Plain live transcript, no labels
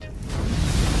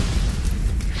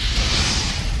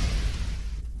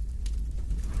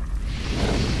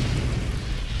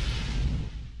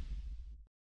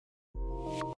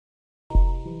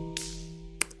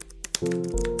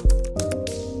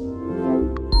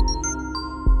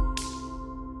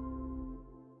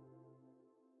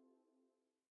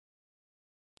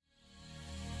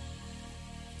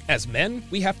As men,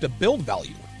 we have to build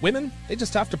value. Women, they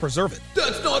just have to preserve it.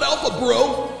 That's not alpha,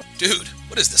 bro! Dude,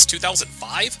 what is this,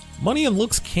 2005? Money and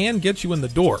looks can get you in the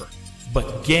door,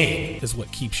 but game is what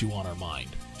keeps you on our mind.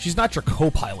 She's not your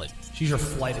co-pilot. She's your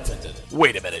flight attendant.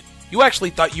 Wait a minute. You actually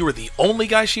thought you were the only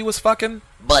guy she was fucking?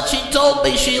 But she told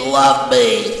me she loved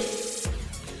me.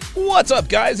 What's up,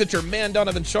 guys? It's your man,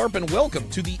 Donovan Sharp, and welcome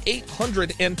to the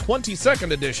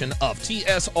 822nd edition of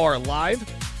TSR Live,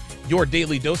 your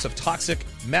daily dose of toxic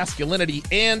masculinity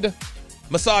and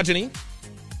misogyny.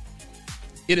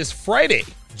 It is Friday,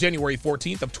 January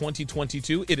 14th of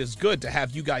 2022. It is good to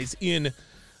have you guys in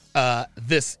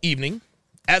this evening.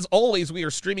 As always, we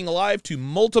are streaming live to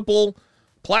multiple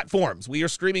platforms. We are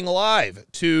streaming live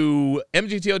to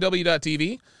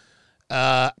mgtow.tv,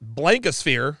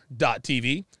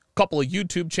 blankosphere.tv, a couple of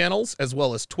YouTube channels, as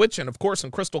well as Twitch, and of course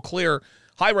in crystal clear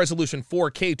high-resolution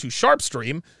 4K to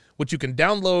SharpStream, which you can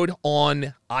download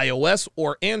on iOS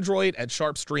or Android at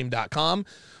sharpstream.com.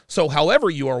 So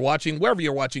however you are watching, wherever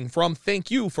you're watching from,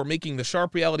 thank you for making the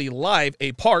Sharp Reality Live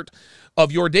a part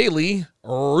of your daily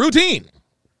routine.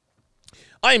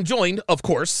 I am joined, of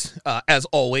course, as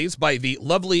always, by the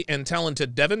lovely and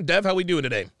talented Devin. Dev, how are we doing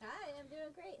today? Hi, I'm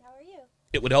doing great. How are you?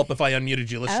 It would help if I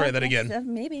unmuted you. Let's try that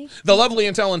again. Maybe. The lovely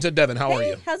and talented Devin, how are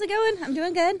you? How's it going? I'm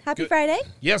doing good. Happy Friday.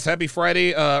 Yes, happy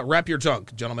Friday. Wrap your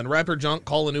junk, gentlemen. Wrap your junk.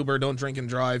 Call an Uber. Don't drink and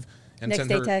drive. And Next send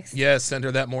day her, text. Yes, send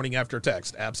her that morning after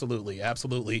text. Absolutely,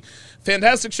 absolutely.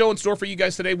 Fantastic show in store for you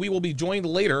guys today. We will be joined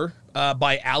later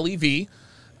by Allie V.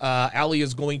 Allie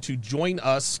is going to join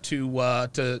us to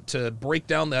break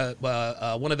down the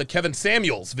one of the Kevin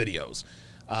Samuels videos.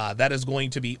 That is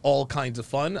going to be all kinds of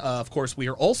fun. Of course, we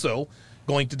are also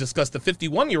going to discuss the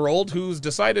 51-year-old who's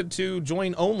decided to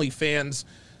join OnlyFans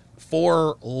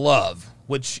for love,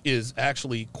 which is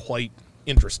actually quite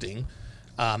interesting,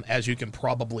 as you can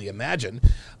probably imagine.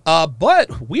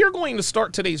 But we are going to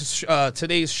start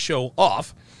today's show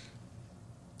off.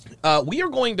 We are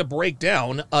going to break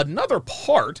down another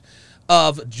part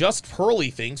of Just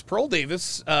Pearly Things. Pearl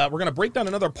Davis, we're going to break down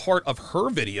another part of her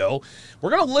video. We're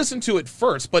going to listen to it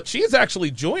first, but she is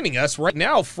actually joining us right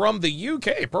now from the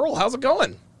UK. Pearl, how's it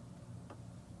going?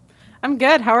 I'm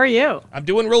good. How are you? I'm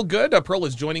doing real good. Pearl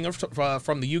is joining us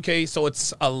from the UK, so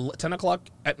it's 10 o'clock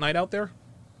at night out there?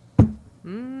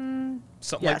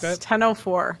 Something like that?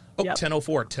 10:04. Oh, yep.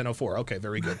 10:04. Okay,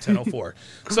 very good. 10:04.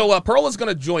 So Pearl is going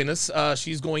to join us.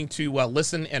 She's going to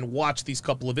listen and watch these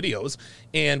couple of videos,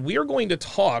 and we are going to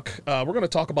talk. We're going to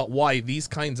talk about why these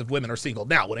kinds of women are single.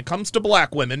 Now, when it comes to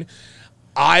black women,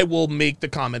 I will make the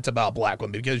comment about black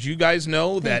women because you guys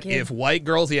know that if white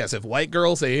girls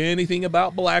say anything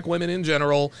about black women in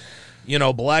general, you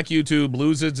know, black YouTube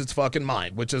loses its fucking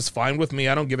mind, which is fine with me.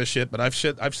 I don't give a shit, but I've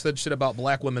said shit about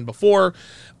black women before.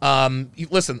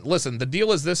 Listen, the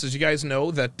deal is this, as you guys know,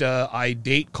 that I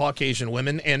date Caucasian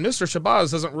women, and Mr.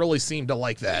 Shabazz doesn't really seem to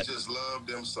like that. Just love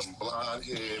them some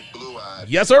blonde-haired, blue-eyed,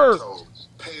 yes, sir.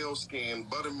 Pale skin,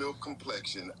 buttermilk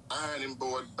complexion, ironing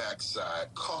board backside,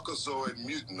 Caucasoid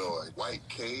mutanoid, white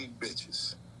cave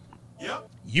bitches. Yep.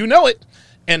 You know it.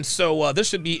 And so this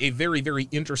should be a very, very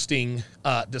interesting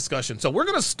discussion. So we're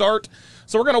going to start.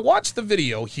 So we're going to watch the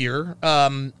video here.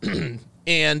 And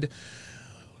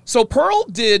so Pearl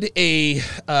did I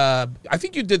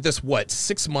think you did this,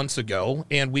 6 months ago.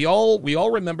 And we all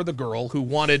remember the girl who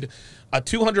wanted a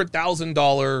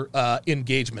 $200,000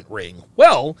 engagement ring.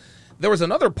 Well, there was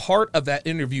another part of that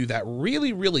interview that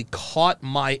really, really caught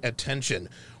my attention.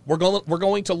 We're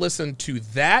going to listen to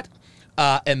that.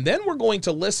 And then we're going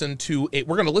to listen to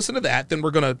that. Then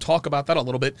we're going to talk about that a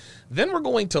little bit. Then we're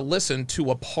going to listen to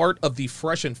a part of the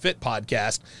Fresh and Fit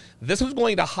podcast. This is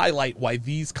going to highlight why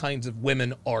these kinds of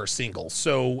women are single.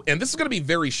 So, and this is going to be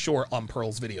very short on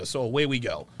Pearl's video. So away we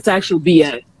go. It's actually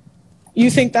BS.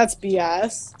 You think that's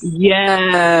BS?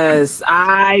 Yes.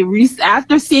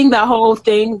 After seeing that whole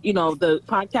thing, you know, the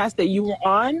podcast that you were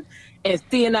on and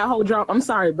seeing that whole drop, I'm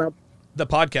sorry, bro. The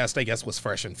podcast, I guess, was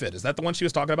Fresh and Fit. Is that the one she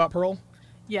was talking about, Pearl?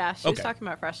 Yeah, she was talking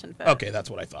about Fresh and Fit. Okay, that's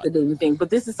what I thought. But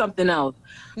this is something else.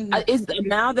 It's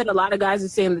now that a lot of guys are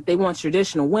saying that they want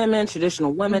traditional women,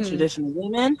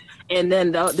 and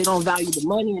then they don't value the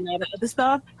money and all that other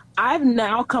stuff. I've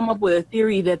now come up with a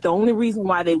theory that the only reason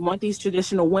why they want these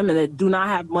traditional women that do not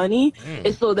have money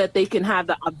is so that they can have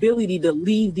the ability to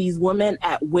leave these women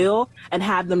at will and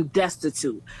have them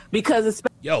destitute. Because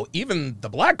even the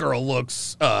black girl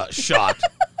looks shocked.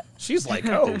 She's like,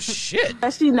 oh, shit.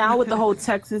 Especially now with the whole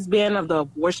Texas ban of the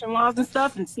abortion laws and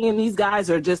stuff, and seeing these guys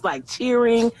are just like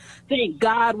cheering. Thank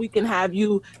God we can have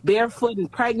you barefoot and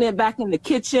pregnant back in the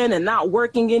kitchen and not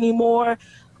working anymore.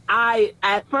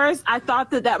 At first, I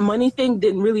thought that money thing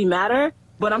didn't really matter.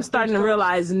 But I'm starting to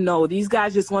realize, no, these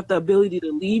guys just want the ability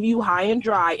to leave you high and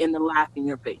dry and then laugh in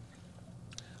your face.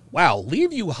 Wow,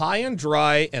 leave you high and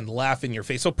dry and laugh in your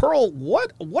face. So, Pearl,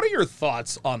 what are your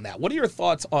thoughts on that? What are your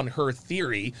thoughts on her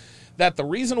theory that the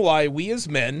reason why we as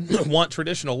men want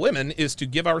traditional women is to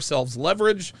give ourselves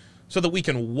leverage so that we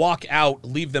can walk out,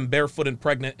 leave them barefoot and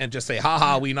pregnant, and just say,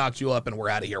 ha, we knocked you up and we're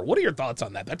out of here? What are your thoughts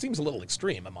on that? That seems a little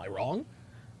extreme. Am I wrong?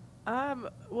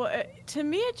 Well, to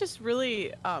me, it just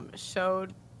really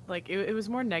showed, like, it was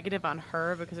more negative on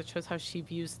her because it shows how she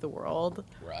views the world.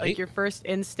 Right. Like, your first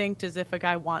instinct is if a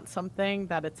guy wants something,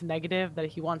 that it's negative, that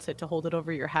he wants it to hold it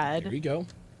over your head. There you go.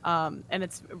 And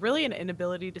it's really an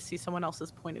inability to see someone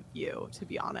else's point of view, to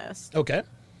be honest. Okay.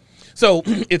 So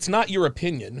it's not your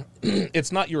opinion.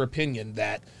 It's not your opinion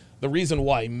that the reason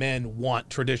why men want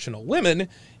traditional women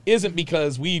isn't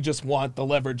because we just want the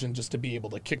leverage and just to be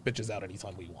able to kick bitches out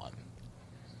anytime we want.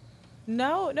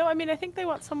 No, I mean, I think they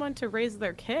want someone to raise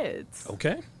their kids.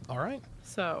 Okay. All right.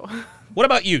 So. What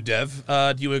about you, Dev?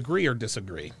 Do you agree or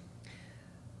disagree?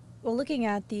 Well, looking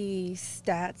at the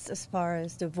stats as far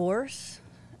as divorce,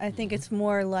 I think it's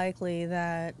more likely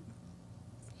that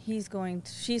she's going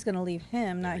to leave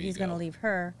him, not he's going to leave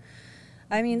her.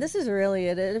 I mean, this is really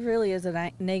it. It really is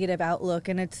a negative outlook,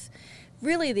 and it's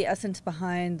really the essence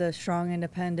behind the strong,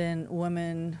 independent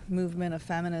woman movement of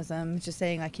feminism. Just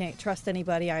saying I can't trust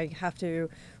anybody. I have to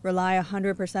rely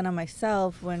 100% on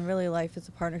myself, when really life is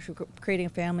a partnership. Creating a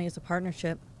family is a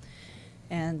partnership.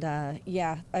 And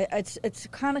it's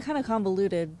kind of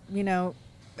convoluted, you know.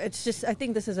 It's just, I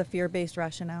think this is a fear-based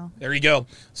rationale. There you go.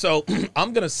 So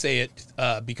I'm going to say it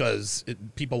because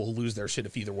people will lose their shit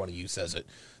if either one of you says it.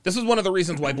 This is one of the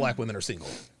reasons why black women are single,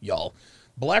 y'all.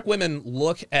 Black women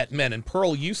look at men, and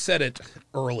Pearl, you said it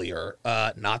earlier,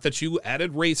 not that you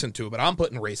added race into it, but I'm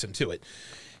putting race into it.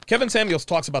 Kevin Samuels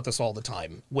talks about this all the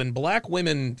time. When black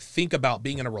women think about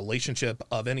being in a relationship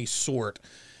of any sort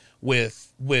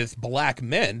with black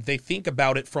men, they think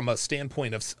about it from a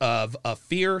standpoint of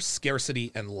fear,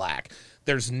 scarcity, and lack.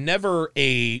 There's never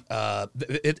it's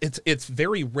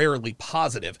very rarely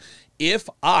positive. If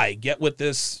I get with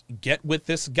this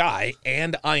guy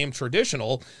and I am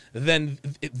traditional, then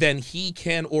he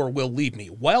can or will leave me.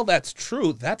 While that's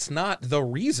true, that's not the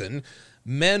reason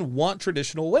men want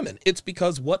traditional women. It's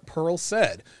because what Pearl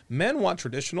said. Men want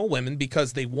traditional women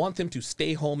because they want them to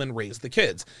stay home and raise the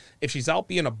kids. If she's out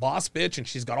being a boss bitch and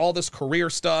she's got all this career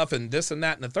stuff and this and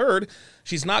that and the third,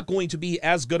 she's not going to be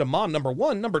as good a mom, number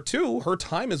one. Number two, her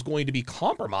time is going to be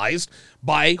compromised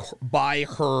by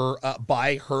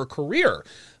her career.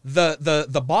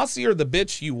 The bossier the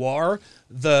bitch you are,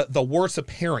 the worse a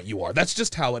parent you are. That's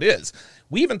just how it is.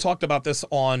 We even talked about this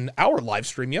on our live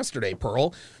stream yesterday,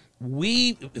 Pearl.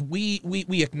 We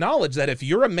acknowledge that if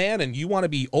you're a man and you want to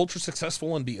be ultra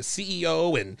successful and be a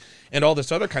CEO and all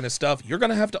this other kind of stuff, you're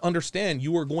going to have to understand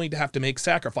you are going to have to make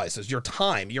sacrifices. Your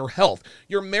time, your health,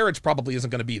 your marriage probably isn't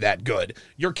going to be that good.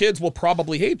 Your kids will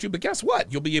probably hate you, but guess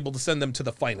what? You'll be able to send them to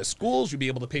the finest schools. You'll be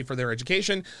able to pay for their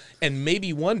education. And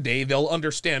maybe one day they'll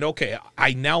understand, okay,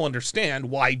 I now understand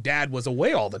why dad was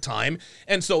away all the time.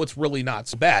 And so it's really not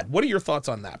so bad. What are your thoughts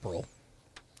on that, Pearl?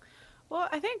 Well,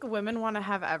 I think women want to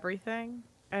have everything,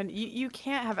 and you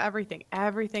can't have everything.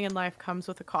 Everything in life comes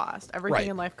with a cost. Everything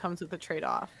in life comes with a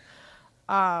trade-off.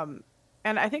 And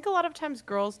I think a lot of times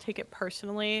girls take it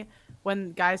personally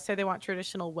when guys say they want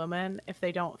traditional women if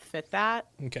they don't fit that.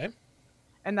 Okay.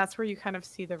 And that's where you kind of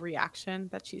see the reaction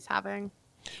that she's having.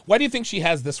 Why do you think she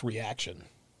has this reaction?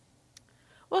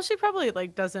 Well, she probably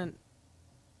doesn't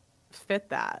fit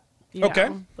that. You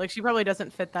know? Like, she probably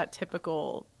doesn't fit that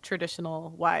typical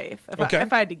traditional wife.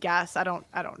 If I had to guess, I don't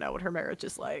know what her marriage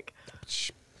is like.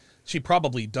 She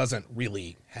probably doesn't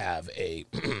really have a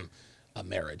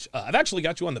marriage. I've actually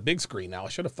got you on the big screen now. I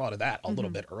should have thought of that a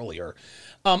little bit earlier.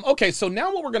 Okay, so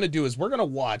now what we're going to do is we're going to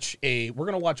watch a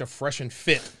Fresh and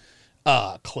Fit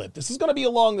clip. This is going to be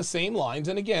along the same lines,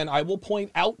 and again, I will point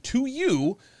out to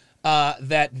you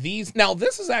that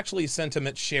this is actually a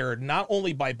sentiment shared not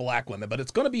only by black women, but it's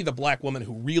going to be the black woman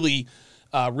who really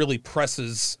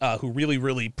presses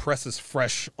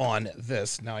fresh on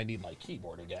this. Now I need my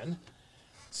keyboard again.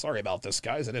 Sorry about this,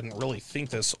 guys. I didn't really think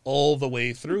this all the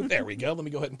way through. There we go. Let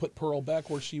me go ahead and put Pearl back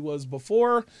where she was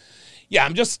before. Yeah,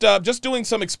 I'm just doing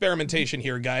some experimentation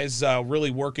here, guys. Really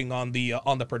working on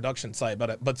the production side,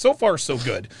 but so far so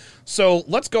good. So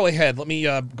let's go ahead. Let me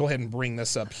go ahead and bring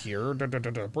this up here.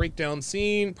 Breakdown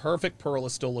scene, perfect. Pearl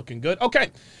is still looking good.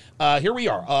 Okay, here we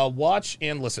are. Watch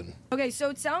and listen. Okay, so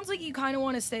it sounds like you kind of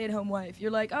want a stay-at-home wife.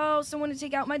 You're like, oh, someone to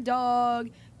take out my dog.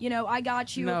 You know, I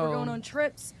got you if we're going on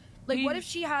trips. Like, what if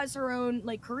she has her own,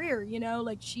 career, you know?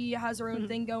 Like, she has her own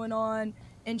thing going on,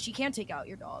 and she can't take out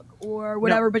your dog or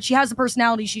whatever, but she has the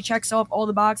personality, she checks off all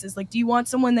the boxes. Like, do you want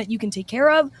someone that you can take care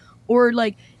of, or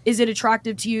like, is it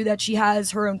attractive to you that she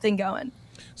has her own thing going?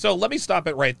 So let me stop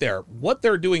it right there. What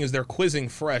they're doing is they're quizzing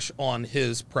Fresh on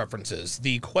his preferences.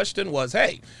 The question was,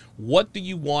 hey, what do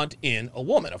you want in a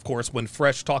woman? Of course, when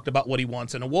Fresh talked about what he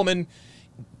wants in a woman,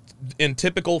 in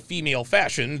typical female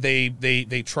fashion,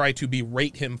 they try to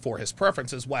berate him for his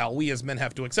preferences, while we as men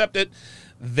have to accept it.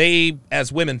 They,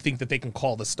 as women, think that they can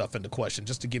call this stuff into question,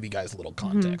 just to give you guys a little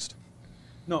context.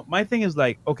 No, my thing is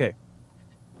like, okay,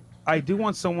 I do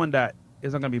want someone that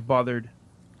isn't going to be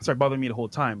bothering me the whole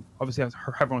time. Obviously, I have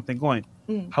her own thing going.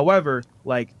 However,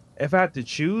 like, if I had to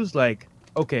choose, like,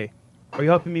 okay, are you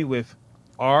helping me with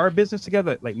our business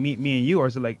together, like me and you, or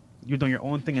is it like you're doing your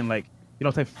own thing and like you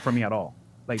don't take for me at all?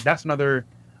 Like, that's another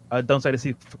downside to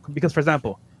see. Because, for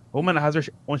example, a woman that has her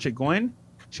own shit going,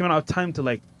 she might not have time to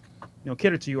like,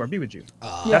 cater to you or be with you.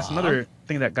 That's another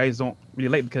thing that guys don't really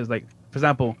like, because, like, for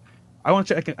example, I want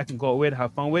to I can go out with,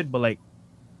 have fun with, but like,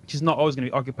 she's not always going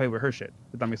to be occupied with her shit,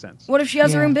 if that makes sense. What if she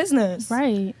has her own business?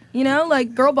 Right.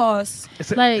 Like girl boss.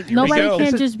 Nobody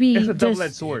can't just be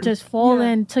just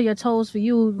falling to your toes for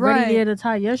you, ready there to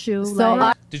tie your shoe.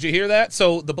 So did you hear that?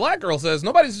 So the black girl says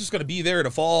nobody's just going to be there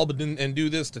to fall and do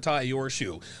this to tie your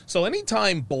shoe. So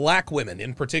anytime black women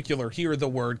in particular hear the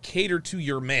word cater to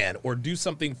your man or do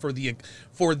something for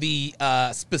the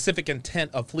specific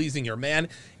intent of pleasing your man,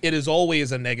 it is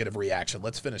always a negative reaction.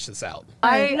 Let's finish this out.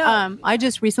 I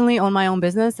just recently owned my own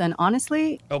business, and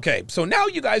honestly... Okay, so now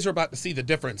you guys are about to see the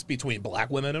difference between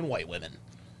black women and white women.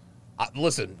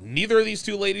 Listen, neither of these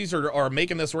two ladies are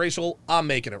making this racial. I'm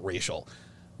making it racial.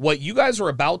 What you guys are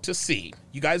about to see,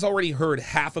 you guys already heard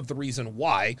half of the reason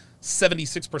why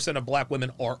 76% of black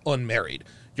women are unmarried.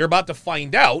 You're about to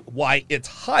find out why it's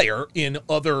higher in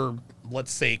other,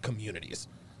 let's say, communities.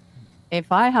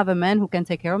 If I have a man who can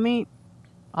take care of me,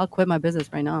 I'll quit my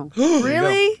business right now.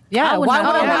 Really? Yeah. Why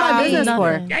would I quit my business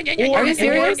for? Are you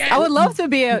serious? I would love to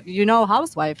be a,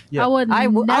 housewife. Yeah. I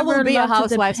will be a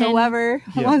housewife. So whoever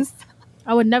wants.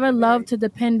 I would never love to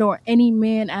depend on any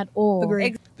man at all.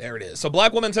 Agreed. There it is. So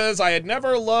black woman says, I had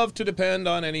never loved to depend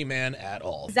on any man at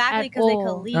all. Exactly, because they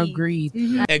can leave.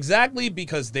 Agreed. Exactly,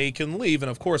 because they can leave. And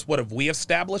of course, what have we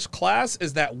established, class,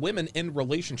 is that women in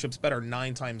relationships better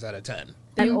 9 times out of 10.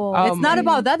 It's not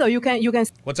about that though. You can.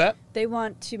 What's that? They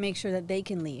want to make sure that they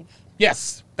can leave.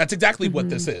 Yes, that's exactly what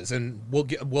this is, and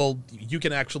you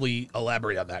can actually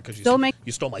elaborate on that because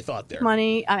you stole my thought there.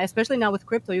 Money, especially now with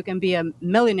crypto, you can be a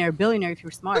millionaire, billionaire if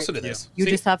you're smart. Listen to this. You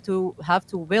just have to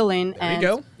will in, there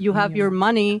and you have your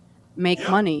money. Make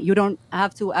money. You don't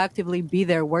have to actively be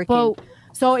there working.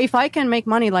 So if I can make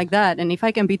money like that, and if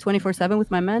I can be 24/7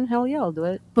 with my man, hell yeah, I'll do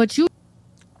it. But you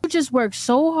just work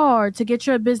so hard to get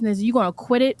your business. You gonna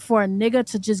quit it for a nigga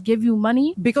to just give you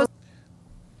money? Because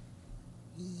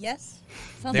yes.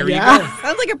 There you go.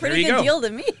 Sounds like a pretty good deal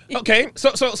to me. Okay,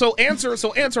 so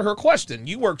answer her question.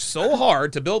 You worked so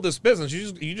hard to build this business.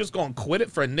 You just gonna quit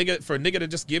it for a nigga to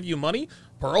just give you money?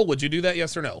 Pearl, would you do that?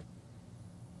 Yes or no?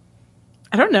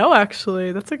 I don't know,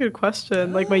 actually. That's a good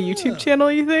question. Like my YouTube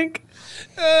channel, you think?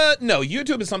 No,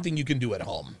 YouTube is something you can do at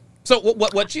home. So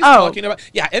what she's talking about,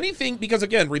 anything, because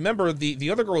again, remember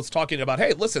the other girl is talking about,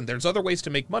 hey, listen, there's other ways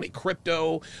to make money.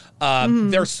 Crypto,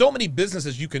 there's so many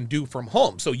businesses you can do from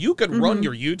home. So you could run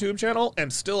your YouTube channel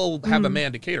and still have a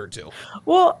man to cater to.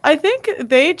 Well, I think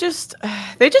they just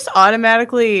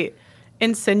automatically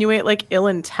insinuate like ill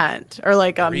intent or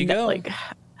like like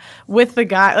with the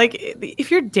guy. Like if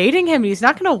you're dating him, he's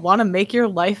not gonna want to make your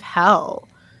life hell.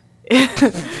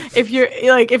 if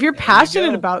you're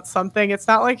passionate about something, it's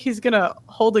not like he's gonna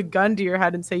hold a gun to your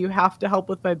head and say you have to help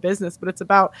with my business, but it's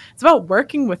about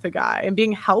working with a guy and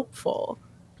being helpful.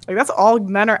 Like that's all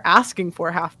men are asking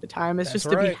for half the time is just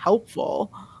to be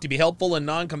helpful. To be helpful and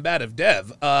non-combative.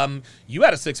 Dev, you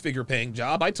had a 6-figure paying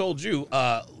job. I told you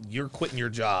you're quitting your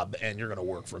job and you're gonna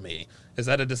work for me. Is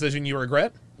that a decision you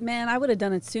regret? Man, I would have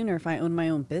done it sooner if I owned my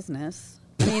own business.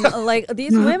 I mean, like,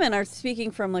 these women are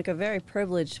speaking from, like, a very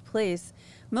privileged place.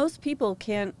 Most people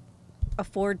can't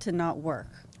afford to not work.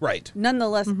 Right.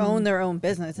 Nonetheless, own their own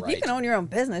business. If you can own your own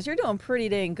business, you're doing pretty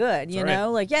dang good, you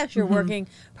know? Like, yes, you're working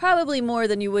probably more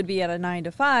than you would be at a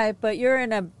 9-to-5, but you're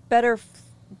in a better,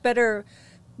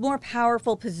 more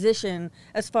powerful position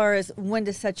as far as when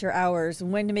to set your hours,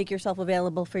 when to make yourself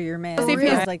available for your man,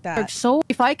 things like that. So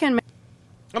if I can...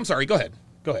 I'm sorry, go ahead.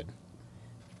 Go ahead.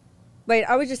 Wait,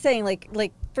 I was just saying,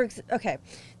 okay,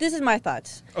 this is my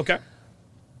thoughts. Okay.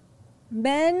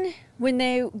 Men, when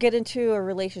they get into a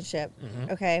relationship,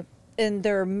 okay, and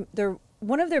they're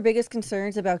one of their biggest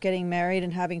concerns about getting married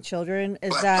and having children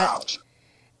is that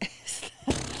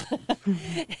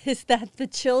is that the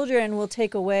children will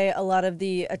take away a lot of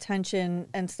the attention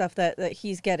and stuff that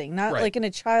he's getting. Not like in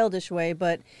a childish way,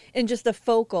 but in just a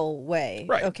focal way.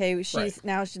 Right. Okay, she's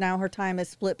now her time is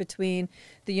split between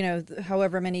the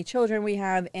however many children we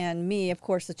have and me. Of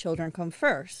course, the children come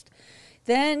first.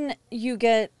 Then you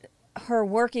get her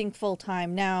working full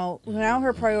time. Now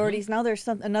her priorities. Now there's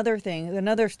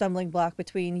another stumbling block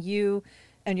between you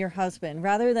and your husband.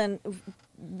 Rather than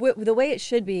the way it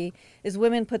should be is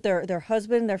women put their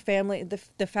husband, their family,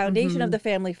 the foundation of the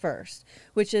family first,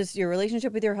 which is your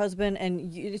relationship with your husband,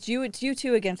 and it's you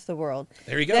two against the world.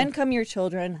 There you go. Then come your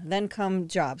children, then come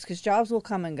jobs, because jobs will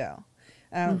come and go.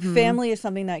 Family is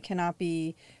something that cannot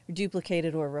be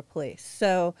duplicated or replaced.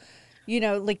 So,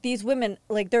 like these women,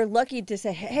 like they're lucky to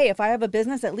say, hey, if I have a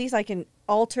business, at least I can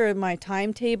alter my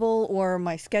timetable or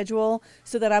my schedule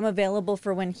so that I'm available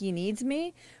for when he needs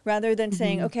me, rather than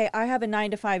saying, okay, I have a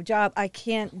 9-to-5 job. I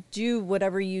can't do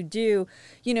whatever you do.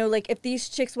 Like if these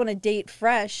chicks want to date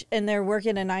fresh and they're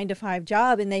working a 9-to-5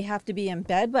 job and they have to be in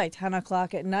bed by 10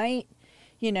 o'clock at night,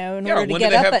 in order to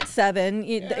get up at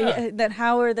 7, then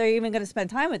how are they even going to spend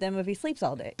time with him if he sleeps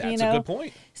all day? That's a good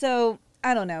point. So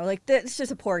I don't know, like that's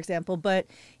just a poor example, but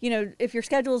if your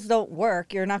schedules don't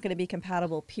work, you're not going to be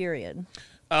compatible, period.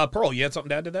 Pearl, you had something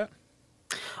to add to that?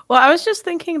 Well, I was just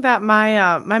thinking that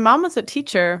my mom was a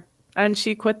teacher and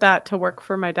she quit that to work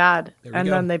for my dad.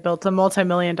 And then they built a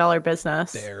multi-million-dollar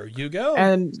business. There you go.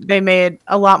 And they made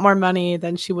a lot more money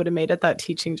than she would have made at that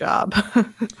teaching job.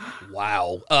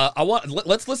 Wow.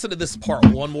 Let's listen to this part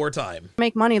one more time.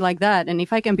 Make money like that, and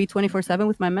if I can be 24/7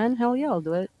 with my men, hell yeah, I'll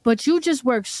do it. But you just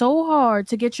work so hard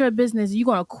to get your business, you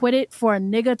gonna quit it for a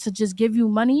nigga to just give you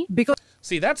money? Because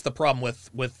see, that's the problem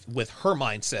with her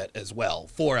mindset as well.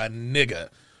 For a nigga.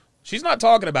 She's not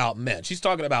talking about men. She's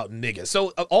talking about niggas. So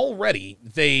already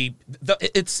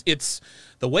it's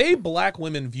the way black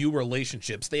women view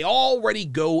relationships. They already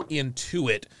go into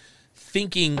it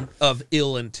thinking of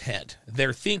ill intent.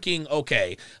 They're thinking,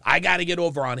 okay, I got to get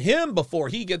over on him before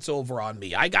he gets over on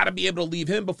me. I got to be able to leave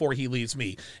him before he leaves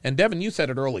me. And Devin, you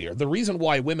said it earlier. The reason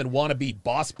why women want to be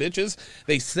boss bitches,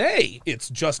 they say it's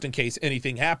just in case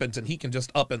anything happens and he can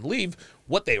just up and leave.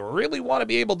 What they really want to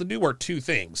be able to do are two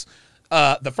things.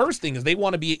 The first thing is they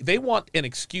want an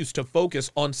excuse to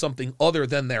focus on something other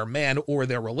than their man or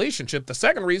their relationship. The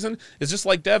second reason is just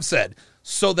like Dev said,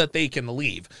 so that they can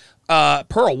leave.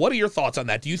 Pearl, what are your thoughts on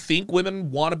that? Do you think women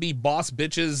want to be boss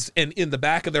bitches and in the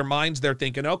back of their minds they're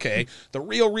thinking, okay, the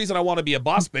real reason I want to be a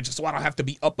boss bitch is so I don't have to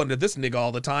be up under this nigga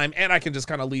all the time and I can just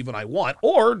kind of leave when I want?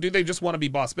 Or do they just want to be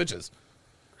boss bitches?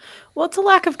 Well, it's a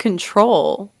lack of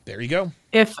control. There you go.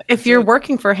 If you're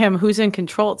working for him, who's in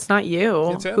control? It's not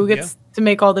you. It's him, who gets to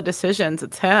make all the decisions?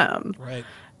 It's him. Right.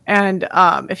 And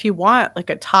if you want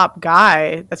like a top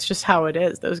guy, that's just how it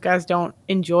is. Those guys don't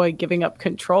enjoy giving up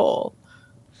control.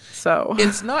 So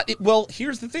it's not. Well,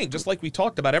 here's the thing. Just like we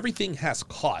talked about, everything has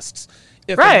costs.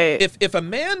 If if a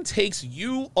man takes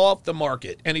you off the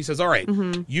market and he says, all right,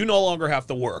 you no longer have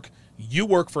to work. You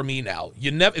work for me now. You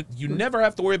never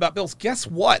have to worry about bills. Guess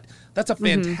what? That's a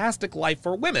fantastic life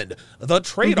for women. The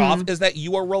trade-off is that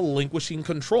you are relinquishing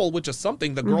control, which is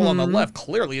something the girl on the left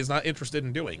clearly is not interested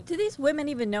in doing. Do these women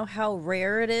even know how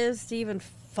rare it is to even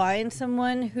find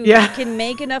someone who can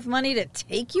make enough money to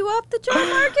take you off the job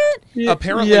market?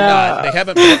 Apparently not. They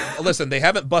haven't. Listen, they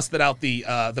haven't busted out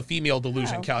the female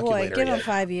delusion calculator boy, give yet. them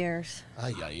 5 years.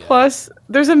 Plus,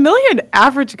 there's a million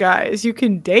average guys you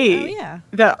can date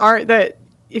that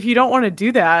if you don't want to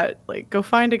do that, like go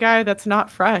find a guy that's not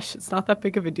fresh. It's not that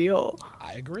big of a deal.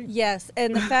 I agree. Yes,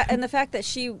 and the fact that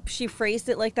she phrased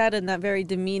it like that in that very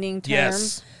demeaning term,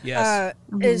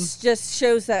 is just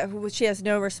shows that she has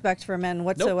no respect for men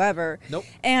whatsoever. Nope.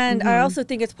 And I also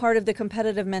think it's part of the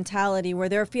competitive mentality where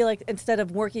they feel like instead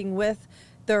of working with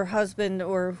their husband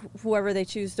or whoever they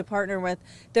choose to partner with,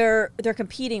 they're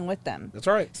competing with them. That's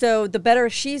right. So the better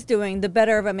she's doing, the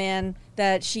better of a man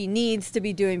that she needs to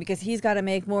be doing because he's got to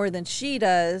make more than she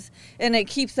does, and it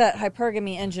keeps that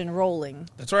hypergamy engine rolling.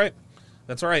 That's right.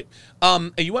 That's right.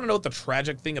 And you want to know what the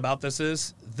tragic thing about this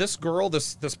is? This girl,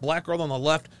 this black girl on the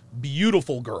left,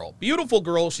 beautiful girl. Beautiful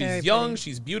girl. She's Very young. pretty.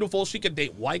 She's beautiful. She could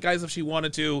date white guys if she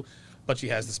wanted to. But she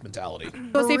has this mentality.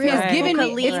 Because if he's giving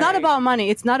me, it's not about money.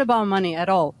 It's not about money at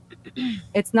all.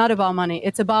 It's not about money.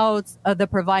 It's about the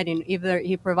providing. Either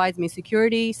he provides me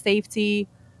security, safety,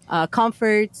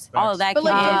 comfort, all of that. But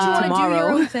like, don't you want to do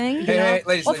your own thing? Hey,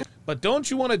 ladies, But don't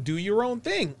you want to do your own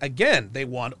thing? Again, they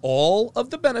want all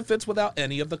of the benefits without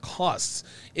any of the costs.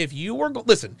 If you were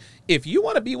listen, if you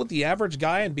want to be with the average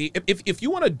guy and be if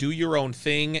you want to do your own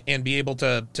thing and be able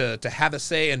to have a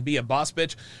say and be a boss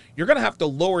bitch, you're going to have to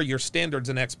lower your standards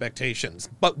and expectations.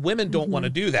 But women don't want to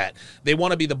do that. They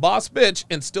want to be the boss bitch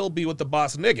and still be with the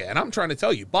boss nigga. And I'm trying to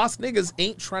tell you, boss niggas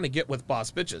ain't trying to get with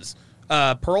boss bitches.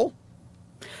 Pearl?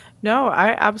 No,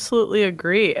 I absolutely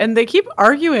agree. And they keep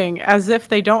arguing as if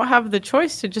they don't have the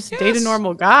choice to just date a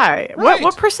normal guy. Right.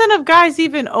 What percent of guys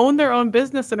even own their own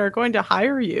business and are going to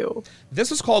hire you?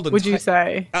 This is called Would you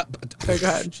say? Go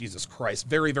ahead. Jesus Christ,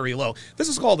 very, very low. This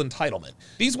is called entitlement.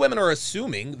 These women are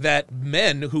assuming that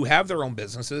men who have their own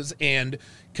businesses and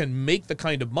can make the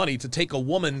kind of money to take a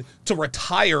woman, to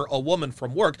retire a woman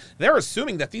from work, they're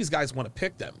assuming that these guys want to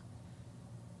pick them.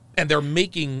 And they're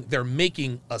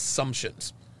making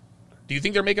assumptions. Do you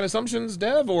think they're making assumptions,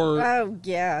 Dev, or? Oh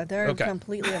yeah, they're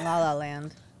completely in La La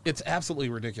Land. It's absolutely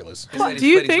ridiculous. Well, do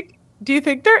you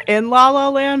think they're in La La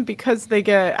Land because they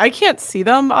get? I can't see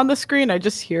them on the screen. I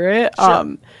just hear it.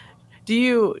 Sure. Do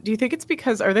you think it's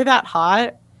because are they that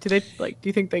hot? Do they do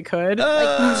you think they could?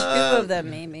 Like two of them,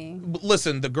 maybe.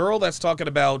 Listen, the girl that's talking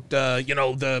about,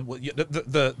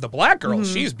 the black girl,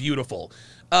 she's beautiful.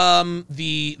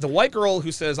 The white girl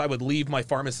who says I would leave my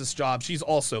pharmacist job, she's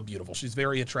also beautiful. She's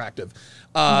very attractive.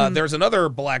 There's another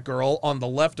black girl on the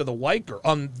left of the white girl,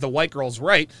 on the white girl's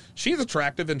right. She's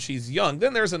attractive and she's young.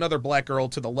 Then there's another black girl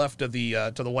to the left of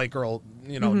the white girl.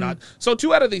 Not so.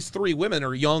 2 out of these 3 women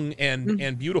are young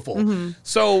and beautiful.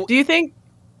 So do you think?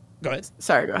 Go ahead.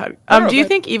 Sorry, go ahead. Do you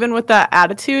think even with that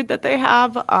attitude that they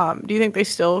have, do you think they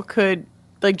still could,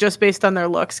 like, just based on their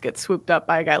looks, get swooped up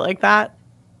by a guy like that?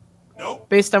 Nope.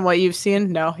 Based on what you've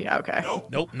seen? No? Yeah, okay.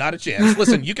 Nope, not a chance.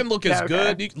 Listen, you can look as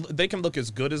good. They can look as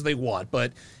good as they want.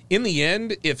 But in the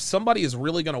end, if somebody is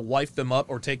really going to wife them up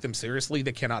or take them seriously,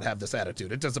 they cannot have this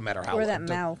attitude. It doesn't matter how. Or that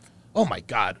mouth. Oh, my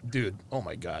God, dude. Oh,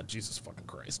 my God. Jesus fucking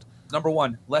Christ. Number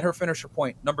 1, let her finish her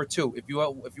point. Number 2, if you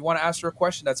want to ask her a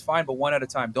question, that's fine, but one at a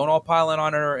time. Don't all pile in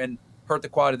on her and hurt the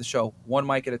quality of the show. One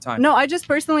mic at a time. No, I just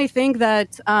personally think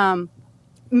that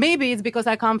maybe it's because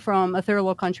I come from a third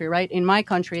world country, right? In my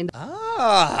country.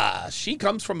 She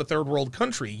comes from a third world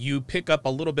country. You pick up a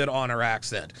little bit on her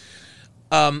accent.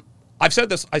 I've said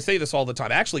this. I say this all the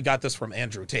time. I actually got this from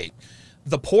Andrew Tate.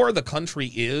 The poorer the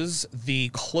country is, the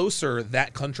closer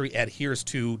that country adheres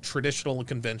to traditional and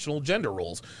conventional gender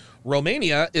roles.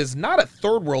 Romania is not a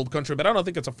third world country, but I don't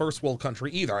think it's a first world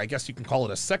country either. I guess you can call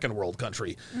it a second world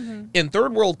country. In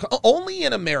third world, only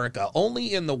in America,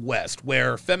 only in the West,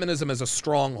 where feminism is a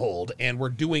stronghold and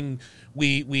we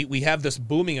have this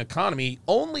booming economy,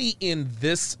 only in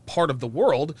this part of the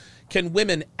world can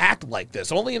women act like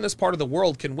this. Only in this part of the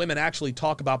world can women actually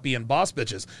talk about being boss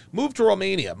bitches. Move to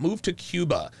Romania, move to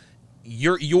Cuba.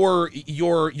 Your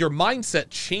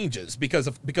mindset changes because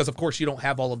of course you don't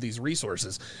have all of these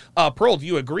resources. Pearl, do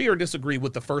you agree or disagree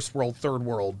with the first world, third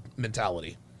world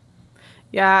mentality?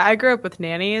 Yeah, I grew up with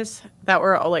nannies that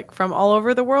were like from all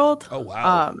over the world. Oh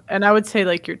wow. And I would say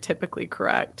like you're typically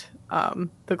correct.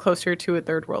 The closer to a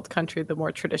third world country, the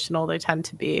more traditional they tend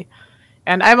to be.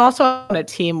 And I'm also on a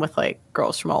team with like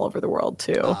girls from all over the world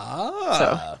too.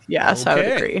 So yes, I would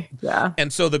agree. Yeah.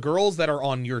 And so the girls that are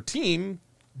on your team,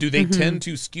 do they tend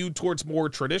to skew towards more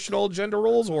traditional gender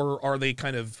roles, or are they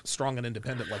kind of strong and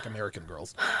independent like American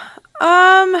girls?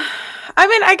 I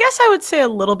mean, I guess I would say a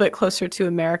little bit closer to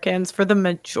Americans for the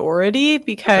majority,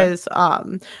 because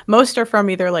most are from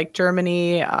either like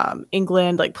Germany,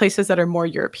 England, like places that are more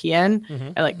European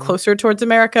and like closer towards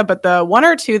America. But the 1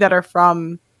 or 2 that are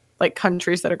from like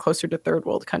countries that are closer to third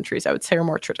world countries, I would say are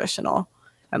more traditional.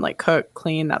 And like cook,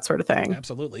 clean, that sort of thing.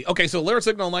 Absolutely. Okay, so Lyric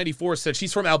Signal 94 said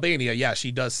she's from Albania. Yeah,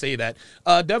 she does say that.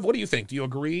 Dev, what do you think? Do you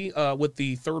agree with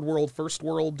the third world, first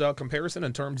world comparison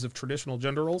in terms of traditional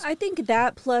gender roles? I think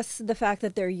that plus the fact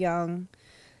that they're young.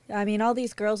 I mean, all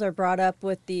these girls are brought up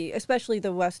with especially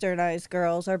the westernized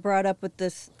girls, are brought up with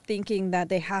this thinking that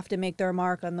they have to make their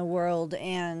mark on the world,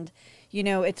 and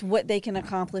it's what they can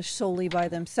accomplish solely by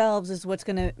themselves is what's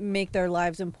going to make their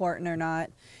lives important or not.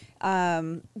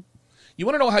 You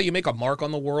want to know how you make a mark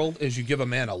on the world is you give a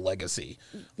man a legacy.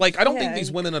 Like, I don't think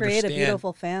these women understand. Create a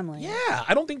beautiful family. Yeah,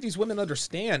 I don't think these women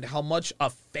understand how much a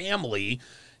family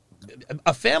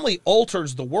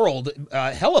alters the world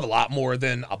a hell of a lot more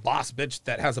than a boss bitch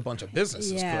that has a bunch of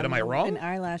businesses could. Am I wrong? An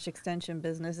eyelash extension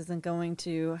business isn't going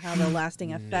to have a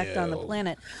lasting effect on the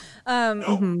planet.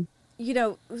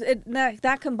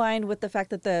 That combined with the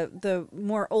fact that the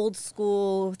more old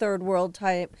school third world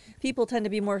type people tend to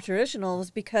be more traditional is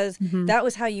because that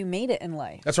was how you made it in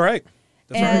life. That's right.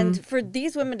 And for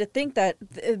these women to think that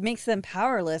it makes them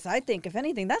powerless, I think, if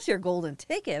anything, that's your golden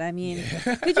ticket. I mean,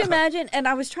 could you imagine? And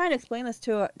I was trying to explain this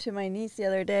to my niece the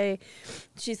other day.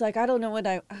 She's like, I don't know what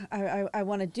I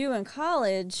want to do in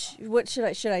college. What should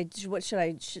I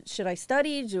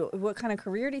study? What kind of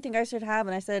career do you think I should have?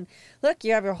 And I said, look,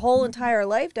 you have your whole entire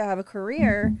life to have a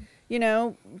career, you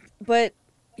know, but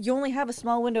you only have a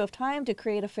small window of time to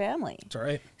create a family. That's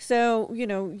right. So, you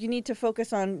know, you need to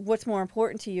focus on what's more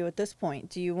important to you at this point.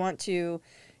 Do you want to,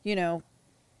 you know,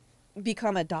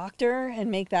 become a doctor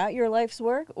and make that your life's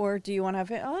work? Or do you want to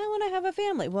have, I want to have a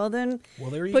family. Well, then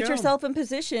there you put go. yourself in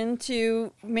position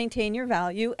to maintain your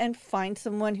value and find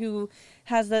someone who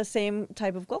has the same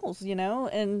type of goals, you know?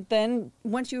 And then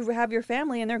once you have your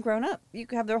family and they're grown up, you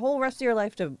can have their whole rest of your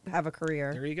life to have a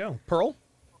career. There you go. Pearl?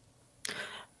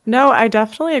 No, I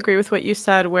definitely agree with what you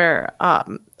said, where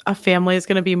a family is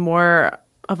going to be more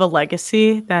of a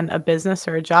legacy than a business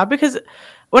or a job. Because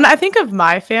when I think of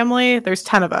my family, there's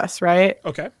 10 of us, right?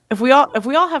 Okay. If we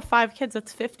all have 5 kids,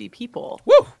 that's 50 people.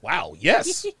 Woo! Wow.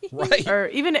 Yes. Right. Or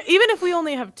even if we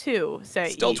only have 2, say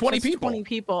still each, 20 that's people. 20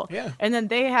 people. Yeah. And then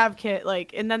they have kids,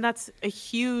 and then that's a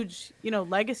huge, you know,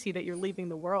 legacy that you're leaving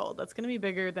the world. That's going to be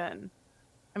bigger than,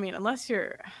 I mean, unless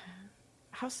you're.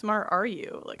 How smart are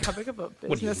you? Like, how big of a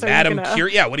business what are you, Madam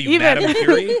Curie? Yeah, what are you, Madam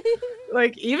Curie?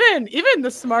 Like, even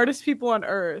the smartest people on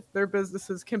earth, their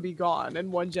businesses can be gone in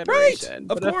one generation,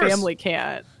 Of but course. a family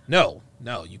can't. No,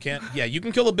 you can't. Yeah, you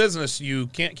can kill a business. You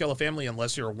can't kill a family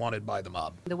unless you're wanted by the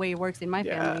mob. The way it works in my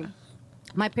family.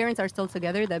 My parents are still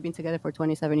together. They've been together for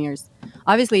 27 years.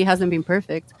 Obviously, it hasn't been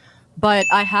perfect, but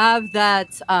I have that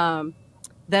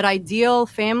that ideal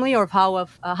family, or how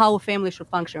a family should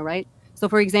function, right? So,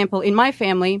 for example, in my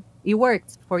family, it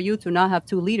works for you to not have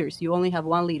 2 leaders. You only have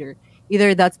 1 leader.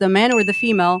 Either that's the man or the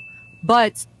female,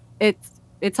 but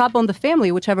it's up on the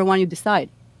family, whichever one you decide.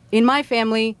 In my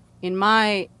family, in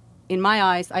my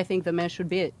eyes, I think the man should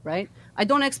be it, right? I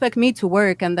don't expect me to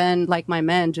work and then, like, my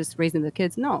man just raising the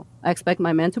kids. No, I expect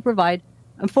my man to provide.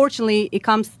 Unfortunately, it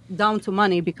comes down to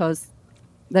money because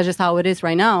that's just how it is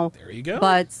right now. There you go.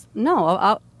 But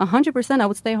no, 100% I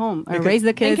would stay home and raise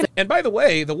the kids. And by the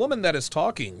way, the woman that is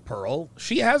talking, Pearl,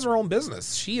 she has her own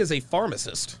business. She is a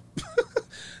pharmacist.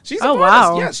 She's a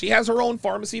pharmacist. Wow. Yes, she has her own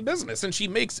pharmacy business, and she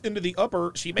makes into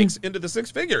the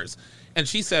 6 figures. And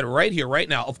she said right here, right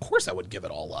now, of course I would give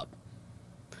it all up.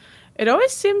 It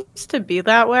always seems to be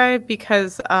that way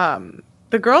because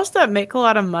the girls that make a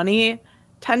lot of money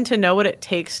tend to know what it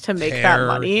takes to make that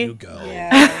money. There you go.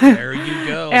 Yeah. There you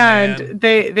go. And man.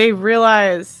 they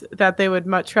realize that they would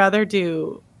much rather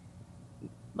do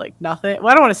like nothing.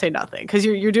 Well, I don't want to say nothing because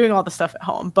you're doing all the stuff at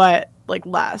home, but like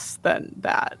less than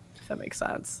that, if that makes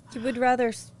sense. You would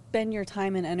rather spend your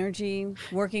time and energy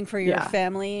working for your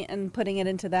family and putting it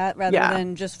into that rather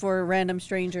than just for random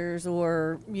strangers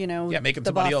or, you know, making the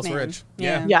somebody boss else man. rich.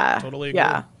 Yeah. Totally agree.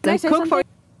 Can I say something?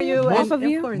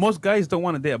 Most guys don't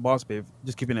want to date a boss babe.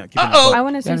 Just keeping it. I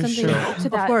want to say That is something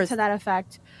true. to that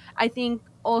effect. I think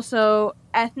also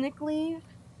ethnically,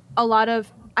 a lot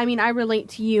of, I mean, I relate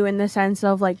to you in the sense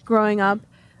of like growing up.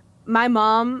 My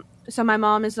mom is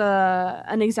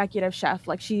an executive chef.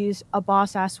 Like she's a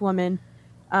boss ass woman.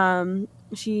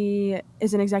 She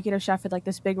is an executive chef at like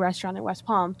this big restaurant in West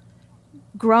Palm.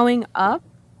 Growing up,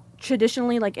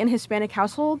 traditionally, like in Hispanic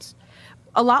households,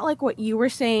 a lot like what you were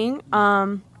saying,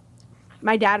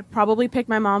 my dad probably picked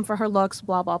my mom for her looks,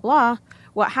 blah, blah, blah,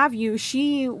 what have you.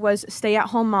 She was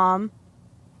stay-at-home mom,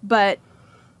 but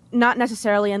not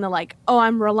necessarily in the like, oh,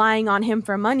 I'm relying on him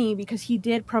for money, because he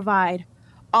did provide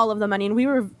all of the money. And we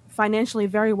were financially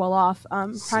very well off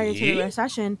prior to the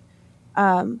recession.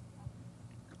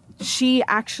 She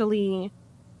actually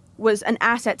was an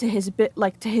asset to his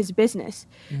business.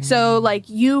 So like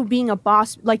you being a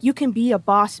boss, like you can be a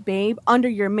boss babe under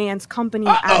your man's company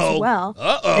as well.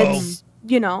 It's,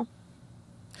 you know,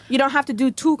 you don't have to do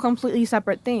 2 completely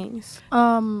separate things.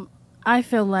 I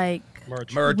feel like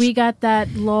Merch. we got that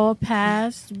law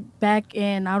passed back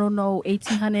in, I don't know,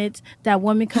 1800s, that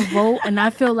women can vote, and I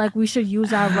feel like we should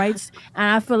use our rights, and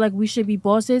I feel like we should be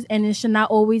bosses, and it should not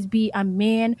always be a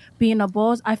man being a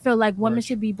boss. I feel like women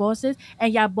should be bosses,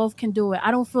 and y'all both can do it.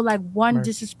 I don't feel like one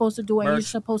just is supposed to do it and you're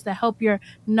supposed to help your...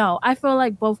 No, I feel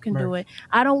like both can do it.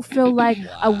 I don't feel like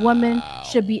a woman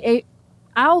should be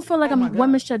I don't feel like a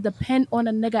woman should depend on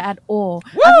a nigga at all.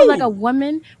 Woo! I feel like a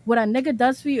woman, what a nigga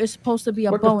does for you is supposed to be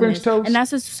a bonus. And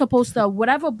that's just supposed to,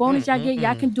 whatever bonus y'all get,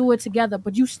 y'all can do it together.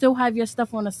 But you still have your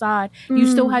stuff on the side. You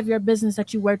still have your business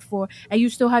that you worked for. And you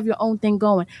still have your own thing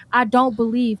going. I don't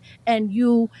believe in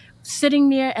you sitting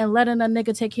there and letting a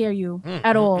nigga take care of you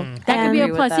at all. That could be a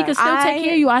agree with plus. He that. could still take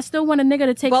care of you. I still want a nigga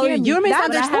to take Well, care of me. you're but I have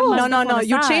misunderstood. my No, stuff on the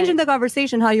You're side. changing the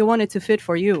conversation how you want it to fit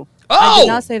for you. Oh! I did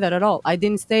not say that at all. I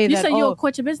didn't say You that. said you'll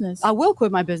quit your business. I will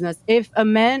quit my business if a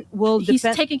man will. He's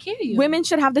taking care of you. Women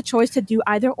should have the choice to do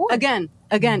either or. Again,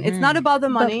 it's not about the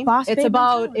money. boss It's babe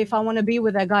about mentality. if I want to be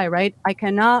with that guy, right? I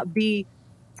cannot be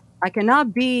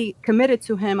committed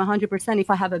to him 100% if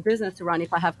I have a business to run,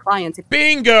 if I have clients.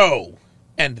 Bingo!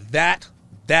 And that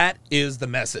is the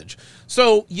message.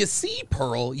 So you see,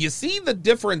 Pearl, you see the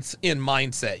difference in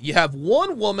mindset. You have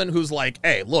one woman who's like,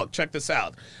 hey, look, check this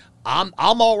out. I'm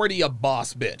already a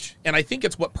boss bitch. And I think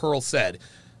it's what Pearl said.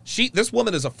 This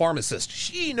woman is a pharmacist.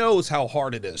 She knows how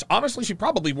hard it is. Honestly, she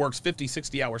probably works 50,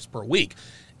 60 hours per week.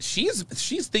 She's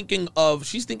thinking of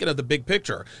the big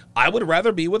picture. I would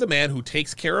rather be with a man who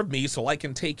takes care of me so I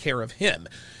can take care of him.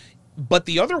 But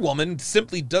the other woman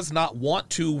simply does not want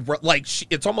to,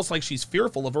 it's almost like she's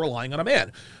fearful of relying on a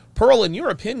man. Pearl, in your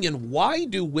opinion, why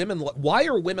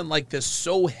are women like this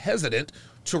so hesitant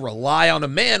to rely on a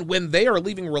man when they are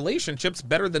leaving relationships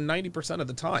better than 90% of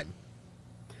the time?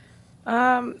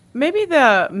 Maybe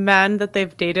the men that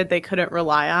they've dated they couldn't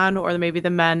rely on, or maybe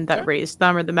the men that raised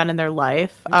them, or the men in their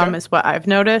life, is what I've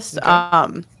noticed.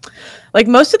 Like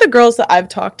most of the girls that I've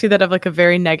talked to that have like a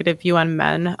very negative view on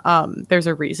men, there's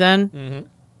a reason,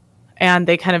 and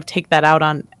they kind of take that out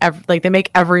on they make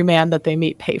every man that they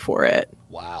meet pay for it.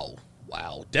 Wow.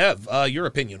 Dev, your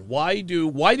opinion. Why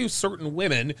are some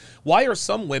women,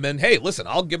 hey, listen,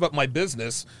 I'll give up my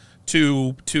business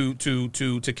to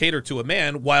cater to a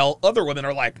man, while other women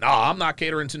are like, nah, I'm not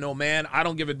catering to no man. I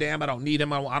don't give a damn. I don't need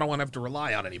him. I don't want to have to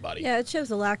rely on anybody. Yeah, it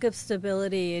shows a lack of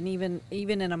stability and even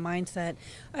in a mindset.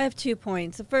 I have 2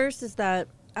 points. The first is that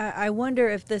I wonder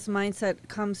if this mindset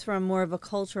comes from more of a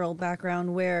cultural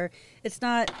background where it's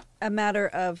not a matter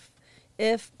of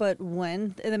if but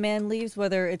when the man leaves,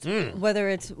 whether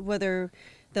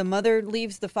the mother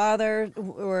leaves the father,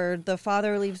 or the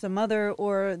father leaves the mother,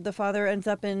 or the father ends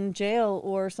up in jail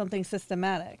or something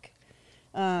systematic.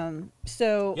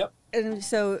 So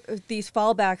these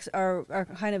fallbacks are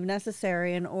kind of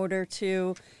necessary in order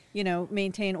to,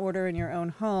 maintain order in your own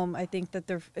home. I think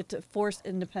that it's a forced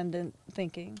independent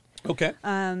thinking. Okay.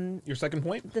 Your second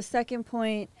point? The second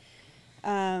point,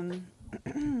 I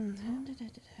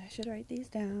should write these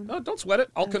down. No, don't sweat it.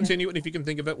 I'll continue it, and if you can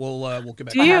think of it, we'll get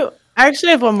back. I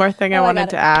actually have one more thing I wanted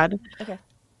to add. Okay.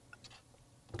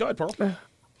 Go ahead, Pearl.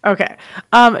 Okay.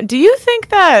 Do you think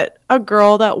that a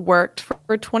girl that worked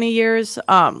for 20 years,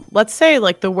 let's say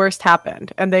like the worst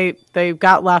happened and they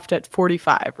got left at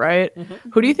 45, right?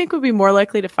 Who do you think would be more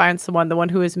likely to find someone, the one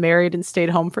who is married and stayed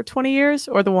home for 20 years,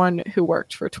 or the one who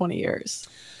worked for 20 years?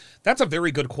 That's a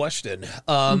very good question.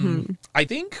 I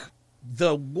think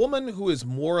the woman who is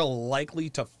more likely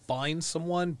to find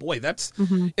someone, boy, it's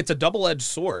a double-edged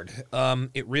sword.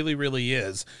 It really, really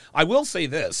is. I will say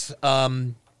this.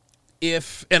 And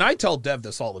I tell Dev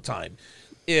this all the time,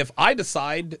 if I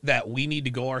decide that we need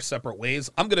to go our separate ways,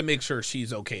 I'm going to make sure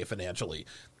she's okay financially.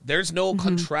 There's no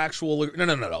contractual,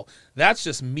 no. That's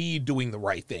just me doing the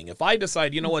right thing. If I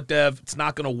decide, you know what, Dev, it's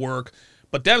not going to work,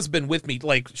 but Dev's been with me,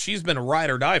 like she's been a ride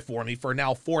or die for me for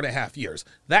now 4.5 years.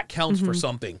 That counts for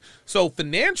something. So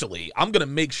financially, I'm going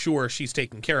to make sure she's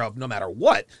taken care of no matter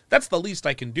what. That's the least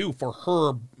I can do for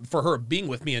her being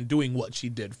with me and doing what she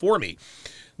did for me.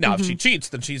 Now, if she cheats,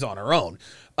 then she's on her own.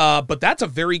 But that's a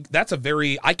very,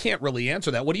 I can't really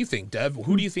answer that. What do you think, Dev?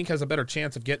 Who do you think has a better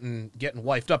chance of getting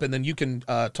wifed up? And then you can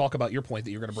talk about your point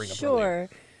that you're going to bring up earlier. Sure.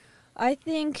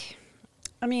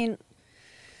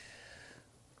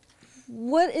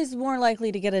 What is more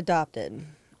likely to get adopted?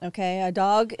 Okay, a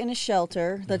dog in a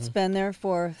shelter that's been there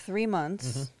for 3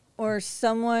 months, or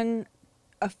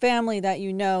a family that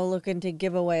looking to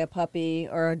give away a puppy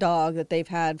or a dog that they've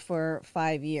had for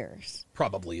 5 years.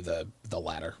 Probably the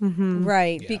latter.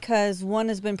 Right, Yeah. because one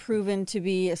has been proven to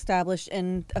be established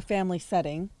in a family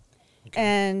setting. Okay.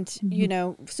 And,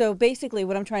 so basically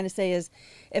what I'm trying to say is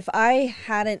if I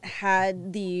hadn't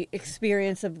had the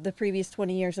experience of the previous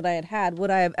 20 years that I had,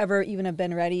 would I have ever even have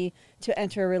been ready to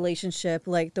enter a relationship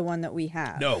like the one that we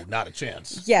have? No, not a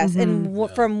chance. Yes. And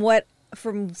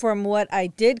from what I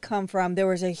did come from, there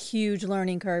was a huge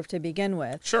learning curve to begin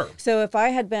with. Sure. So if I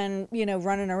had been,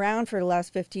 running around for the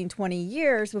last 15, 20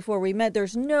 years before we met,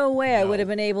 there's no way I would have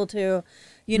been able to,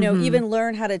 even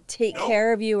learn how to take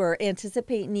care of you or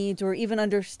anticipate needs or even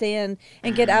understand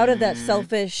and get out of that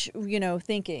selfish,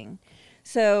 thinking.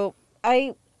 So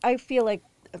I feel like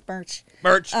merch.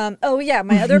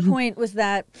 My other point was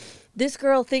that this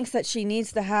girl thinks that she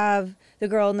needs to have the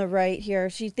girl on the right here.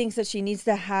 She thinks that she needs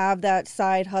to have that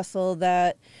side hustle,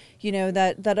 that, you know,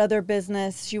 that other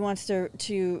business. She wants to,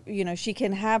 you know, she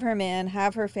can have her man,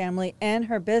 have her family, and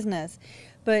her business.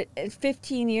 But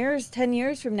 15 years, 10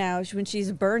 years from now, when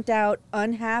she's burnt out,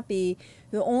 unhappy,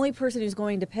 the only person who's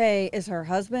going to pay is her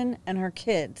husband and her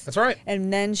kids. That's right.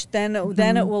 And then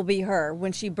it will be her.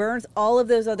 When she burns all of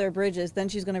those other bridges, then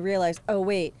she's going to realize, oh,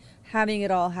 wait, having it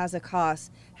all has a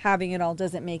cost. Having it all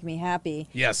doesn't make me happy.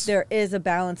 Yes. There is a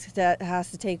balance that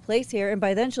has to take place here. And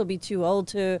by then she'll be too old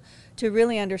to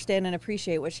really understand and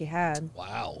appreciate what she had.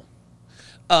 Wow.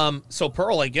 So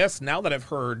Pearl, I guess now that I've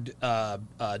heard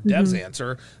Dev's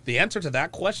answer, the answer to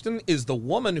that question is the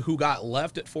woman who got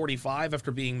left at 45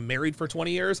 after being married for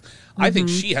 20 years. I think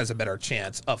she has a better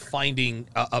chance of finding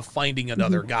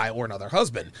another guy or another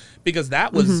husband, because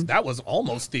that was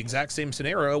almost the exact same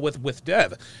scenario with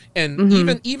Dev.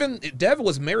 And even Dev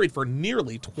was married for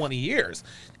nearly 20 years.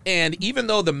 And even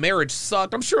though the marriage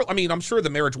sucked, I'm sure the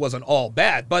marriage wasn't all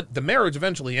bad, but the marriage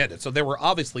eventually ended. So there were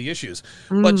obviously issues.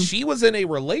 But she was in a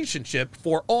relationship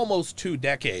for almost 2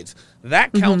 decades.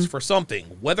 That counts for something.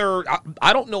 Whether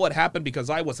I don't know what happened because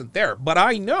I wasn't there, but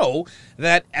I know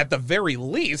that at the very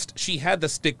least she had the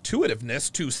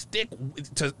stick-to-itiveness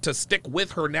to stick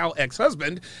with her now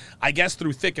ex-husband. I guess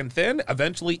through thick and thin.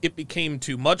 Eventually, it became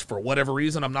too much for whatever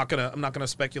reason. I'm not gonna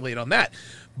speculate on that.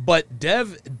 But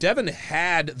Devin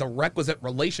had the requisite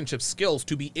relationship skills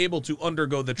to be able to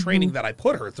undergo the training that I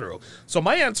put her through. So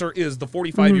my answer is the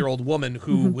 45-year-old woman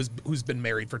who's been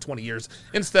married for 20 years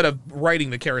instead of riding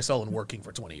the carousel and working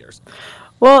for 20 years.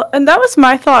 Well, and that was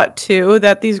my thought too,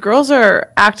 that these girls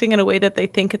are acting in a way that they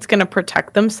think it's going to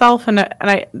protect themselves, and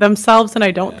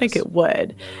I don't think it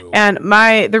would. No. And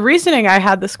the reasoning I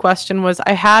had this question was,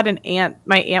 I had an aunt.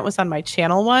 My aunt was on my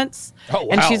channel once,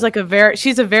 and she's like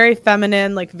she's a very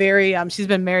feminine, like very she's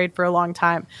been married for a long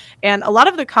time, and a lot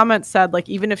of the comments said, like,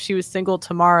 even if she was single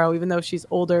tomorrow, even though she's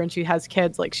older and she has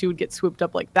kids, like, she would get swooped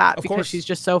up like that because she's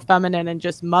just so feminine and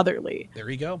just motherly. There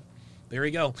you go. There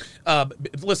you go.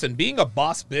 Listen, being a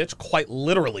boss bitch quite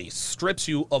literally strips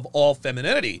you of all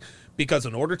femininity, because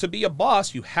in order to be a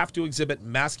boss, you have to exhibit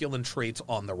masculine traits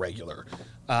on the regular.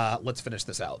 Let's finish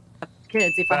this out.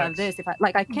 Kids, if I have this,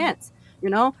 I can't, you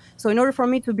know? So in order for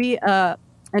me to be an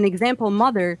example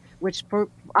mother,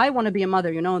 I want to be a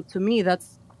mother, you know, to me,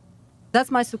 that's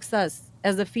my success.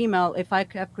 As a female, if I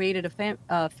have created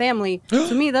a family,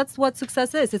 to me, that's what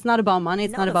success is. It's not about money.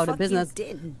 It's not about a business.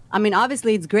 I mean,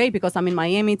 obviously, it's great because I'm in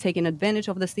Miami, taking advantage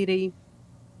of the city.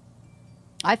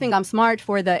 I think I'm smart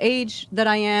for the age that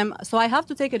I am. So I have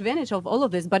to take advantage of all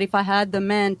of this. But if I had the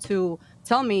man to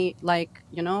tell me, like,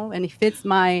 you know, and he fits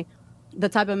the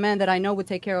type of man that I know would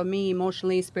take care of me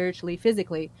emotionally, spiritually,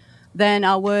 physically, then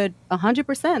I would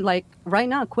 100%, like, right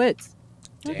now, quit.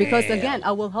 Damn. Because, again,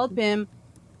 I will help him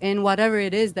in whatever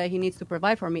it is that he needs to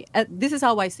provide for me. This is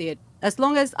how I see it. As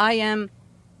long as I am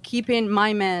keeping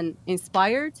my man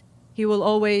inspired, he will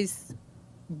always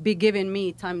be giving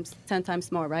me 10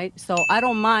 times more, right? So I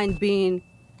don't mind being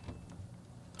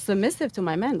submissive to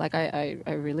my man. Like, I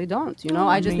really don't, you know?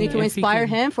 I just need to inspire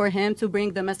him, for him to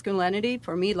bring the masculinity,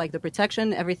 for me, like the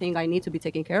protection, everything I need to be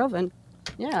taken care of. And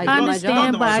yeah, I do my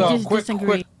job. But I just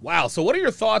disagree. Wow. So what are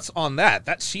your thoughts on that?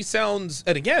 That she sounds,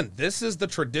 and again, this is the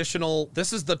traditional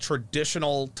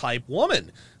type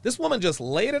woman. This woman just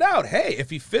laid it out. Hey,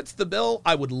 if he fits the bill,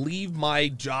 I would leave my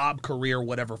job, career,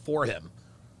 whatever for him.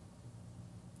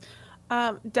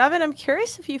 Devin, I'm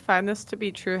curious if you find this to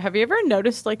be true. Have you ever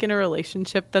noticed, like, in a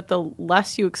relationship that the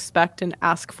less you expect and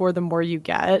ask for, the more you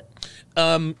get?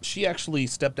 She actually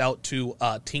stepped out to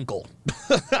tinkle.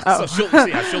 So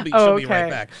she'll be right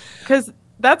back. Because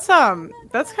that's kind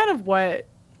of what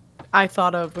I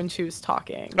thought of when she was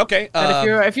talking. Okay.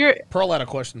 If you're Pearl had a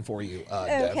question for you.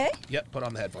 Okay. Dev. Yep. Put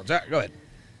on the headphones. All right, go ahead.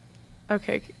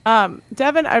 Okay.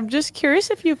 Devin, I'm just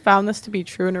curious if you found this to be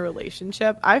true in a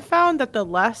relationship. I found that the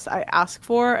less I ask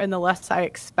for and the less I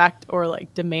expect or,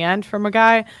 like, demand from a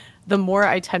guy, the more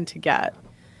I tend to get.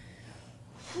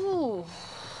 Ooh.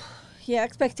 Yeah,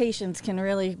 expectations can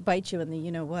really bite you in the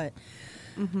you-know-what.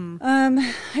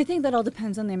 I think that all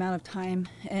depends on the amount of time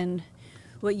and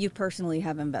what you personally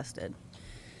have invested.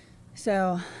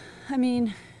 So, I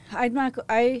mean, I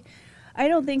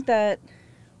don't think that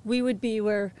we would be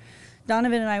where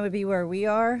Donovan and I would be where we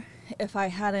are if I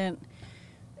hadn't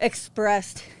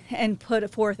expressed and put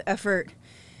forth effort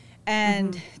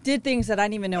and did things that I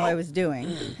didn't even know I was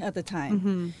doing at the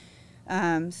time.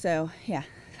 So, yeah,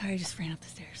 Sorry, I just ran up the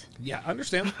stairs. Yeah, I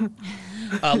understand.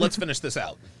 Let's finish this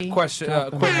out. Question,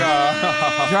 quick.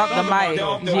 Drop the mic.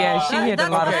 Yeah, she hit a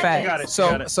lot of facts.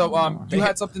 So, you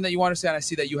had something that you want to say, and I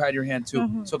see that you had your hand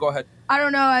too. So go ahead. I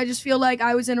don't know. I just feel like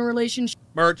I was in a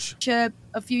relationship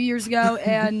a few years ago,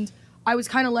 and I was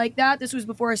kind of like that. This was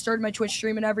before I started my Twitch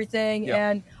stream and everything,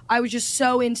 and I was just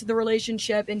so into the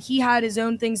relationship, and he had his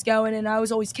own things going, and I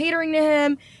was always catering to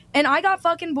him, and I got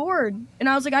fucking bored, and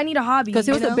I was like, I need a hobby. Because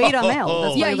he was a beta male.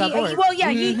 That's why you got bored.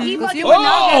 He fucking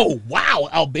Oh, wow.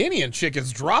 Albanian chick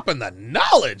is dropping the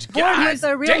knowledge. God, he's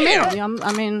a real damn.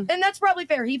 I mean, and that's probably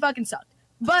fair. He fucking sucked.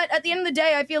 But at the end of the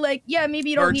day, I feel like, yeah,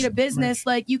 maybe you don't need a business.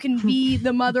 Like, you can be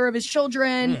the mother of his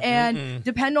children and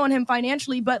depend on him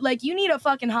financially. But, like, you need a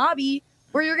fucking hobby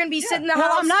where you're going to be sitting in the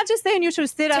house. I'm not just saying you should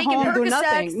sit at home and do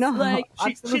nothing. No, like,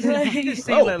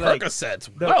 Percocets.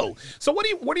 Whoa. So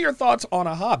what are your thoughts on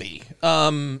a hobby?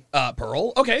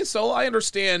 Pearl. Okay, so I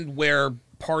understand where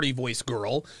Party Voice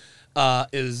Girl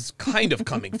is kind of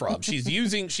coming from. She's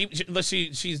using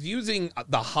she's using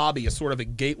the hobby as sort of a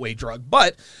gateway drug,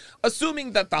 but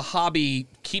assuming that the hobby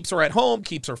keeps her at home,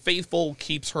 keeps her faithful,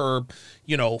 keeps her,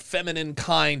 feminine,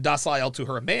 kind, docile to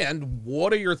her man,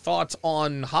 what are your thoughts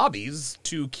on hobbies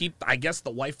to keep, I guess, the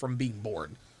wife from being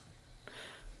bored?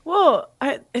 Well,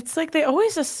 it's like they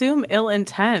always assume ill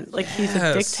intent. Like he's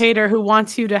a dictator who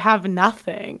wants you to have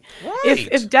nothing. Right.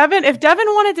 If Devin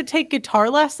wanted to take guitar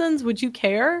lessons, would you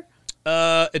care?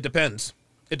 It depends.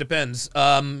 It depends.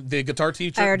 The guitar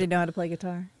teacher. I already know how to play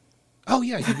guitar. Oh,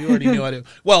 yeah, you already knew how to.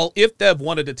 Well, if Dev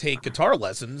wanted to take guitar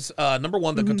lessons, number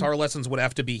one, the guitar lessons would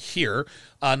have to be here.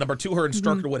 Number two, her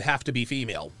instructor would have to be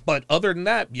female. But other than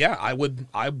that, yeah, I would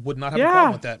not have a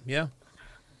problem with that. Yeah.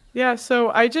 Yeah,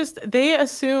 so they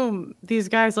assume these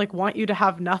guys like want you to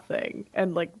have nothing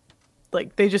and like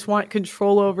they just want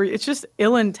control over you. It's just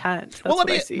ill intent. That's what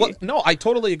I see. No, I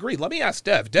totally agree. Let me ask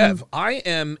Dev. Dev, I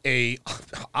am a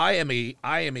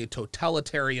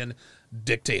totalitarian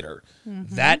dictator.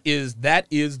 That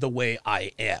is the way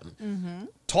I am.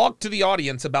 Talk to the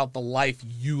audience about the life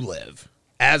you live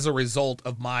as a result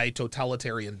of my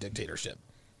totalitarian dictatorship.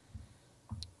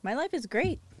 My life is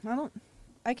great.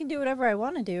 I can do whatever I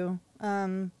want to do.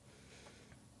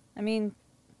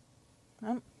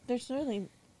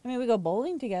 We go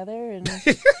bowling together, and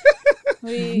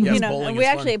we we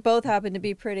actually both happen to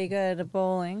be pretty good at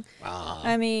bowling.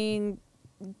 I mean,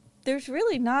 there's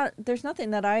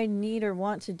nothing that I need or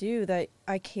want to do that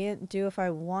I can't do if I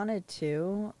wanted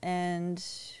to. And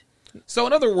so,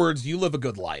 in other words, you live a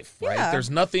good life, right? Yeah. There's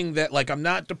nothing that, like, I'm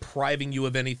not depriving you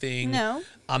of anything. No.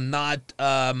 I'm not,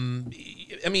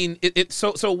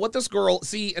 so what this girl,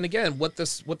 see, and again, what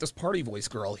this Party Voice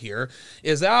girl here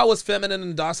is, I was feminine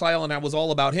and docile and I was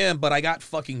all about him, but I got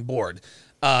fucking bored.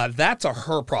 That's a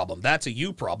her problem. That's a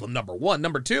you problem, number one.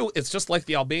 Number two, it's just like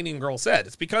the Albanian girl said.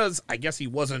 It's because I guess he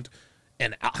wasn't,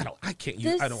 and I don't want to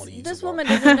use this woman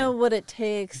doesn't know what it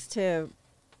takes to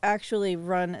actually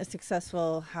run a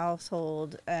successful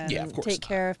household and take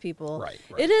care of people. Right.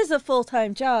 It is a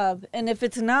full-time job, and if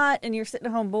it's not and you're sitting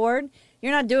at home bored,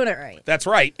 you're not doing it right. That's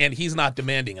right, and he's not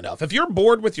demanding enough. If you're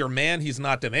bored with your man, he's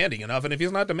not demanding enough, and if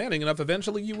he's not demanding enough,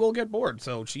 eventually you will get bored.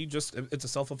 So it's a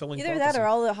self-fulfilling Either prophecy. that or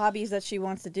all the hobbies that she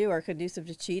wants to do are conducive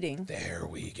to cheating. There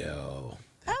we go.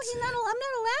 I'm not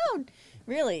allowed.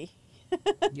 Really?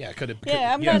 Yeah,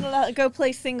 I'm not allowed to go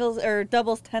play singles or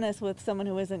doubles tennis with someone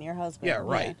who isn't your husband. Yeah,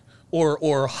 right. Yeah.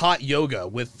 Or hot yoga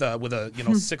with a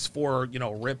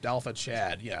 6'4", ripped alpha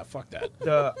Chad. Yeah, fuck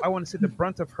that. I want to say the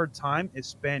brunt of her time is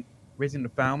spent raising the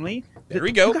family. There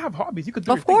we go. You can have hobbies. You could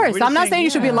do of course. I'm not saying you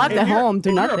should be locked at home,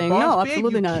 do nothing. No,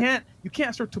 absolutely not. You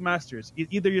can't serve two masters.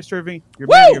 Either you're serving your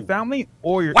man, your family,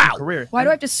 or your career. Why do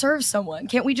I have to serve someone?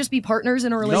 Can't we just be partners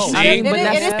in a relationship?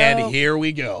 And here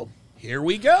we go. Here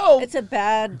we go. It's a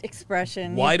bad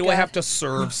expression. Why do I have to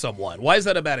serve someone? Why is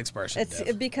that a bad expression?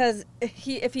 It's because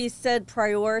if he said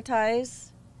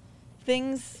prioritize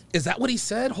things. Is that what he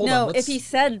said? Hold on. No, if he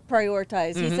said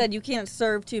prioritize, he said you can't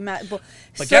serve too much. But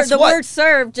guess what? The word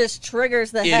serve just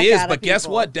triggers the heck out of people. But guess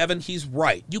what, Devin? He's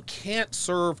right. You can't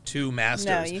serve two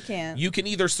masters. No, you can't. You can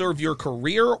either serve your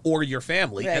career or your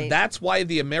family, and that's why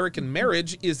the American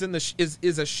marriage is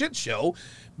a shit show.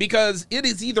 Because it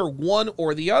is either one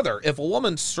or the other. If a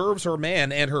woman serves her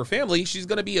man and her family, she's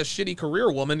going to be a shitty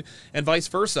career woman, and vice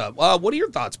versa. What are your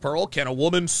thoughts, Pearl? Can a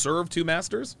woman serve two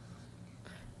masters?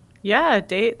 Yeah,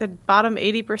 date the bottom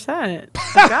 80% of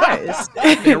guys.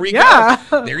 There we go.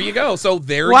 There you go. So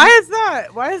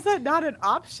Why is that not an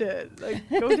option? Like,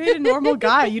 go date a normal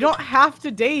guy. You don't have to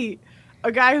date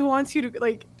a guy who wants you to,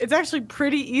 like, it's actually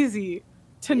pretty easy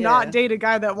to not date a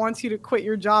guy that wants you to quit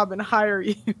your job and hire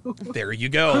you. There you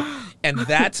go. And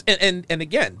that's and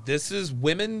again, this is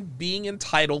women being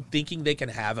entitled, thinking they can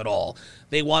have it all.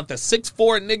 They want the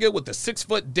 6'4" nigga with the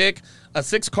 6-foot dick, a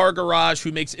 6-car garage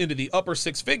who makes into the upper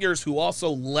 6 figures, who also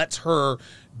lets her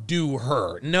do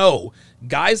her. No,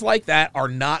 guys like that are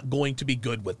not going to be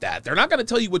good with that. They're not going to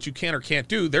tell you what you can or can't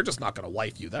do. They're just not going to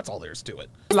wife you. That's all there is to it.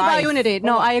 It's about unity.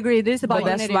 No, I agree. This is about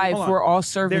that's unity. life. We're all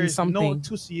serving There's something. no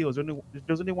 2 CEOs.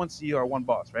 There's only 1 CEO or 1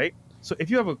 boss, right? So if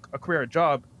you have a career or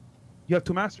job, you have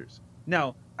 2 masters.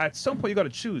 Now, at some point, you got to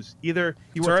choose. Either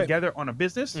you work together on a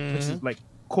business, which is like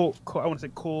I want to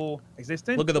say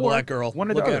coexistent. Look at the black girl.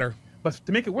 One or Look the at other. her. But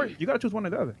to make it work, you got to choose one or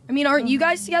the other. I mean, aren't you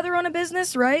guys together on a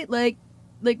business, right? Like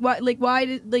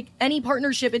why any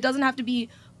partnership, it doesn't have to be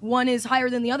one is higher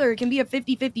than the other. It can be a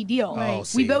 50-50 deal. Oh,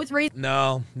 We both raise.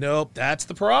 Nope. That's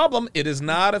the problem. It is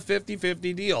not a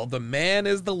 50-50 deal. The man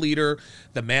is the leader.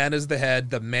 The man is the head.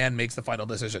 The man makes the final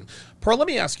decision. Pearl, let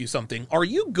me ask you something. Are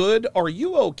you good? Are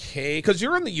you okay? Because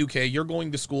you're in the UK. You're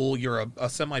going to school. You're a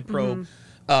semi-pro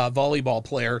volleyball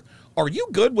player. Are you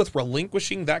good with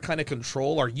relinquishing that kind of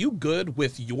control? Are you good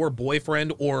with your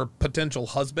boyfriend or potential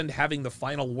husband having the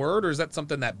final word? Or is that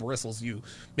something that bristles you,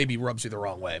 maybe rubs you the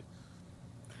wrong way?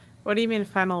 What do you mean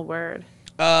final word?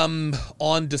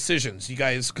 On decisions, you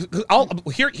guys.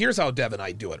 Here's how Dev and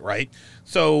I do it, right?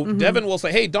 So Devin will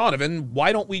say, "Hey, Donovan,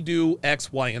 why don't we do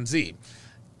X, Y, and Z?"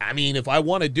 I mean, if I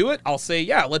want to do it, I'll say,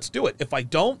 "Yeah, let's do it." If I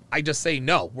don't, I just say,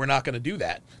 "No, we're not going to do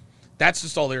that." That's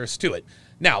just all there is to it.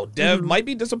 Now, Dev might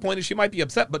be disappointed. She might be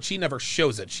upset, but she never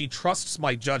shows it. She trusts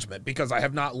my judgment because I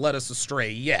have not led us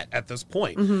astray yet at this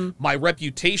point. My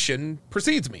reputation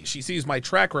precedes me. She sees my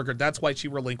track record. That's why she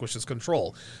relinquishes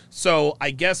control. So I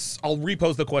guess I'll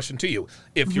repose the question to you.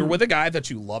 If you're with a guy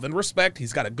that you love and respect,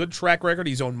 he's got a good track record,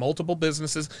 he's owned multiple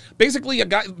businesses, basically a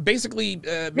guy,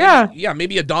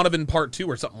 maybe a Donovan part 2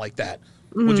 or something like that.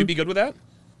 Would you be good with that?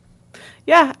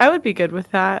 Yeah, I would be good with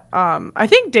that. I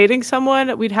think dating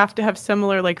someone, we'd have to have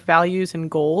similar like values and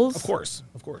goals. Of course.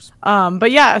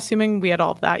 But yeah, assuming we had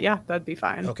all of that, yeah, that'd be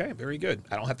fine. Okay, very good.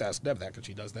 I don't have to ask Deb that because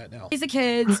she does that now. Raise the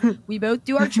kids. We both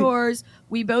do our chores.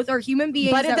 We both are human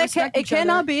beings. But it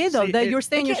cannot be though. That you're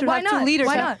saying you should have 2 leaders.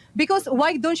 Why not? Because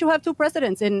why don't you have 2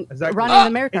 presidents in running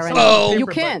America right now? You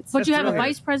can't. But you have a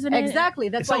vice president. Exactly.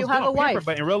 That's why you have a wife.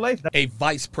 But in real life, a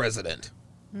vice president.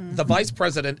 The vice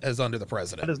president is under the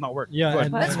president. That does not work. Yeah,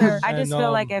 that's fair. I just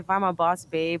feel like if I'm a boss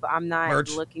babe, I'm not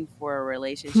looking for a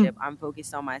relationship. I'm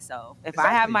focused on myself. If I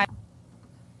have my...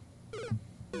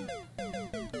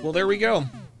 Well, there we go.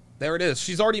 There it is.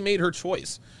 She's already made her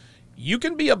choice. You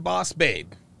can be a boss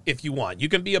babe if you want. You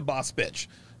can be a boss bitch.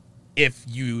 If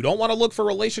you don't want to look for a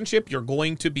relationship, you're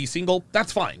going to be single,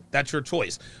 that's fine. That's your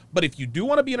choice. But if you do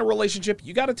want to be in a relationship,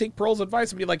 you got to take Pearl's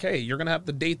advice and be like, hey, you're going to have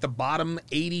to date the bottom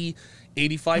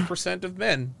 85% of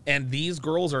men. And these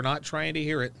girls are not trying to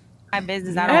hear it. My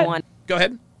business, I don't want. Go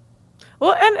ahead.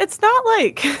 Well, and it's not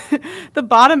like the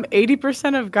bottom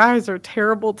 80% of guys are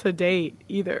terrible to date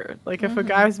either. Like if a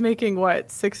guy's making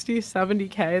what, 60,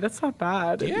 70K, that's not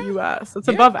bad in the US. It's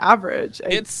above average.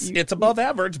 It's above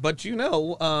average, but you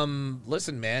know,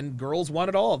 listen, man, girls want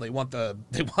it all. They want the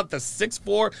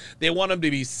 6'4", they want them to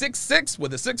be 6'6"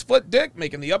 with a 6-foot dick,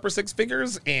 making the upper 6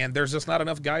 figures, and there's just not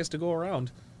enough guys to go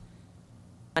around.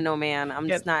 I know, man. I'm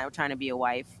just not trying to be a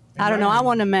wife. I don't know. I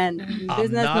want a man.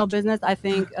 Business, no business. I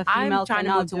think a female I'm trying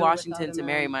to move to Washington to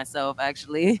marry myself,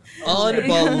 actually.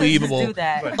 Unbelievable. Do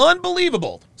that.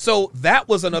 Unbelievable. So that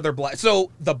was another black. So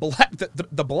the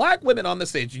black women on the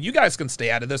stage, and you guys can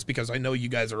stay out of this because I know you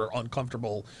guys are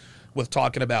uncomfortable with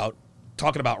talking about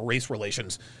race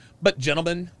relations. But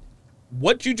gentlemen,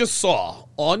 what you just saw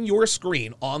on your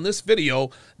screen on this video,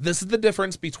 this is the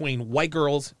difference between white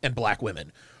girls and black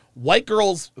women. White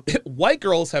girls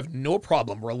have no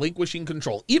problem relinquishing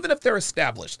control, even if they're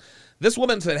established. This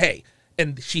woman said, hey,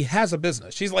 and she has a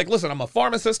business. She's like, listen, I'm a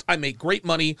pharmacist. I make great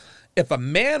money. If a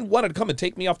man wanted to come and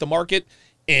take me off the market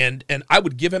and I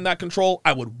would give him that control,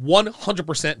 I would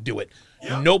 100% do it.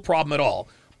 Yeah. No problem at all.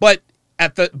 But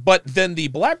then the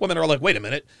black women are like, wait a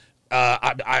minute.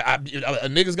 A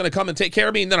nigga's going to come and take care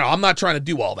of me? No, I'm not trying to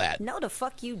do all that. No, the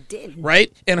fuck you didn't.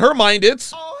 Right? In her mind,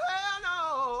 it's...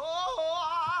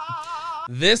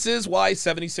 This is why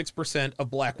 76% of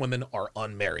black women are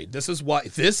unmarried. This is why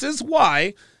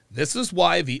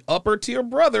the upper tier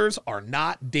brothers are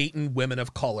not dating women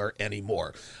of color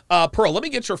anymore. Pearl, let me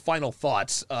get your final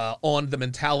thoughts on the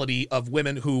mentality of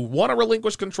women who want to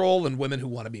relinquish control and women who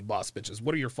want to be boss bitches.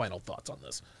 What are your final thoughts on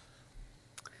this?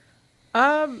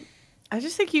 I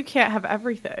just think you can't have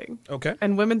everything. Okay.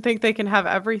 And women think they can have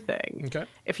everything. Okay.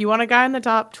 If you want a guy in the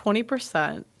top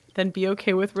 20%, then be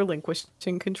okay with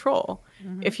relinquishing control.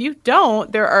 If you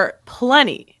don't, there are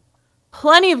plenty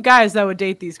of guys that would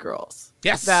date these girls.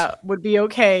 Yes. That would be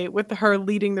okay with her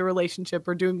leading the relationship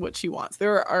or doing what she wants.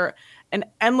 There are an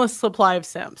endless supply of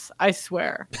simps. I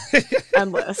swear.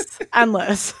 endless.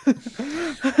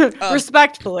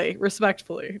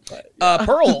 Respectfully. But,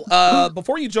 Pearl,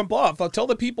 before you jump off, tell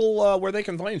the people where they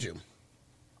can find you.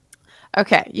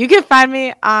 Okay, you can find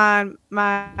me on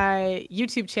my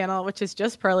YouTube channel, which is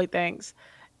just Pearly Things,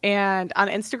 and on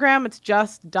Instagram, it's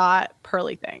just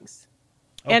 .pearlythings,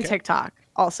 and TikTok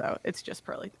also, it's just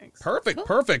Pearly Things.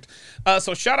 Perfect.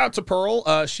 So shout out to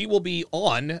Pearl. She will be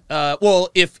on. Well,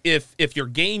 if your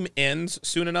game ends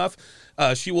soon enough,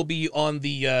 she will be on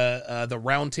the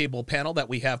roundtable panel that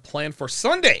we have planned for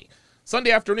Sunday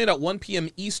afternoon at 1 p.m.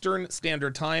 Eastern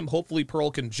Standard Time. Hopefully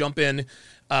Pearl can jump in.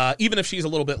 Even if she's a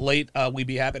little bit late, we'd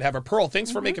be happy to have her. Pearl,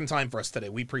 thanks for making time for us today.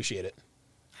 We appreciate it.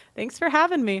 Thanks for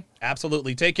having me.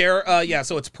 Absolutely. Take care. Yeah,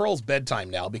 so it's Pearl's bedtime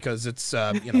now because it's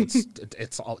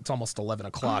it's almost 11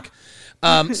 o'clock.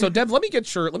 So Deb, let me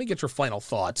get your final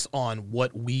thoughts on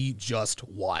what we just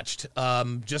watched.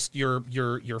 Just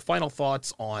your final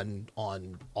thoughts on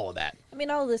all of that. I mean,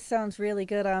 all of this sounds really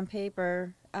good on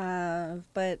paper,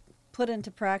 but put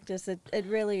into practice, it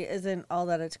really isn't all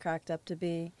that it's cracked up to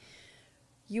be.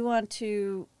 You want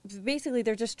to, basically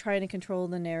they're just trying to control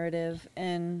the narrative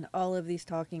and all of these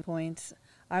talking points.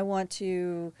 I want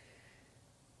to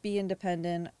be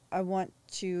independent. I want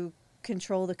to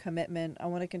control the commitment. I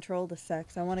want to control the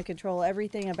sex. I want to control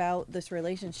everything about this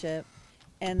relationship.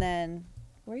 And then,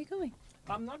 where are you going?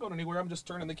 I'm not going anywhere. I'm just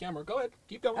turning the camera. Go ahead.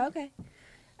 Keep going. Okay.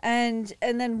 And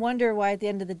then wonder why at the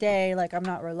end of the day, like, I'm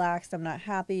not relaxed, I'm not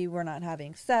happy, we're not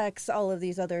having sex, all of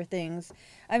these other things.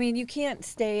 I mean, you can't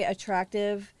stay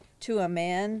attractive to a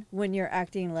man when you're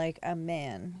acting like a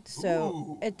man.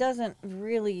 So it doesn't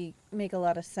really make a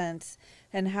lot of sense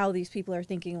and how these people are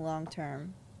thinking long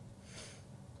term.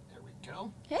 There we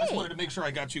go. Hey. I just wanted to make sure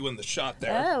I got you in the shot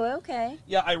there. Oh, okay.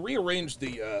 Yeah, I rearranged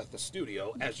the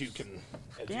studio as you can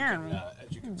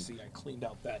see. I cleaned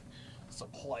out that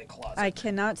supply closet. I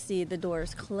cannot see the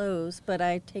doors closed, but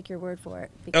I take your word for it.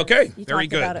 Because Okay, you very talked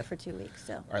good. about it for 2 weeks.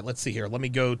 So. All right, let's see here. Let me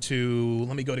go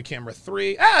to camera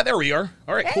 3. Ah, there we are.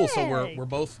 All right, cool. So we're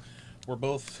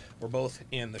both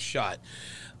in the shot.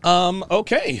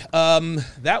 Okay.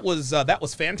 That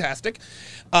was fantastic.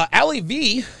 Allie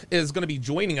V is going to be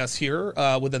joining us here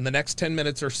within the next 10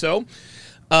 minutes or so.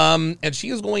 And she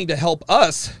is going to help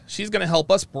us. She's going to help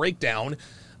us break down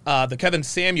the Kevin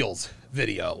Samuels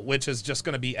video, which is just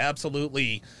going to be that's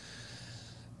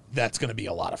going to be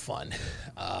a lot of fun.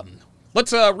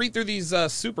 Let's read through these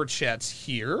super chats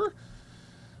here.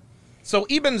 So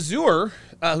Ibn Zur,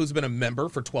 who's been a member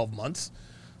for 12 months,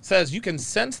 says, you can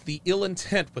sense the ill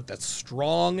intent with that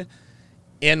strong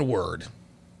N-word.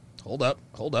 Hold up.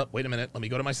 Wait a minute. Let me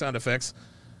go to my sound effects.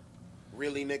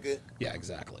 Really, nigga? Yeah,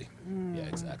 exactly. Yeah,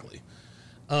 exactly.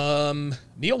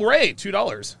 Neil Ray,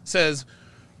 $2, says,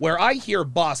 where I hear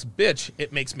boss bitch,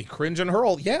 it makes me cringe and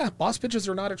hurl. Yeah, boss bitches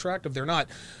are not attractive. They're not.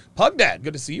 Pug Dad,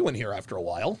 good to see you in here after a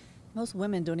while. Most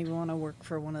women don't even want to work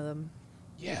for one of them.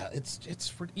 Yeah,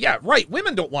 yeah, right.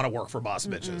 Women don't want to work for boss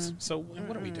bitches. So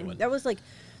what are we doing? That was like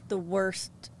the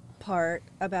worst part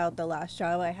about the last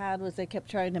job I had was they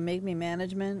kept trying to make me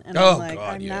management, and I'm like,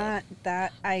 I'm not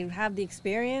that. I have the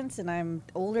experience, and I'm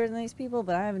older than these people,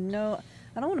 but I don't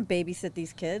want to babysit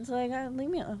these kids. Like, leave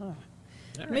me alone.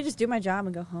 Let me just do my job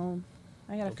and go home.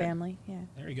 I got a family. Yeah.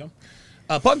 There you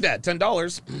go. Pug Dad,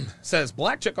 $10, says,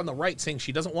 black chick on the right saying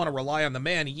she doesn't want to rely on the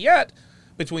man, yet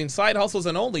between side hustles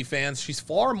and OnlyFans, she's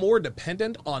far more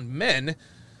dependent on men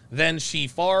than she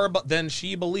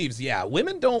believes. Yeah,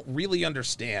 women don't really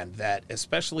understand that,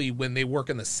 especially when they work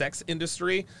in the sex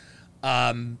industry.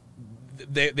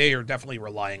 They are definitely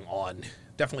relying on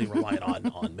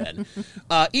men.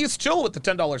 East Chill with the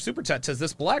 $10 super chat says,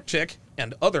 this black chick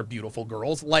and other beautiful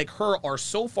girls like her are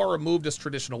so far removed as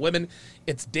traditional women,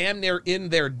 it's damn near in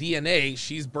their DNA.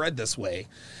 She's bred this way.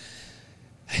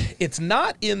 It's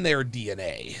not in their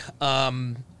DNA.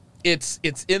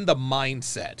 It's in the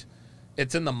mindset.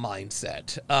 It's in the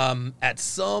mindset. At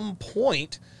some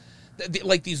point,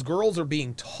 like, these girls are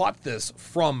being taught this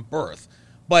from birth,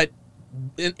 but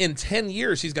in 10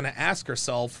 years, she's going to ask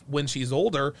herself when she's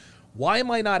older, why am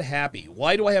I not happy?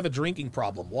 Why do I have a drinking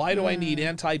problem? Why do I need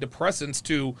antidepressants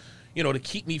to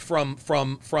keep me from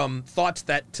thoughts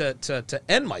that to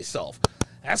end myself?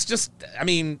 That's just, I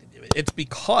mean, it's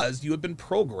because you have been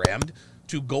programmed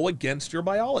to go against your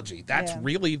biology. That's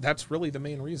really the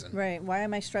main reason. Right. Why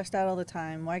am I stressed out all the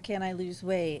time? Why can't I lose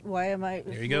weight? Why am I,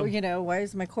 there you go. You know, why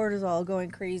is my cortisol going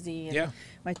crazy? And yeah.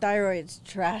 My thyroid's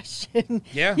trash. And,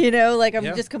 yeah. You know, like I'm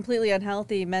just completely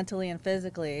unhealthy mentally and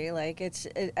physically. Like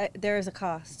there is a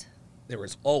cost. There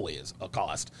is always a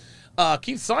cost.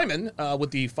 Keith Simon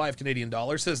with the $5 Canadian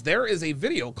says, there is a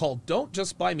video called Don't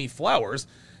Just Buy Me Flowers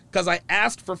because I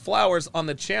asked for flowers on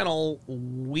the channel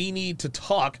We Need to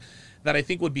Talk that I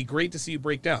think would be great to see you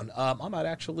break down. I might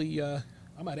actually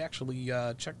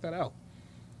check that out.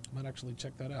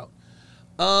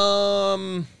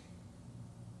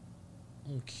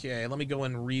 Okay, let me go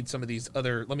and read some of these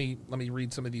other. Let me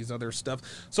read some of these other stuff.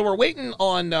 So we're waiting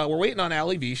on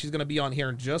Ali V. She's going to be on here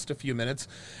in just a few minutes.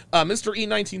 Mr.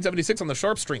 E1976 on the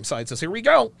Sharp Stream side says, "Here we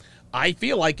go. I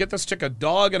feel like get this chick a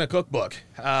dog and a cookbook.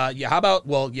 Yeah, how about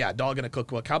dog and a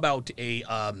cookbook. How about a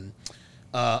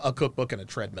cookbook and a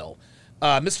treadmill?"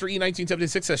 Mr.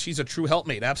 E1976 says she's a true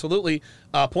helpmate. Absolutely.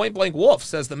 Point Blank Wolf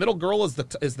says the middle girl is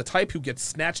the type who gets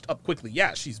snatched up quickly.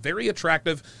 Yeah, she's very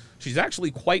attractive. She's actually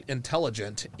quite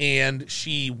intelligent, and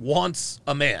she wants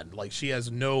a man. Like she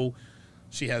has no.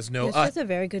 She has a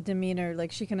very good demeanor.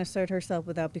 Like she can assert herself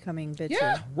without becoming bitchy.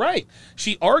 Yeah, right.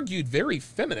 She argued very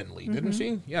femininely, didn't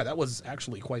she? Yeah, that was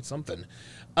actually quite something.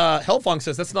 Hellfong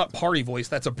says that's not party voice,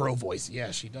 that's a bro voice.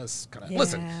 Yeah, she does kind of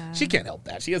listen. She can't help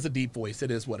that. She has a deep voice. It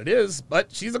is what it is.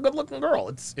 But she's a good-looking girl.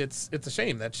 It's a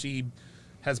shame that she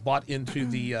has bought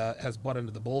into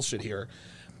the bullshit here.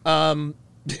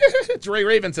 Dre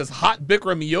Raven says hot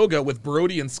Bikram yoga with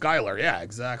Brody and Skylar. Yeah,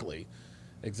 exactly.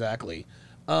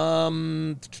 Mr.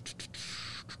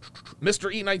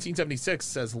 E1976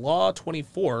 says Law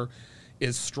 24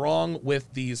 is strong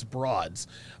with these broads.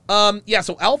 Yeah,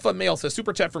 so Alpha Male says,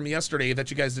 super chat from yesterday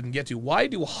that you guys didn't get to. Why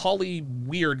do Holly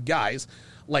weird guys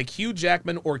like Hugh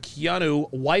Jackman or Keanu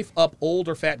wife up old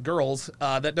or fat girls?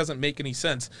 That doesn't make any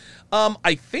sense.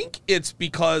 I think it's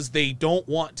because they don't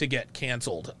want to get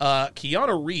canceled.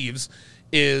 Keanu Reeves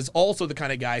is also the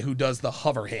kind of guy who does the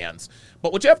hover hands.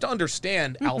 But what you have to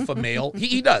understand, Alpha Male,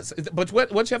 he does. But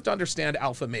what you have to understand,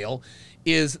 Alpha Male,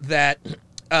 is that,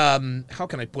 how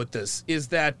can I put this, is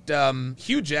that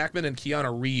Hugh Jackman and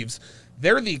Keanu Reeves,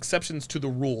 they're the exceptions to the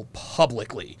rule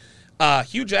publicly.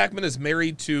 Hugh Jackman is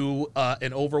married to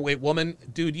an overweight woman.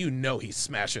 Dude, you know he's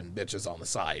smashing bitches on the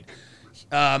side.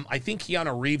 I think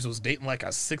Keanu Reeves was dating like a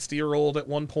 60-year-old at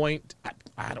one point.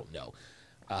 I don't know.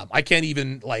 I can't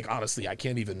even, honestly, I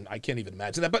can't even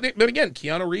imagine that. But again,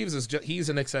 Keanu Reeves he's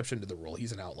an exception to the rule.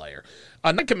 He's an outlier.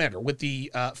 Night Commander with the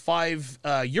 5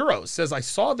 euros says, I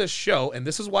saw this show, and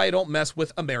this is why I don't mess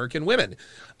with American women.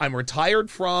 I'm retired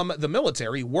from the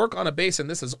military, work on a base, and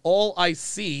this is all I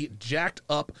see, jacked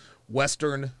up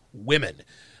Western women.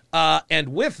 And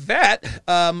with that,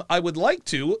 I would like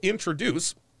to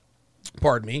introduce,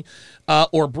 pardon me,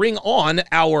 or bring on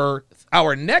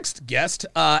our next guest,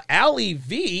 Ali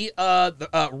V,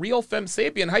 the Real Femme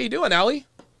Sapien. How you doing, Ali?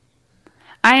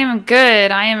 I am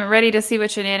good. I am ready to see what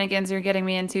shenanigans you're getting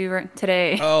me into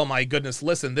today. Oh my goodness!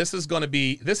 Listen, this is gonna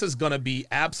be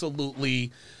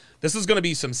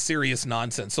some serious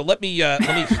nonsense. So let me,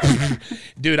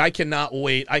 dude, I cannot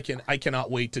wait. I cannot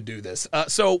wait to do this.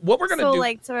 So what we're gonna do? So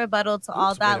like to rebuttal to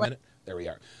all that. Wait a minute. There we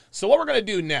are. So what we're gonna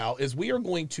do now is we are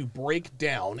going to break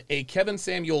down a Kevin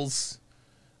Samuels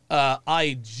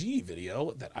IG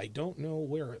video that I don't know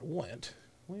where it went.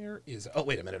 Where is it? Oh,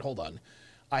 wait a minute. Hold on.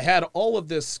 I had all of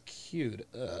this queued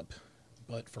up,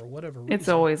 but for whatever reason. It's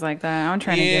always like that. I'm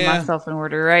trying to get myself in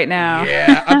order right now.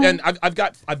 Yeah, and I've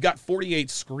got 48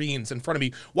 screens in front of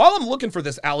me. While I'm looking for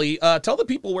this, Ali, tell the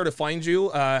people where to find you,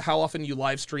 how often you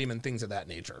live stream and things of that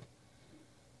nature.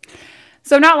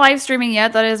 So I'm not live streaming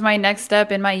yet. That is my next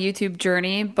step in my YouTube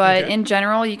journey. But in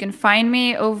general, you can find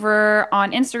me over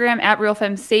on Instagram at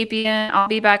RealFemmeSapien. I'll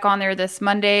be back on there this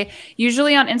Monday.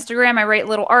 Usually on Instagram, I write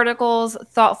little articles,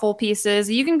 thoughtful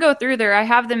pieces. You can go through there. I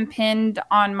have them pinned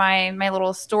on my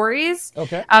little stories.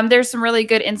 Okay. There's some really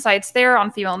good insights there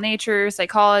on female nature,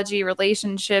 psychology,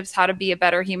 relationships, how to be a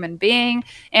better human being.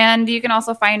 And you can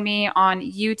also find me on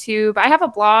YouTube. I have a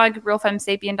blog,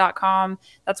 realfemmesapien.com.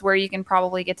 That's where you can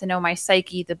probably get to know my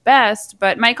psyche the best,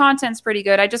 but my content's pretty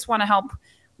good. I just want to help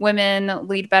women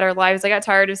lead better lives. I got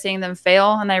tired of seeing them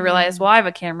fail, and I realized, well, I have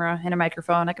a camera and a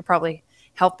microphone. I could probably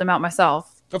help them out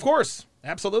myself. Of course.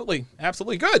 Absolutely.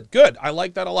 Absolutely. Good. I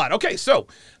like that a lot. Okay, so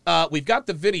we've got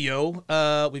the video.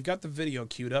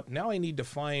 Queued up. Now I need to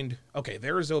find. Okay,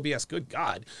 there's OBS. Good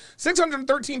God.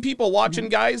 613 people watching,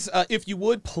 guys. If you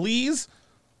would, please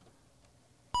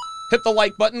Hit the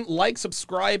like button, like,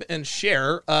 subscribe, and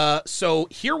share. So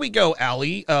here we go,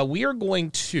 Allie. We are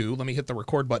going to, let me hit the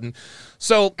record button.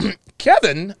 So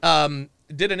Kevin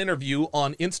did an interview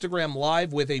on Instagram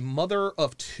Live with a mother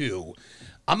of two.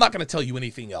 I'm not going to tell you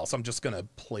anything else. I'm just going to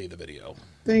play the video.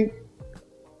 I think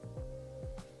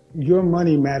your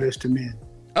money matters to men.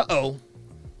 Uh-oh.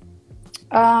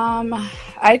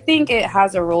 I think it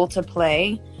has a role to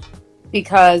play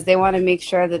because they want to make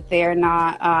sure that they're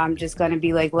not just going to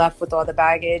be like left with all the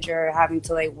baggage or having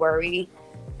to like worry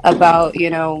about, you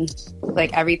know,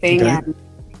 like everything. Okay. And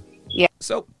yeah.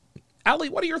 So, Allie,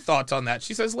 what are your thoughts on that?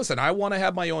 She says, listen, I want to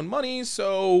have my own money,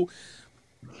 so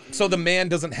the man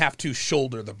doesn't have to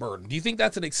shoulder the burden. Do you think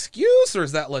that's an excuse or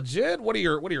is that legit? What are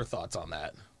your thoughts on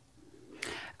that?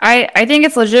 I think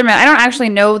it's legitimate. I don't actually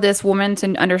know this woman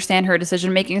to understand her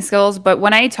decision-making skills, but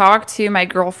when I talk to my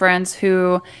girlfriends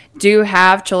who do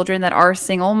have children that are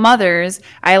single mothers,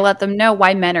 I let them know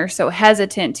why men are so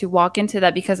hesitant to walk into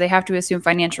that because they have to assume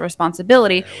financial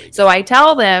responsibility. So I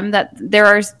tell them that there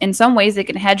are, in some ways, they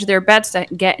can hedge their bets to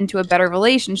get into a better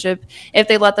relationship if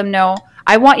they let them know,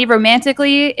 I want you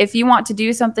romantically. If you want to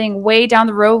do something way down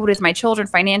the road with my children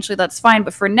financially, that's fine.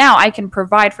 But for now, I can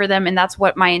provide for them, and that's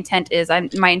what my intent is.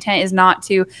 My intent is not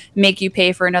to make you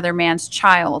pay for another man's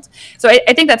child. So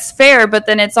I think that's fair, but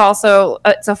then it's also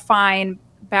it's a fine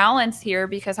balance here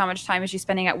because how much time is she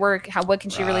spending at work? What can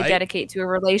she really dedicate to a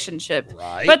relationship?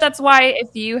 But that's why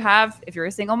if you're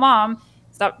a single mom,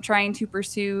 stop trying to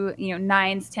pursue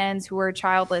 9s, 10s who are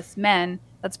childless men.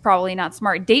 That's probably not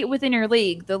smart. Date within your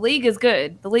league. The league is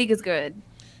good. The league is good.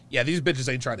 Yeah, these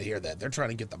bitches ain't trying to hear that. They're trying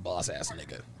to get the boss ass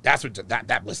nigga.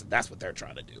 Listen, that's what they're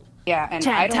trying to do. Yeah, and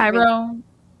Chat, I don't Tyrone.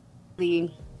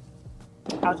 really,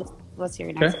 let's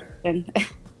hear your next question.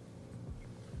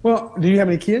 Well, do you have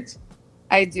any kids?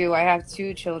 I do. I have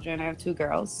 2 children. I have 2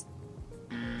 girls.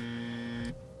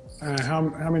 How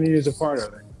many years apart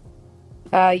are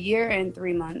they? A year and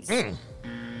 3 months.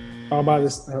 How about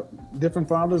this? Different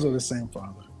fathers or the same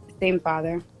father? Same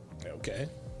father. Okay.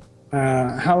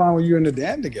 How long were you and the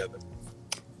dad together?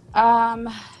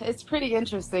 It's pretty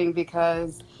interesting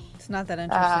because it's not that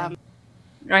interesting.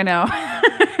 I know.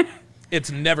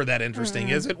 It's never that interesting,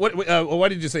 is it? Why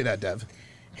did you say that, Dev?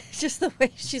 Just the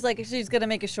way she's like, she's gonna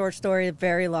make a short story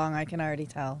very long. I can already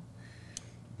tell.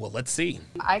 Well, let's see.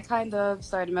 I kind of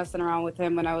started messing around with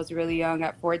him when I was really young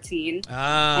at 14.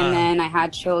 And then I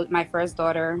had my first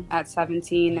daughter at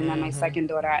 17 and then my second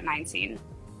daughter at 19.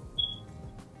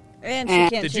 And she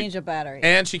can't change a battery.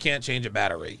 And she can't change a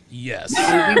battery. Yes.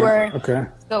 And we were okay.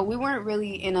 So we weren't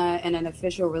really in an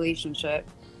official relationship.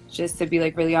 Just to be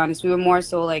like really honest, we were more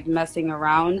so like messing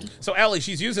around. So Allie,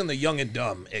 she's using the young and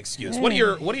dumb excuse. What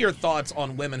are your thoughts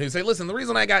on women who say, "Listen, the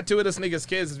reason I got 2 of this nigga's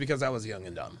kids is because I was young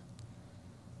and dumb"?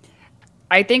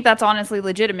 I think that's honestly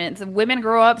legitimate. So women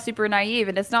grow up super naive,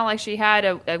 and it's not like she had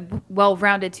a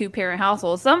well-rounded 2-parent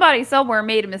household. Somebody somewhere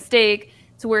made a mistake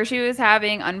to where she was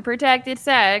having unprotected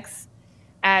sex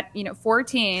at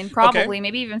 14, probably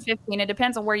maybe even 15. It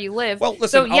depends on where you live. Well, listen,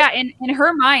 so yeah, in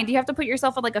her mind, you have to put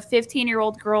yourself in like a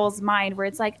 15-year-old girl's mind where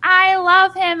it's like, I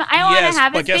love him, I want to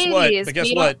have his babies. But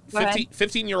guess what?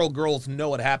 15-year-old girls know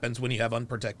what happens when you have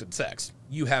unprotected sex.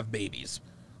 You have babies.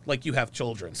 Like you have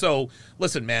children. So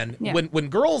listen, man, when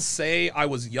girls say I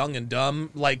was young and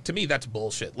dumb, like to me, that's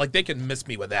bullshit. Like they can miss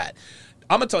me with that.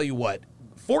 I'm going to tell you what.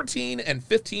 14 and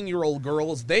 15-year-old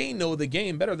girls, they know the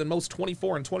game better than most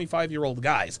 24 and 25-year-old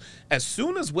guys. As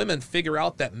soon as women figure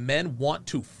out that men want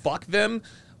to fuck them,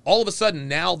 all of a sudden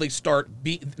they start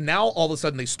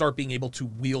being able to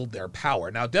wield their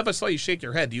power. Now, Dev, I saw you shake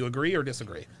your head. Do you agree or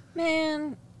disagree?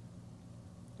 Man,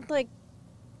 like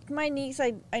my niece,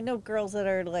 I know girls that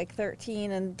are like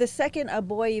 13, and the second a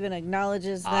boy even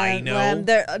acknowledges them,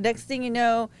 next thing you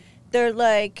know, they're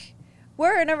like,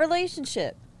 we're in a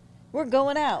relationship. We're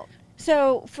going out.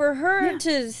 So for her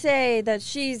to say that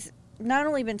she's not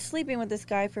only been sleeping with this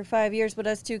guy for 5 years, but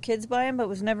has 2 kids by him, but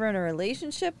was never in a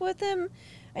relationship with him,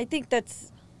 I think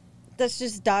that's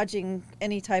just dodging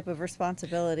any type of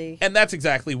responsibility. And that's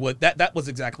exactly what that was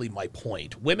exactly my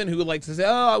point. Women who like to say,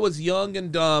 "Oh, I was young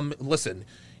and dumb." Listen,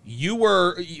 you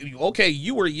were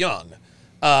young.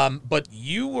 But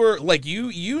you were like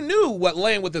you knew what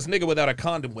laying with this nigga without a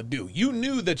condom would do. You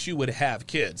knew that you would have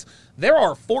kids. There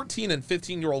are 14 and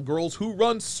 15-year-old girls who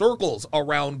run circles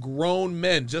around grown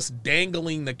men just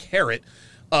dangling the carrot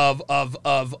of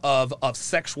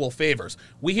sexual favors.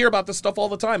 We hear about this stuff all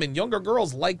the time, and younger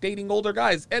girls like dating older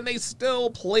guys, and they still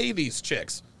play these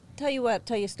chicks. Tell you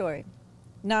a story.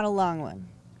 Not a long one.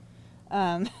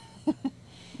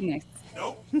 Nice.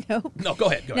 Nope. No, go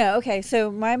ahead. No, okay. So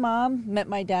my mom met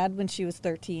my dad when she was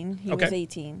 13. He was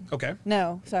 18. Okay.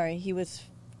 No, sorry. He was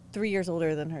 3 years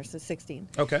older than her, so 16.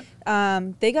 Okay.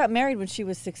 They got married when she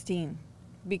was 16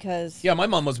 because... Yeah, my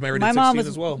mom was married at 16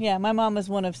 as well. Yeah, my mom was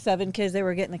one of 7 kids. They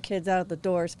were getting the kids out of the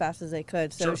door as fast as they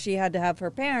could. So she had to have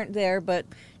her parent there, but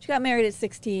she got married at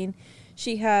 16.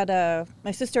 She had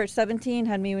my sister at 17,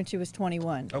 had me when she was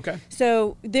 21. Okay.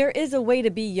 So there is a way to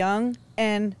be young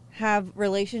and have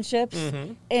relationships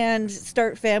and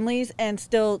start families and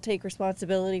still take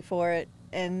responsibility for it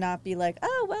and not be like,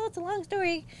 oh, well, it's a long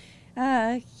story.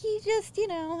 He just,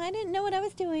 I didn't know what I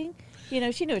was doing. She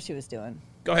knew what she was doing.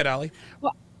 Go ahead, Allie.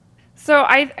 Well, so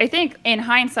I think in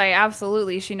hindsight,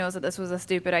 absolutely, she knows that this was a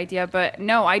stupid idea. But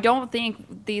no, I don't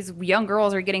think these young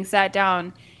girls are getting sat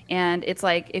down. And it's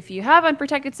like, if you have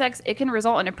unprotected sex, it can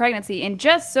result in a pregnancy. And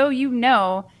just so you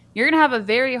know, you're going to have a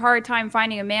very hard time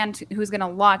finding a man who's going to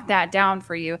lock that down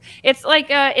for you. It's like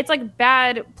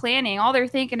bad planning. All they're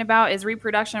thinking about is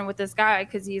reproduction with this guy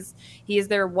because he's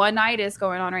their one-nightis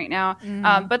going on right now.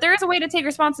 But there is a way to take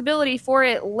responsibility for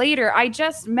it later. I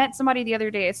just met somebody the other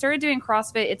day. I started doing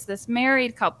CrossFit. It's this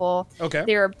married couple. Okay.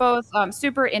 They're both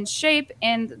super in shape.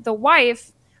 And the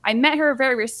wife... I met her,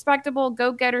 very respectable,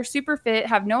 go-getter, super fit,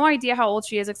 have no idea how old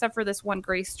she is except for this one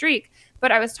gray streak.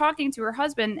 But I was talking to her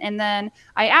husband, and then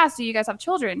I asked, do you guys have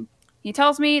children? He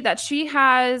tells me that she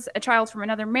has a child from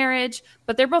another marriage,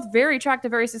 but they're both very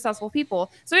attractive, very successful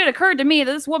people. So it occurred to me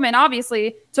that this woman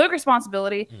obviously took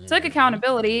responsibility, took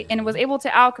accountability, and was able to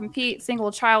outcompete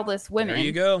single childless women. There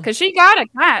you go. Because she got a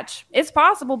catch. It's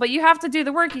possible, but you have to do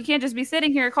the work. You can't just be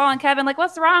sitting here calling Kevin like,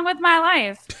 what's wrong with my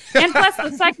life? And plus the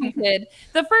second kid.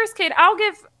 The first kid, I'll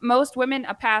give most women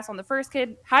a pass on the first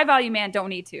kid. High value man don't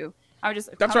need to. I'm just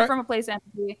coming from a place of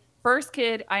empathy. First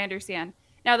kid, I understand.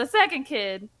 Now the second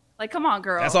kid... Like, come on,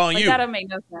 girl. That's on you. That don't make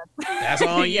no sense. That's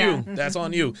on you. That's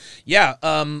on you. Yeah.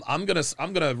 I'm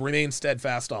gonna remain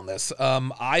steadfast on this.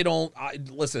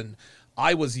 Listen.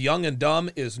 I was young and dumb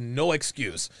is no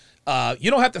excuse. You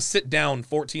don't have to sit down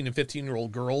 14 and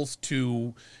 15-year-old girls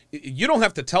you don't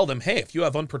have to tell them, hey, if you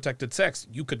have unprotected sex,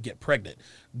 you could get pregnant.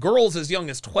 Girls as young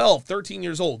as 12, 13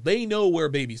 years old, they know where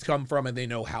babies come from and they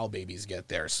know how babies get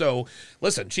there. So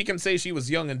listen, she can say she was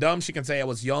young and dumb. She can say I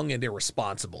was young and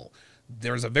irresponsible.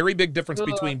 There's a very big difference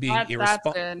between being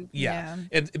irresponsible. Yeah.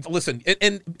 And listen,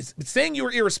 and saying you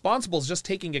were irresponsible is just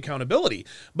taking accountability.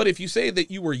 But if you say that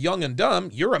you were young and dumb,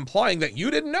 you're implying that you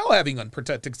didn't know having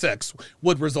unprotected sex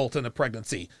would result in a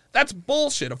pregnancy. That's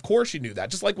bullshit. Of course you knew that.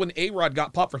 Just like when A-Rod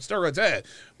got popped for steroids.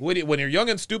 When you're young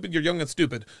and stupid, you're young and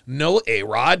stupid. No,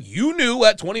 A-Rod, you knew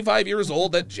at 25 years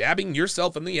old that jabbing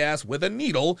yourself in the ass with a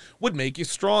needle would make you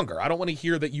stronger. I don't want to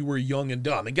hear that you were young and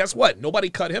dumb. And guess what? Nobody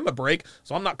cut him a break,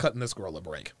 so I'm not cutting this girl a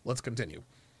break. Let's continue.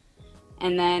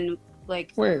 And then,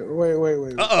 like... Wait.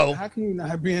 Uh-oh. How can you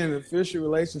not be in an official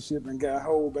relationship and got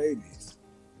whole babies?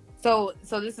 So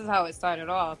this is how it started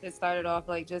off. It started off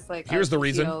like just like... Here's the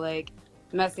reason. Like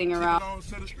messing around.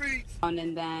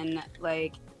 And then,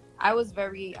 like... I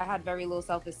had very low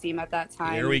self-esteem at that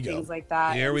time. Here we go. Things like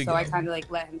that. Here we go. So I kind of like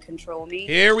let him control me.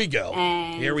 Here we go.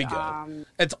 And, here we go.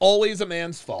 It's always a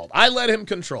man's fault. I let him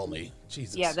control me.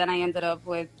 Jesus. Yeah, then I ended up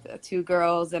with 2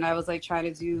 girls and I was like trying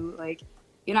to do like,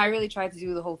 I really tried to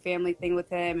do the whole family thing with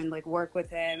him and like work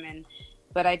with him.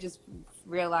 But I just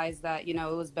realized that, it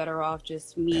was better off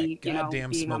just me, being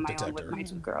on my own with my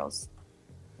 2 girls.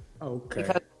 Okay.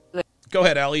 Because, go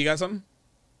ahead, Allie. You got something?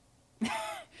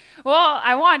 Well,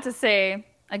 I want to say,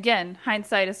 again,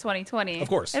 hindsight is 20/20. Of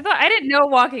course. I didn't know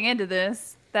walking into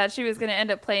this that she was going to end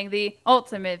up playing the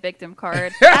ultimate victim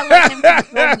card. I let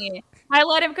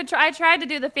him control me. I tried to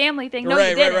do the family thing. No,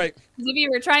 you didn't. Right. If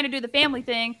you were trying to do the family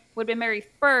thing, would have been married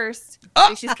first.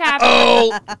 She's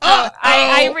capping.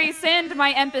 I rescind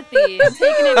my empathy. I'm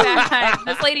taking it back.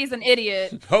 This lady's an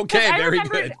idiot. Okay, very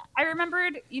good. I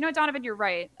remembered, Donovan, you're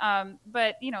right.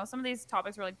 But, some of these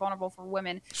topics are like vulnerable for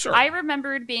women. Sure. I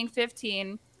remembered being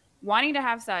 15, wanting to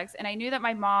have sex, and I knew that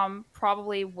my mom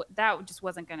probably that just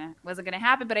wasn't gonna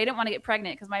happen. But I didn't want to get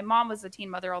pregnant because my mom was a teen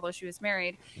mother, although she was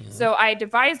married. Mm-hmm. So I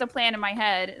devised a plan in my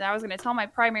head that I was going to tell my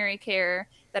primary care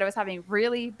that I was having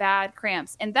really bad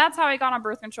cramps, and that's how I got on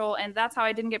birth control, and that's how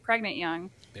I didn't get pregnant young.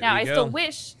 Now I still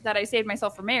wish that I saved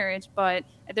myself for marriage, but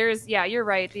you're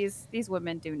right. These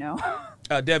women do know.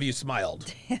 Dev, you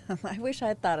smiled. Damn, I wish I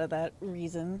had thought of that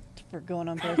reason for going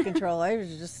on birth control. I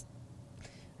just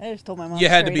told my mom. You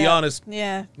had to be honest.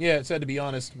 Yeah. Yeah, it said to be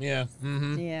honest. Yeah.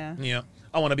 Mm-hmm. Yeah. Yeah.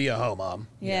 I want to be a hoe mom.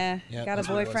 Yeah. Got a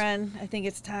boyfriend. I think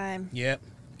it's time. Yep.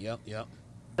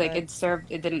 Like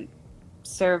it didn't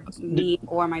serve me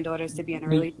or my daughters to be in a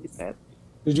relationship.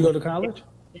 Did you go to college?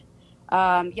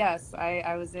 Yes,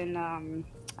 I was in.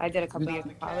 I did a couple years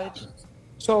in college.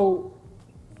 So,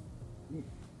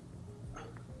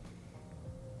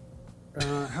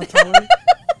 how tall are you?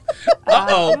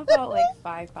 I'm about like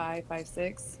 5'5",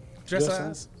 5'6". Dress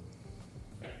size.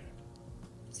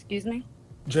 Excuse me.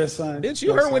 Dress size. Didn't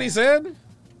you hear what he said?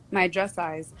 My dress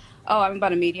size. Oh, I'm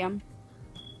about a medium.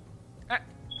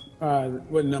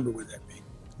 What number would that be?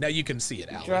 Now you can see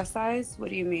it, Allie. Dress size? What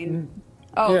do you mean?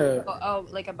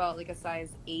 Like about like a size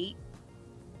 8.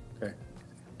 Okay.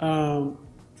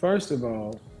 First of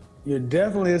all, you're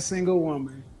definitely a single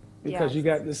woman because you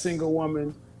got the single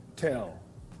woman tail.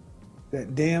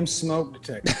 That damn smoke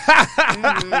detector.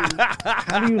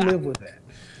 How do you live with that?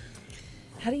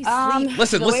 How do you sleep?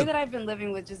 Listen. The way that I've been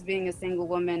living with just being a single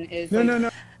woman is No.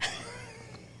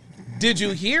 Did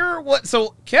you hear what?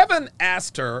 So Kevin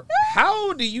asked her,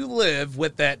 how do you live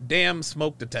with that damn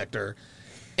smoke detector?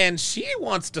 And she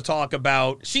wants to talk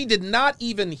about, she did not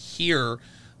even hear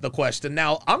the question.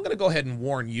 Now, I'm going to go ahead and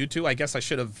warn you two. I guess I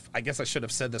should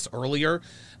have said this earlier.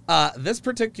 This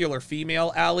particular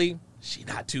female, Allie, she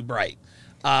not too bright.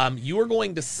 You are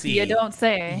going to see. You don't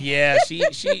say. Yeah, she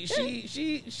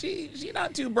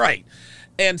not too bright.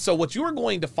 And so what you are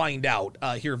going to find out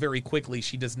here very quickly,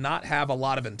 she does not have a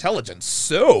lot of intelligence.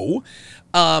 So,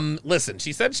 listen,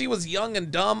 she said she was young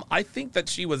and dumb. I think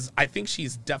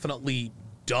she's definitely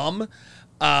dumb.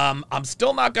 I'm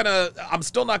still not gonna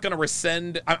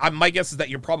rescind. My guess is that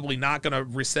you're probably not gonna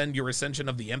rescind your recension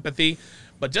of the empathy.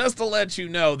 But just to let you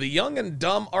know, the young and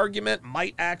dumb argument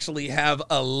might actually have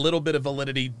a little bit of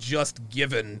validity, just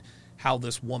given how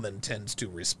this woman tends to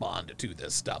respond to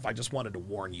this stuff. I just wanted to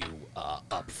warn you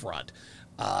up front.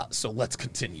 So let's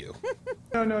continue.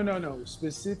 No.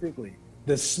 Specifically,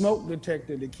 the smoke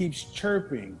detector that keeps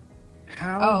chirping.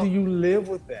 How do you live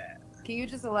with that? Can you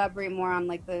just elaborate more on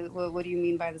like what do you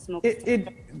mean by the smoke?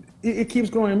 It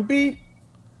keeps going beep.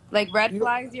 Like red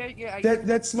flags?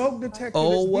 That smoke detector.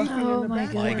 Oh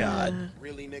my God!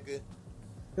 Really, nigga?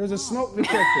 There's a smoke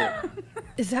detector.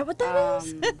 Is that what that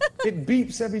is? It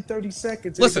beeps every 30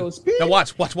 seconds. Listen, it goes, beep. now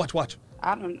watch.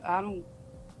 I don't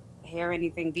hear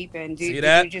anything beeping. Did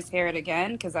that? you just hear it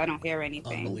again? Because I don't hear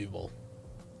anything. Unbelievable.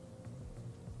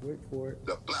 Wait for it.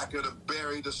 The blacker the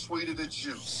berry, the sweeter the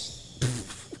juice.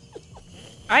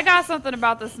 I got something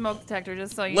about the smoke detector,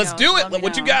 just so you know. Let's do it.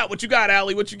 What you got? What you got,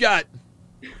 Allie? What you got?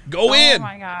 Go in. Oh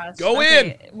my gosh. Go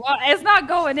in. Well, it's not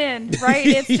going in, right?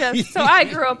 It's just so I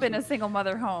grew up in a single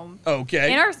mother home.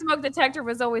 Okay. And our smoke detector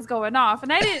was always going off,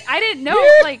 and I didn't know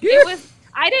I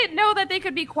didn't know that they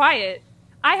could be quiet.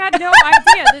 I had no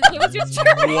idea that it was just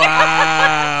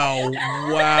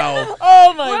Wow.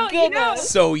 Oh my goodness.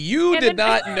 So you did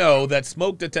not know that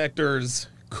smoke detectors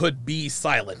could be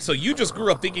silent. So you just grew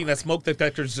up thinking that smoke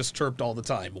detectors just chirped all the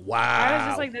time. Wow. I was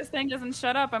just like, this thing doesn't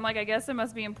shut up. I'm like, I guess it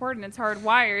must be important. It's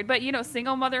hardwired. But,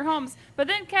 single mother homes. But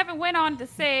then Kevin went on to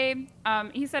say,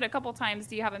 he said a couple times,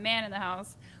 do you have a man in the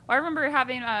house? Well, I remember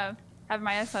having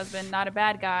my ex-husband, not a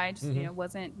bad guy, just,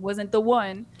 wasn't the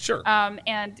one. Sure.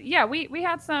 And yeah, we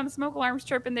had some smoke alarms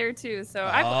chirping there too. So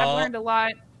I've learned a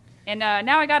lot. And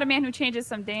now I got a man who changes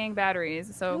some dang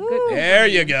batteries. So good. There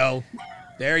you go.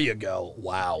 There you go.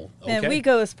 Wow. Okay. And we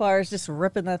go as far as just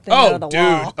ripping that thing out of the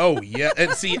wall. Oh, yeah.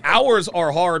 And see, ours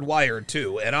are hardwired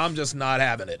too, and I'm just not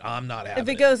having it. I'm not having it.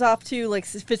 If it goes off too, like,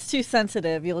 if it's too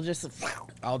sensitive, you'll just...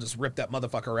 I'll just rip that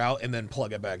motherfucker out and then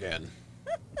plug it back in.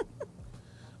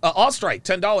 Ostrike,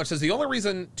 $10, says the only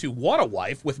reason to want a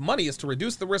wife with money is to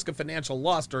reduce the risk of financial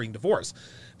loss during divorce.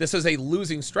 This is a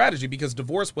losing strategy because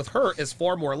divorce with her is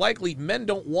far more likely. Men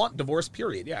don't want divorce,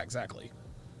 period. Yeah, exactly.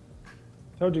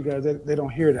 Told you guys they don't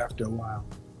hear it after a while.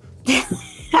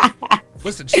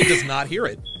 Listen, she does not hear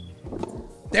it.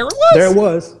 There it was. There it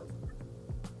was.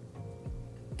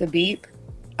 The beep.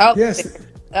 Oh, yes.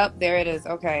 There it is.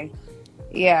 Okay.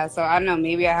 Yeah. So I don't know.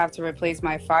 Maybe I have to replace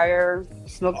my fire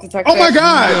smoke detector. Oh my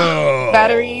God!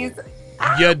 Batteries.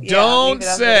 You don't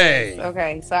say.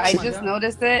 Okay. So I just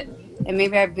noticed it, and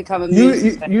maybe I've become a.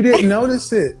 You didn't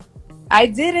notice it. I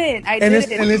didn't. And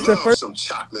it's the first. Some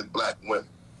chocolate black women.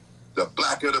 The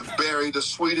blacker the berry, the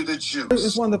sweeter the juice.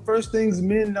 It's one of the first things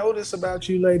men notice about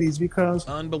you ladies because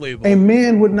unbelievable. A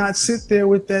man would not sit there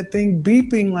with that thing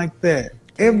beeping like that.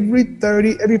 Every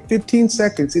 15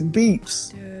 seconds it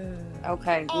beeps.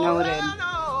 Okay, noted.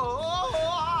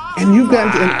 And you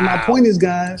got and my point is,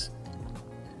 guys,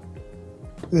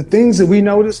 the things that we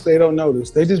notice, they don't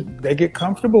notice. They get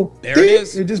comfortable. There it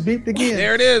is. It just beeped again.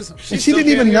 There it is. And she didn't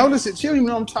even notice it. She didn't even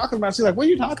know what I'm talking about. She's like, what are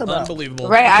you talking about? Unbelievable.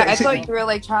 Right. I thought you were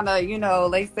like trying to,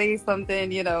 like say something,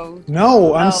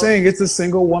 No, I'm saying it's a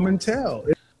single woman tell.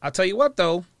 I'll tell you what,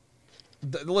 though.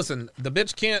 Listen, the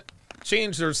bitch can't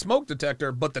change her smoke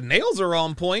detector, but the nails are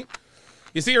on point.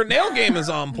 You see, her nail game is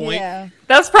on point. Yeah.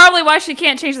 That's probably why she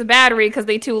can't change the battery, because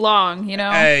they too long, you know?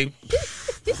 Hey,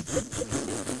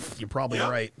 you're probably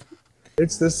right.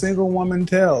 It's the single woman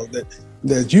tell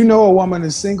that you know a woman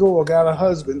is single or got a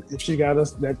husband if she got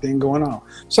that thing going on.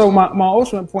 So my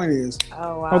ultimate point is,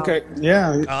 okay,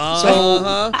 yeah.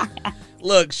 So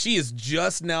look, she is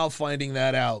just now finding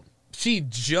that out. She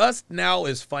just now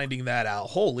is finding that out.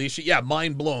 Holy shit! Yeah,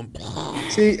 mind blown.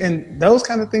 See, and those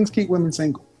kind of things keep women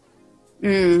single.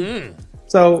 Mm.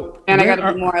 So and I got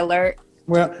to be more alert.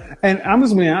 Well, and I'm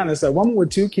just being honest. A woman with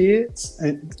 2 kids,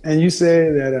 and you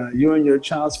say that you and your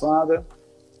child's father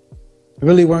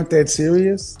really weren't that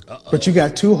serious, but you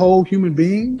got 2 whole human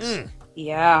beings.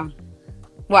 Yeah.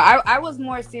 Well, I was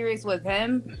more serious with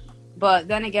him, but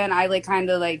then again, I kind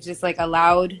of just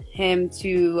allowed him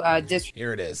to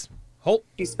Here it is.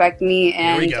 Disrespect me,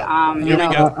 and Here we go.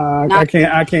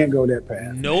 I can't go that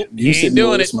path. Nope, you ain't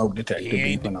doing it. Smoke detector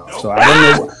beeping off. So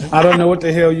I don't know what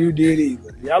the hell you did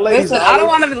either. Y'all ladies, listen, I don't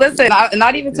want to listen.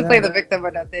 Not even to play the victim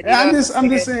or nothing. I'm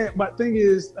just saying. My thing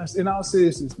is, in all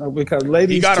seriousness, because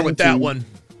ladies, you got her with that one.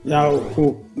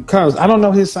 Because I don't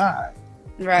know his side.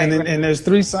 Right. And there's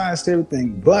 3 sides to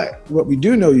everything. But what we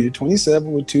do know, you're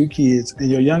 27 with 2 kids, and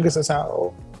your youngest is how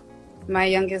old? My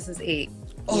youngest is 8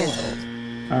 years old.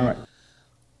 All right.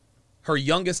 Her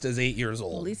youngest is 8 years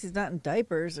old. At least he's not in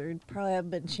diapers, or probably haven't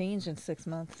been changed in 6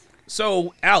 months.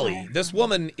 So, Allie, this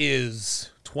woman is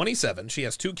 27. She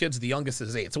has 2 kids. The youngest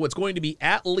is 8. So it's going to be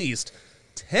at least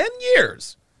 10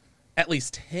 years. At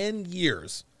least 10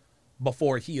 years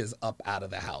before he is up out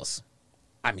of the house.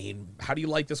 I mean, how do you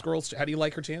like this girl? How do you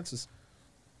like her chances?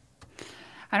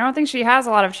 I don't think she has a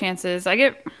lot of chances.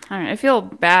 I feel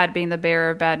bad being the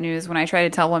bearer of bad news when I try to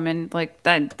tell women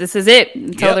that this is it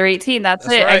until they're 18. That's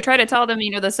it. Right. I try to tell them,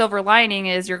 the silver lining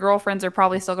is your girlfriends are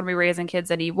probably still going to be raising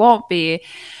kids and he won't be.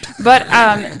 But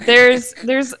there's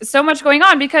so much going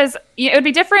on, because it would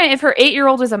be different if her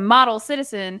 8-year-old was a model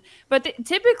citizen. But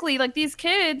typically, these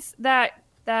kids that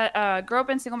grow up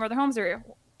in single mother homes are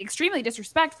extremely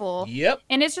disrespectful. Yep.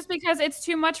 And it's just because it's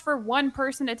too much for one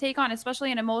person to take on,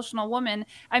 especially an emotional woman.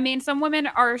 I mean, some women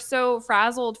are so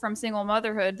frazzled from single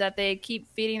motherhood that they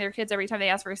keep feeding their kids every time they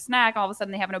ask for a snack. All of a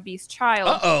sudden they have an obese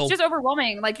child. It's just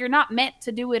overwhelming. You're not meant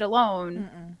to do it alone.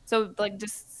 So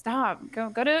just stop. Go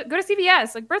to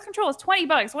CVS. Birth control is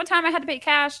 $20. One time I had to pay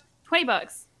cash,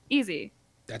 $20. Easy.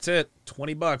 That's it.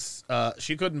 $20.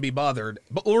 She couldn't be bothered.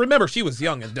 But remember, she was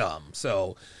young and dumb.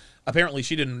 So apparently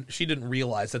she didn't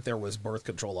realize that there was birth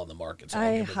control on the market. So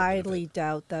I highly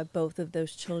doubt that both of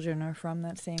those children are from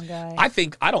that same guy.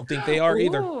 I don't think they are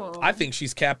either. I think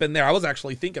she's capping there. I was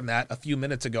actually thinking that a few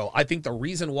minutes ago. I think the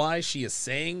reason why she is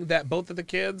saying that both of the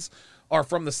kids are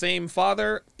from the same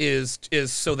father is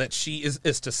so that she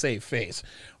is to save face.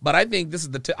 But I think this is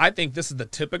the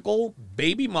typical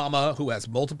baby mama who has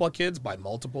multiple kids by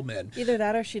multiple men. Either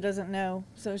that or she doesn't know.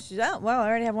 So she's I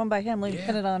already have one by him. Let me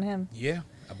pin it on him. Yeah.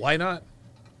 Why not?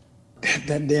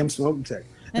 That damn smoke detector.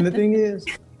 And the thing is,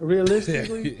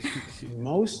 realistically,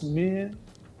 most men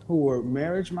who are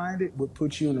marriage-minded would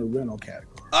put you in a rental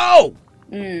category. Oh!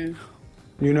 Mm.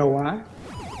 You know why?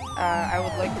 I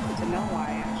would like to know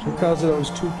why, actually. Because of those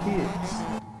 2 kids.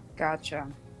 Gotcha.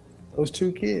 Those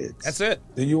 2 kids. That's it.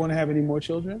 Do you want to have any more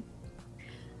children?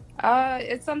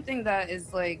 It's something that is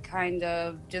kind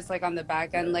of just on the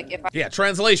back end.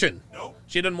 Translation. No.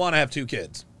 She didn't want to have 2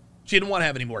 kids. She didn't want to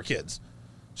have any more kids.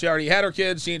 She already had her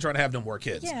kids. She ain't trying to have no more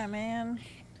kids. Yeah, man.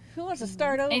 Who wants to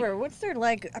start over? What's there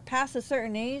past a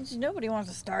certain age? Nobody wants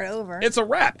to start over. It's a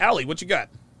wrap. Allie, what you got?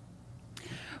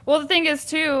 Well, the thing is,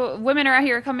 too, women are out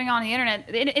here coming on the internet.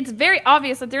 It's very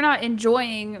obvious that they're not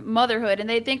enjoying motherhood, and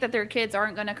they think that their kids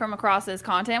aren't going to come across as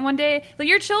content one day.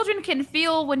 Your children can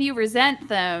feel when you resent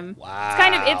them.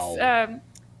 Wow.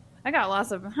 I got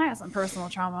some personal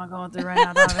trauma going through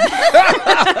right now.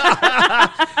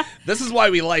 This is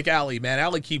why we like Allie, man.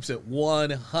 Allie keeps it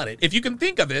 100. If you can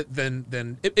think of it,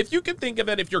 then if you can think of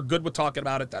it, if you're good with talking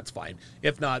about it, that's fine.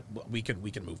 If not, we can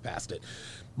move past it.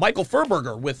 Michael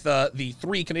Furberger with the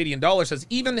 $3 Canadian says,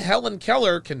 even Helen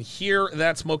Keller can hear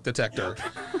that smoke detector.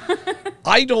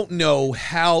 I don't know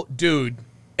how, dude.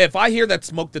 If I hear that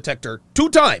smoke detector 2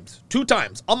 times,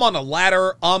 I'm on a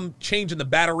ladder, I'm changing the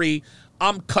battery,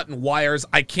 I'm cutting wires.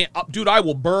 I can't, dude. I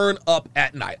will burn up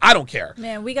at night. I don't care.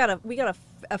 Man, we got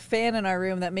a fan in our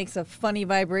room that makes a funny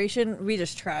vibration. We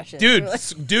just trash it,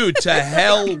 dude. To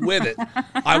hell with it.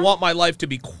 I want my life to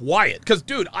be quiet because,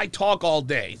 dude, I talk all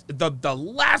day. The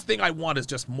last thing I want is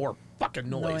just more fucking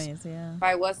noise. Yeah. If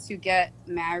I was to get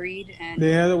married and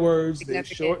in other words,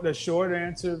 the short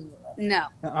answer No.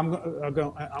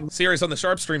 I'm serious on the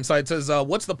Sharp Stream side says,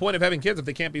 what's the point of having kids if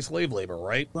they can't be slave labor,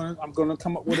 right? I'm going to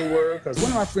come up with a word because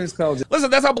one of my friends called it. Listen,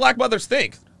 that's how black mothers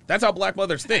think. That's how black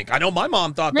mothers think. I know my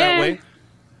mom thought that way.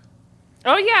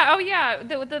 Oh yeah.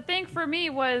 The thing for me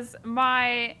was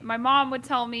my mom would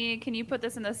tell me, "Can you put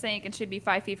this in the sink?" And she'd be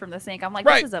 5 feet from the sink. I'm like,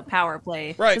 Right. this is a power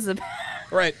play. Right. This is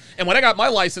Right. And when I got my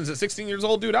license at 16 years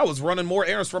old, dude, I was running more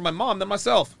errands for my mom than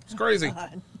myself. It's crazy.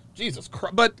 Jesus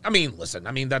Christ. But I mean, listen,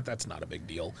 that's not a big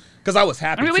deal because I was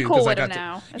happy we to. cool I with got him to,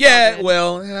 now. It's all yeah, good.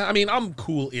 well, I mean, I'm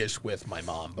cool-ish with my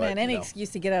mom, but Man, any you know.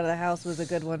 excuse to get out of the house was a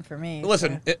good one for me.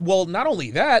 Listen, well, not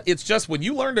only that, it's just when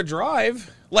you learn to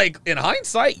drive. Like in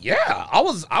hindsight, yeah, I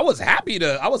was happy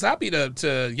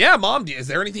to. Yeah, Mom, is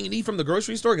there anything you need from the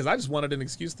grocery store? Because I just wanted an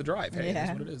excuse to drive. Hey,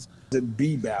 that's what it is. The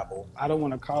B babble. I don't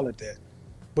want to call it that,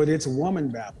 but it's woman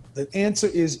babble. The answer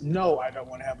is no. I don't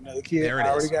want to have another kid. There it I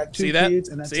already is. got 2 See that? kids,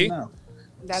 and that's See? enough.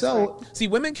 See,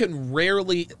 women can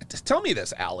rarely tell me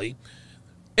this, Allie,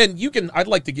 and you can. I'd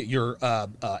like to get your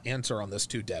answer on this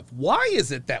too, Dev. Why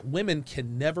is it that women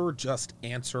can never just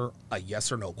answer a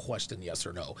yes or no question, yes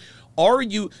or no?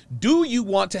 Do you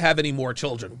want to have any more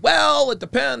children? Well, it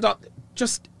depends on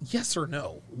just yes or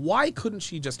no. Why couldn't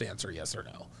she just answer yes or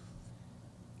no?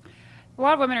 A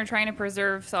lot of women are trying to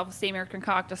preserve self-esteem or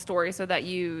concoct a story so that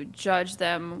you judge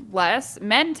them less.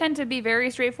 Men tend to be very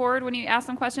straightforward when you ask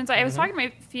them questions. I was talking to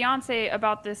my fiance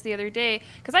about this the other day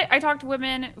because I talk to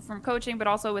women from coaching, but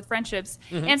also with friendships.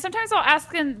 And sometimes I'll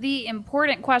ask them the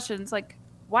important questions like,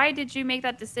 why did you make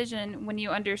that decision when you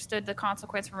understood the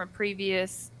consequence from a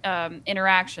previous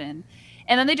interaction?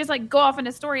 And then they just like go off in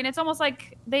a story. And it's almost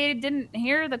like they didn't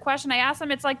hear the question I asked them.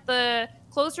 It's like the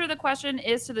closer the question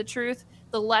is to the truth,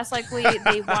 the less likely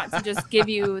they want to just give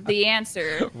you the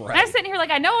answer. Right. And I'm sitting here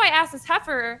like, I know I asked this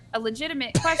heifer a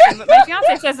legitimate question, but my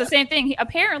fiance says the same thing.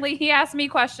 Apparently he asked me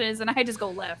questions and I just go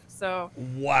left. So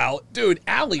Wow, dude,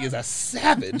 Allie is a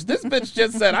savage. This bitch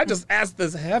just said, I just asked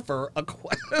this heifer a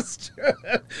question.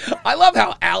 I love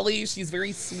how Allie, she's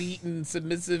very sweet and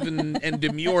submissive and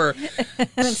demure.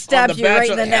 And stabs you right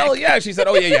in the neck. Hell yeah, she said,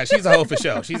 oh yeah, she's a hoe for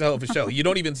show. She's a hoe for show. You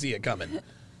don't even see it coming.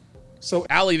 So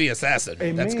Allie the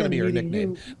Assassin, that's going to be her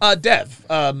nickname. Dev,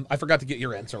 I forgot to get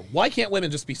your answer. Why can't women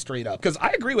just be straight up? Because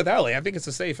I agree with Allie. I think it's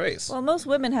a safe face. Well, most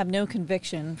women have no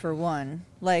conviction, for one.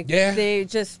 Like, Yeah.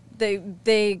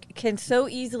 they can so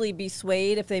easily be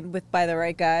swayed if they by the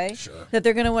right guy Sure. that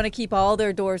they're going to want to keep all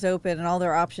their doors open and all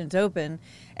their options open.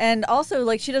 And also,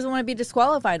 like, she doesn't want to be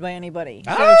disqualified by anybody.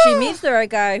 So if she meets the right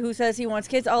guy who says he wants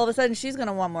kids, all of a sudden she's going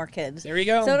to want more kids. There you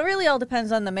go. So it really all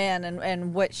depends on the man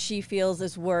and what she feels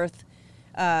is worth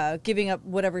giving up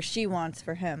whatever she wants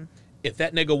for him. If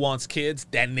that nigga wants kids,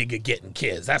 that nigga getting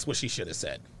kids. That's what she should have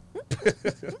said.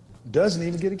 Doesn't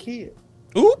even get a kid.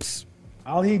 Oops.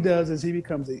 All he does is he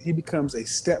becomes a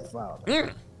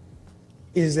stepfather.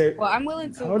 Is there? Well, I'm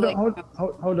willing to.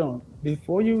 Hold on.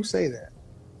 Before you say that,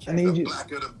 I need you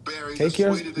take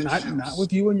care. Not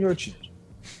with you and your children.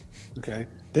 Okay.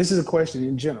 This is a question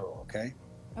in general. Okay.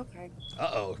 Okay.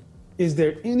 Uh-oh. Is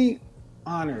there any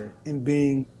honor in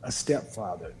being a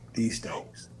stepfather these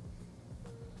days?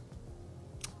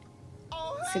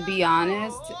 To be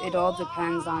honest, it all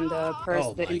depends on the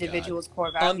person, the individual's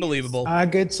core values. Unbelievable. I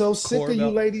get so sick of you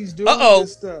ladies doing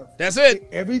this stuff. That's it.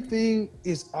 Everything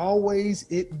is always,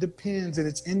 it depends, and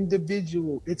it's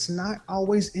individual. It's not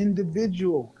always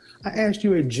individual. I asked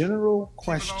you a general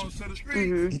question.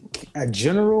 A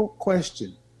general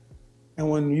question. And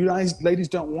when you guys, ladies,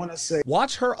 don't want to say,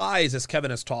 watch her eyes as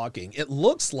Kevin is talking. It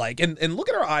looks like, and look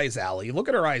at her eyes, Allie. Look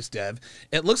at her eyes, Dev.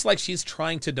 It looks like she's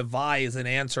trying to devise an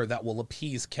answer that will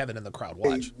appease Kevin in the crowd.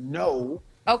 Watch. No.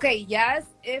 Okay, yes,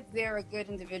 if they're a good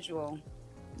individual,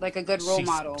 like a good role She's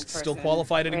model. still person,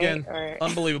 qualified it right? again. Or-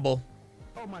 Unbelievable.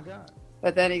 Oh my God.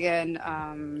 But then again,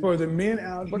 for the men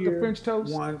out What, here the French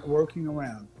toast? working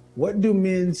around, what do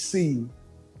men see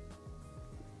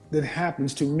that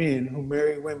happens to men who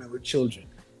marry women with children?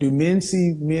 Do men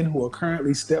see men who are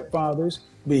currently stepfathers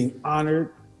being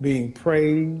honored, being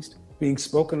praised, being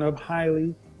spoken of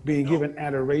highly, being given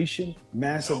adoration,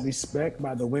 massive respect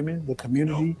by the women, the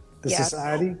community, the Yes.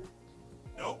 society?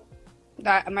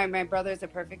 my brother's a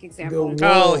perfect example.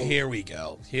 Oh, here we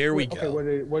go. Here we Okay, go.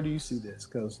 where do you see this?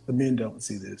 Because the men don't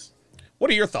see this.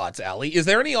 What are your thoughts, Allie? Is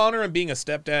there any honor in being a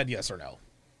stepdad? Yes or no?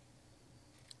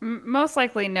 Most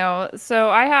likely no. So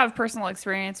I have personal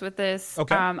experience with this.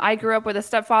 Okay. I grew up with a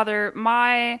stepfather.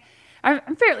 My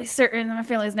I'm fairly certain that my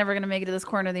family is never going to make it to this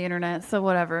corner of the internet, so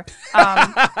whatever. So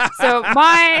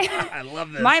I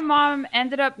love this. my mom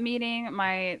ended up meeting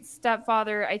my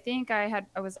stepfather. I think I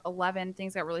was 11.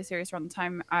 Things got really serious around the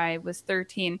time I was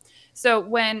 13.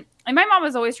 So and my mom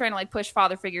was always trying to like push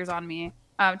father figures on me.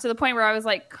 To the point where I was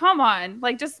like, come on,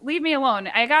 like, just leave me alone.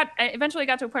 I eventually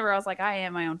got to a point where I was like, I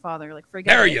am my own father. Like,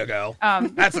 forget it. There you go.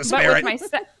 That's a spirit.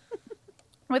 But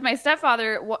with my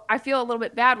stepfather, I feel a little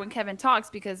bit bad when Kevin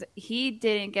talks because he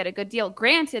didn't get a good deal.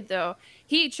 Granted, though,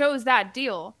 he chose that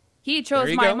deal. He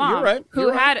chose my mom, You're right. who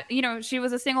had, she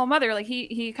was a single mother. Like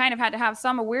he kind of had to have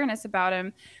some awareness about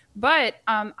him. But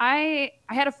I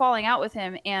had a falling out with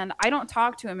him, and I don't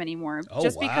talk to him anymore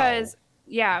because.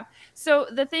 Yeah. So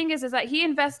the thing is that he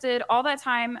invested all that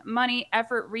time, money,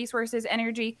 effort, resources,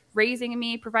 energy, raising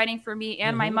me, providing for me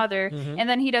and my mother. And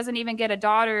then he doesn't even get a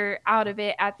daughter out of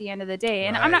it at the end of the day.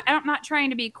 And I'm not trying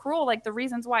to be cruel. Like, the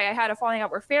reasons why I had a falling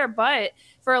out were fair, but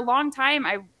for a long time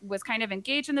I was kind of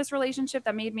engaged in this relationship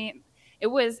that made me, it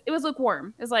was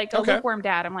lukewarm. It was like a lukewarm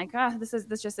dad. I'm like,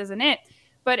 this just isn't it.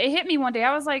 But it hit me one day.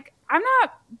 I was like, I'm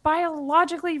not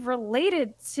biologically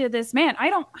related to this man. I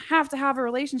don't have to have a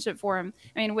relationship with him.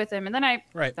 And then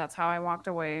that's how I walked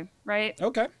away. Right.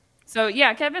 Okay. So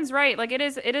yeah, Kevin's right. Like, it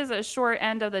is a short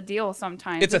end of the deal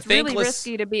sometimes. It's really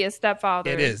risky to be a stepfather.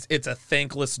 It is. It's a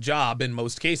thankless job in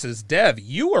most cases. Dev,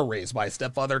 you were raised by a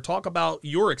stepfather. Talk about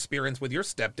your experience with your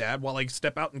stepdad while I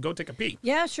step out and go take a pee.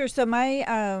 Yeah, sure. So my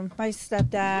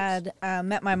stepdad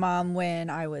met my mom when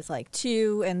I was like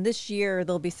 2, and this year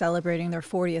they'll be celebrating their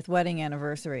 40th wedding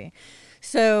anniversary.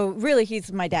 So really,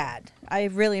 he's my dad. I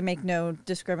really make no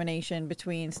discrimination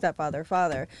between stepfather,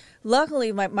 father.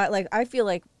 Luckily, I feel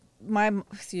like my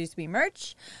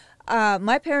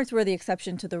parents were the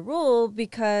exception to the rule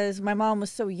because my mom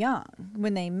was so young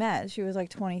when they met. She was like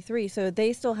 23, so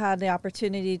they still had the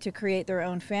opportunity to create their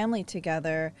own family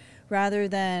together rather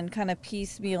than kind of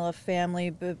piecemeal a family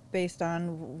based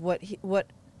on what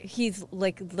he's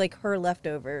like her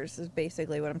leftovers is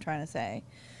basically what I'm trying to say.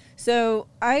 So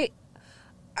I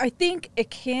think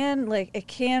it can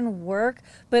work,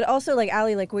 but also, like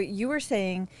Ali, like what you were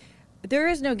saying, there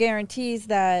is no guarantees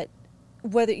that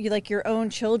whether you like your own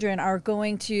children are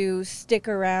going to stick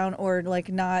around or like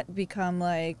not become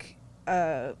like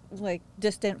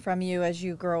distant from you as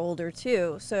you grow older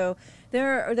too. So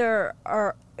there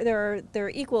are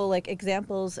equal like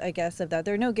examples, I guess, of that.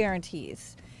 There are no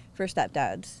guarantees for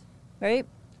stepdads, right?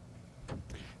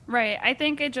 Right. I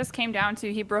think it just came down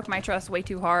to he broke my trust way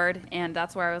too hard, and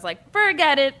that's where I was like,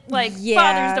 forget it. Like,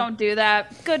 fathers don't do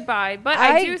that. Goodbye. But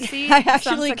I do see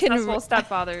some successful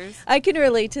stepfathers. I can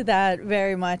relate to that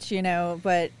very much,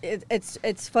 but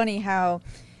it's funny how,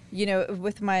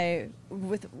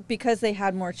 because they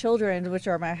had more children, which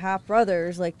are my half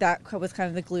brothers, like that was kind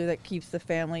of the glue that keeps the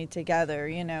family together,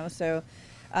 So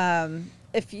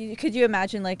could you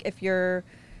imagine, like, if your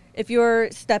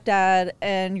stepdad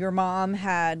and your mom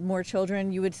had more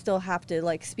children, you would still have to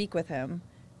like speak with him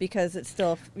because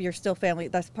you're still family.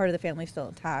 That's part of the family still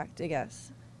intact, I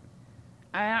guess.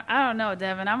 I don't know,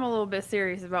 Devin. I'm a little bit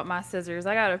serious about my scissors.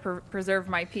 I gotta preserve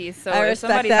my peace. So I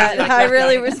respect that. I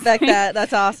really respect that.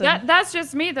 That's awesome. That's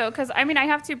just me though, because I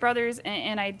have 2 brothers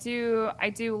and I do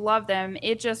love them.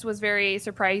 It just was very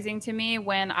surprising to me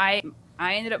when I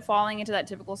ended up falling into that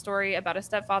typical story about a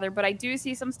stepfather, but I do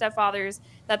see some stepfathers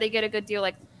that they get a good deal.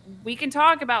 Like, we can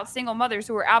talk about single mothers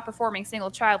who are outperforming single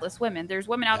childless women. There's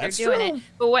women out there doing it.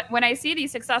 But when I see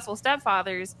these successful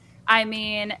stepfathers,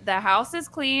 the house is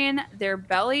clean, their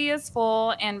belly is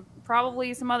full, and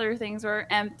probably some other things are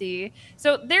empty.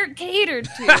 So they're catered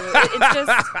to. It's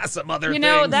just some other things.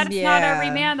 That's not every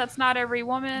man, that's not every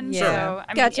woman. Yeah.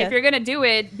 So if you're gonna do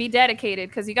it, be dedicated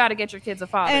because you got to get your kids a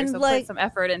father. And so put some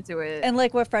effort into it. And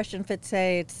like what Fresh and Fit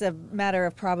say, it's a matter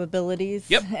of probabilities.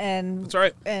 Yep. And that's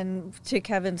right. And to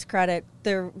Kevin's credit,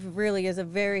 there really is a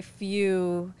very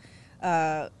few.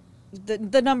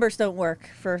 The numbers don't work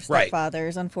for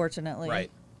stepfathers, unfortunately.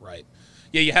 Right.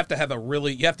 Yeah, you have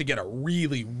to get a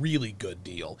really, really good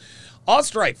deal.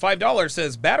 Ostrike, $5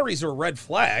 says batteries are a red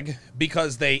flag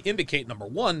because they indicate, number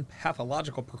 1,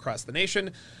 pathological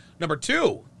procrastination. Number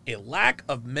 2, a lack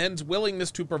of men's willingness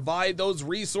to provide those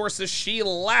resources she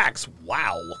lacks.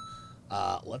 Wow.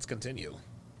 Let's continue.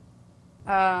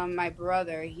 My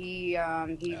brother, he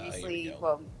recently,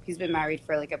 he's been married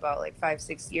for about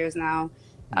 5-6 years now.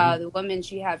 The woman,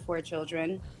 she had 4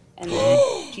 children. And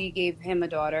then she gave him a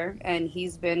daughter, and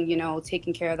he's been,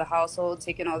 taking care of the household,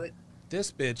 taking all the...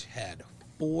 This bitch had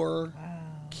 4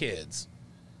 kids.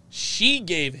 She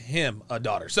gave him a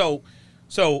daughter. So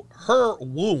her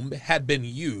womb had been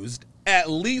used at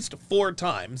least 4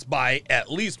 times by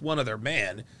at least one other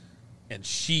man, and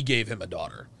she gave him a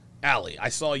daughter. Allie, I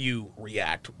saw you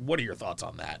react. What are your thoughts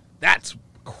on that? That's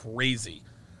crazy.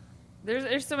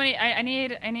 There's so many. I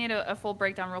need a full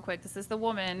breakdown real quick. This is the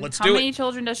woman. Let's How do many it.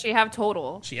 children does she have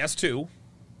total? She has 2.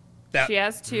 She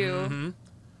has 2.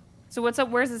 So what's up?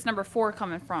 Where's this number 4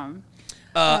 coming from?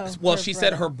 Well, she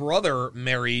said her brother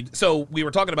married. So we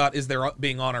were talking about is there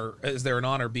an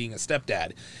honor being a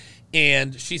stepdad?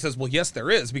 And she says, well, yes, there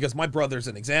is, because my brother's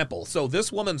an example. So this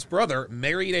woman's brother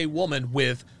married a woman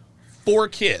with 4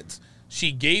 kids.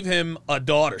 She gave him a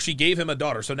daughter.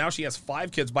 So now she has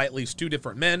 5 kids by at least 2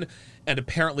 different men, and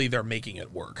apparently they're making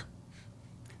it work.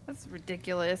 That's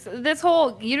ridiculous. This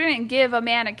whole, you didn't give a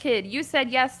man a kid. You said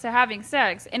yes to having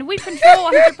sex. And we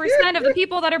control 100% of the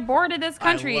people that are born in this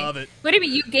country. I love it. What do you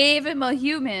mean? You gave him a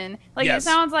human. Like, Yes. It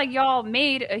sounds like y'all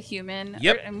made a human.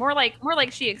 Yep. Or more like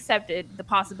she accepted the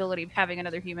possibility of having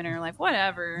another human in her life.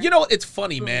 Whatever. You know, it's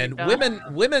funny, man. dumb.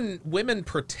 Women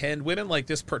like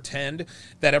this pretend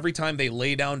that every time they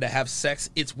lay down to have sex,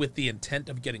 it's with the intent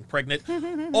of getting pregnant.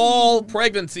 All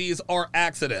pregnancies are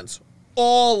accidents.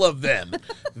 All of them.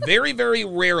 Very, very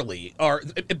rarely are.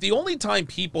 The only time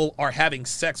people are having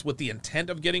sex with the intent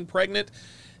of getting pregnant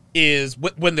is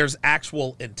when there's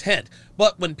actual intent.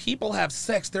 But when people have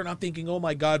sex, they're not thinking, oh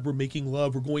my God, we're making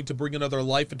love, we're going to bring another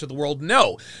life into the world.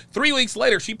 No. 3 weeks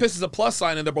later, she pisses a plus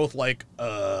sign and they're both like,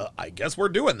 I guess we're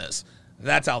doing this.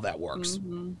 That's how that works.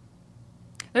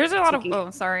 There's a lot of, oh,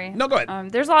 sorry. No, go ahead.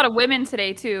 There's a lot of women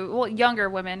today too. Well, younger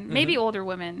women, maybe older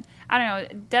women. I don't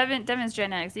know. Devin's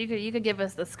Gen X. You could give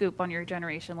us the scoop on your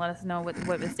generation. Let us know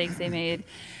what mistakes they made.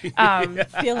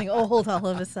 Feeling old all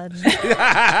of a sudden.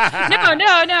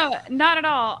 No, not at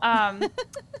all.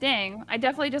 Dang, I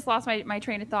definitely just lost my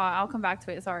train of thought. I'll come back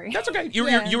to it. Sorry. That's okay.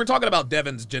 You were talking about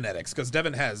Devin's genetics, because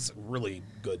Devin has really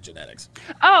good genetics.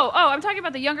 Oh, I'm talking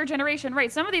about the younger generation,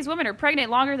 right? Some of these women are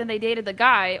pregnant longer than they dated the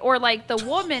guy, or like the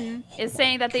woman is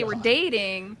saying that they were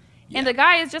dating, and the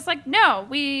guy is just like, no,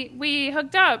 we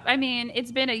hooked up. I mean,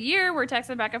 it's been a year, we're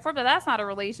texting back and forth, but that's not a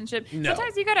relationship. No.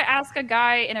 Sometimes you got to ask a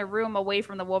guy in a room away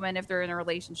from the woman if they're in a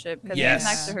relationship, because he's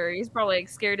next to her. He's probably like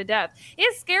scared to death.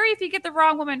 It's scary if you get the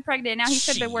wrong woman pregnant. Now he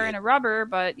should have been wearing a rubber,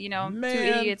 but you know, 2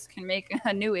 idiots can make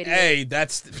a new idiot. Hey,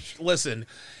 listen.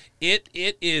 It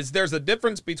is. There's a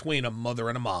difference between a mother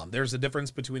and a mom. There's a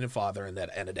difference between a father and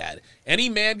a dad. Any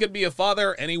man could be a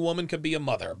father. Any woman could be a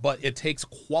mother. But it takes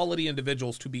quality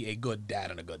individuals to be a good dad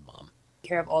and a good mom.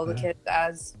 Care of all the kids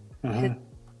as. And,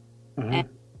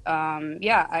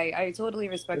 I totally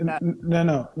respect that.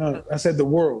 No. I said the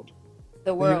world.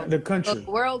 The world. The country. The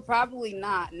world, probably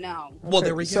not. No. Well,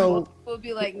 there we go. So People would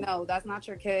be like, no, that's not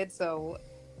your kid. So.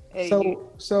 Hey,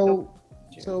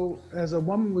 So as a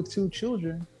woman with 2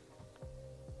 children,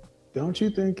 don't you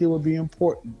think it would be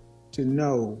important to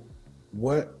know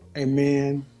what a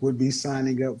man would be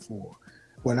signing up for?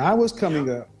 When I was coming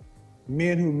up,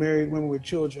 men who married women with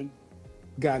children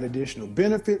got additional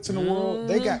benefits in the world.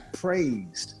 They got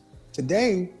praised.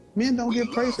 Today, men don't get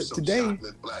praised. Today,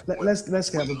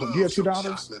 let's have a book. Do you have 2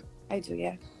 daughters? I do,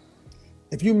 yeah.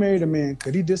 If you married a man,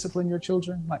 could he discipline your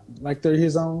children like they're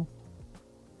his own?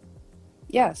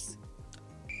 Yes.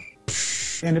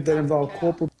 And if that involved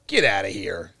corporal Get out of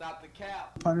here.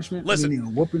 punishment,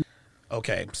 Listen. whooping,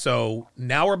 Okay, so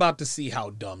now we're about to see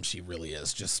how dumb she really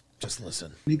is. Just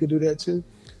listen. he could do that too.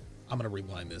 I'm gonna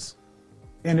rewind this.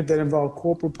 And if that involved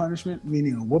corporal punishment,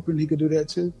 meaning a whooping, he could do that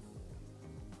too.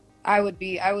 I would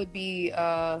be. Here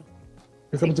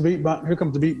comes the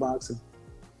beatboxer.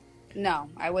 No,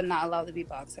 I would not allow the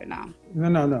beatboxer. No.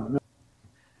 No.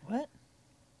 What?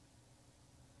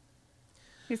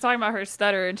 He's talking about her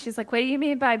stutter, and she's like, what do you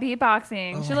mean by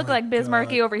beatboxing? She looked like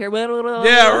Bismarcky over here.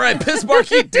 Yeah, right.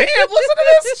 Bismarcky. Damn, listen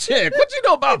to this chick. What you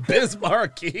know about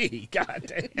Bismarcky? God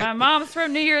damn. My mom's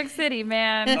from New York City,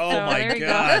 man. Oh So my there you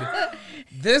God. go.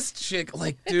 This chick,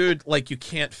 dude, you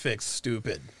can't fix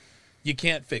stupid. You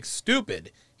can't fix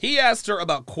stupid. He asked her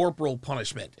about corporal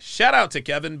punishment. Shout out to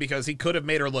Kevin, because he could have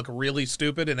made her look really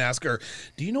stupid and ask her,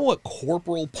 do you know what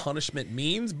corporal punishment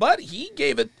means? But he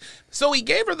gave it. So he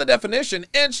gave her the definition,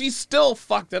 and she still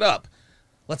fucked it up.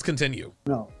 Let's continue.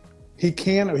 No. He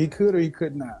can, or he could, or he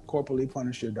could not corporally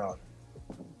punish your daughter.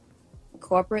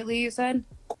 Corporately, you said?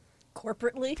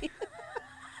 Corporately?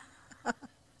 All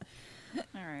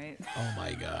right. Oh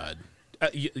my God.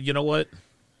 You know what?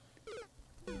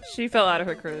 She fell out of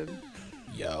her crib.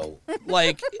 Yo, and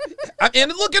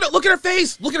look at her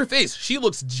face. Look at her face. She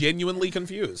looks genuinely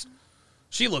confused.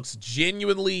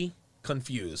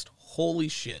 Holy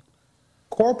shit.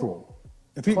 Corporal.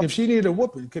 If she needed a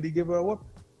whooping, could he give her a whooping?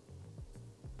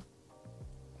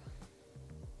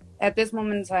 At this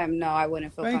moment in time, no, I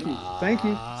wouldn't feel Thank you. comfortable. Thank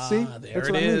you. See, there that's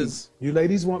it what I is. mean. You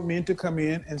ladies want men to come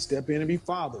in and step in and be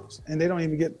fathers, and they don't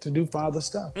even get to do father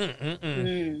stuff.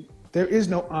 There is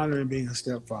no honor in being a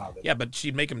stepfather. Yeah, but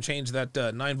she'd make him change that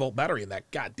 9-volt battery in that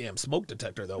goddamn smoke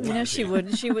detector, though. You know, she would.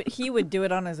 He would do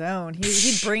it on his own.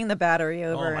 He'd bring the battery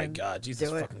over. Oh my and God, Jesus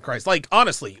do it. fucking Christ! Like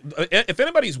honestly, if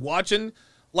anybody's watching,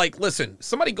 like, listen,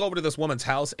 somebody go over to this woman's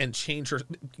house and change her.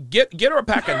 Get her a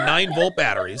pack of 9-volt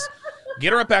batteries.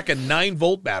 Get her a pack of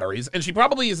 9-volt batteries, and she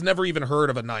probably has never even heard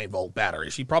of a 9-volt battery.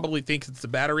 She probably thinks it's a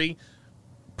battery.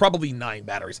 Probably 9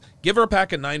 batteries. Give her a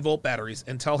pack of 9-volt batteries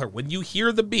and tell her when you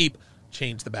hear the beep,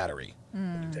 change the battery.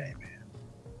 Damn, man.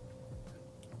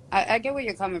 I get where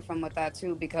you're coming from with that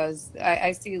too, because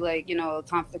I see like, you know, a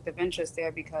conflict of interest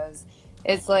there, because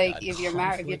it's like if you're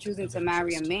married, if you're choosing to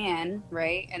marry a man,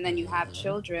 right, and then you have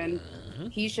children,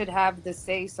 he should have the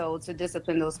say so to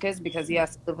discipline those kids because he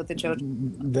has to live with the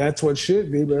children. That's what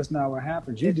should be, but that's not what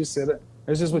happens. You just said it.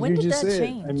 That's just what When you did just that said.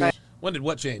 change? I mean, When did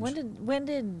what change? When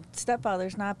did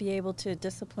stepfathers not be able to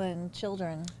discipline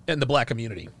children? In the black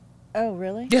community. Oh,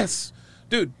 really? Yes.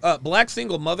 Dude, black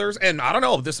single mothers, and I don't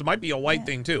know, this might be a white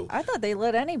thing too. I thought they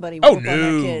let anybody Oh whoop on their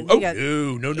no! kids. Oh You got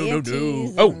no!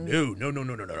 aunties Oh and-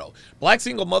 no! Black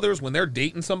single mothers, when they're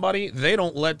dating somebody, they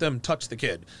don't let them touch the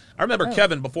kid. I remember Oh.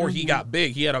 Kevin before he got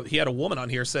big. He had a woman on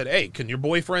here said, "Hey, can your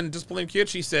boyfriend discipline kid?"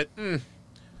 She said,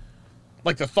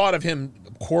 Like the thought of him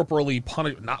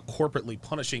not corporately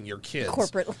punishing your kids.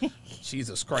 Corporately.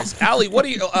 Jesus Christ, Allie, what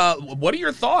are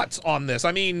your thoughts on this?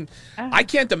 I mean, I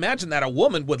can't imagine that a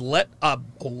woman would let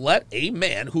a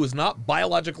man who is not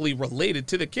biologically related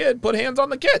to the kid put hands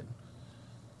on the kid.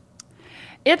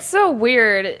 It's so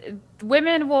weird.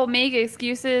 Women will make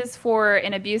excuses for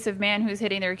an abusive man who's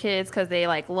hitting their kids because they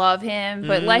like love him,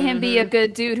 but let him be a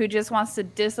good dude who just wants to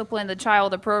discipline the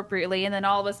child appropriately, and then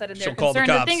all of a sudden they're She'll call the concerned.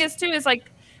 The cops. thing is too is like,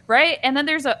 right? And then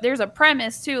there's a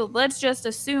premise too. Let's just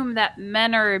assume that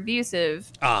men are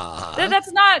abusive.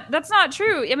 That's not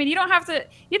true. I mean, you don't have to.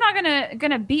 You're not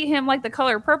gonna beat him like the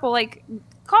color purple. Like,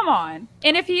 come on.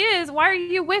 And if he is, why are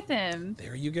you with him?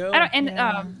 There you go.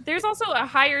 There's also a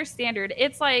higher standard.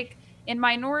 It's like in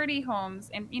minority homes,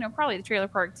 and probably the trailer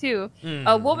park too.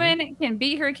 A woman can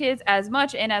beat her kids as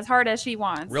much and as hard as she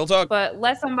wants. Real talk. But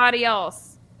let somebody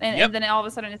else, and then all of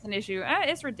a sudden it's an issue.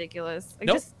 It's ridiculous. Like,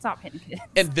 just stop hitting kids.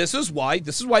 And this is why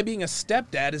being a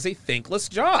stepdad is a thankless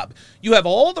job. You have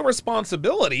all the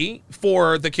responsibility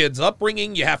for the kid's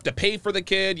upbringing. You have to pay for the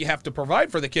kid. You have to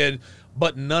provide for the kid,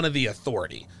 but none of the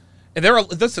authority. And there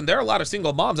are a lot of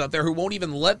single moms out there who won't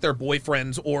even let their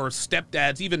boyfriends or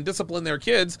stepdads even discipline their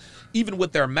kids, even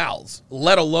with their mouths,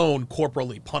 let alone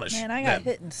corporally punish Man, I got them.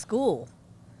 hit in school.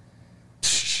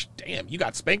 Damn, you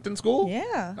got spanked in school?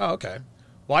 Yeah. Oh, okay.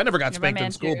 Well, I never got Yeah, my spanked in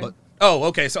man school, too. but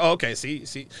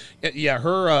see, yeah,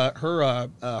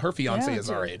 her fiance Yeah, is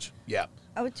our too. age. Yeah.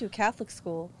 I went to a Catholic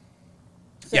school.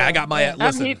 Yeah, I got my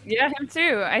listen. Him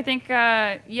too. I think,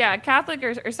 Catholic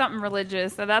or something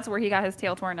religious. So that's where he got his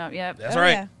tail torn up. Yep. That's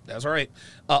right. Yeah. That's right.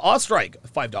 Ostrike,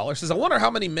 $5 says, I wonder how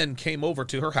many men came over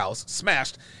to her house,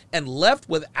 smashed, and left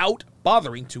without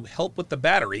bothering to help with the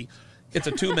battery. It's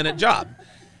a 2-minute job.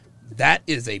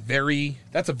 That's a very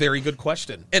good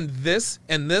question. And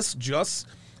just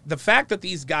the fact that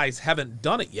these guys haven't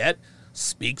done it yet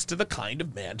speaks to the kind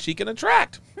of man she can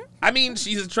attract. I mean,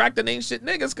 she's attracting ain't shit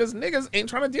niggas because niggas ain't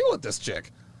trying to deal with this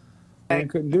chick. I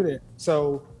couldn't do that.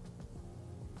 So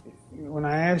when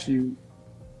I asked you,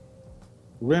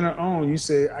 rent or own, you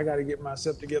said I got to get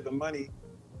myself together, money,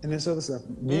 and this other stuff.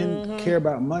 Men care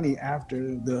about money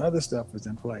after the other stuff is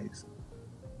in place.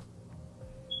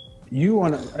 You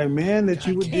want a man that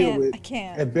you would deal with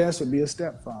at best would be a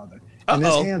stepfather. And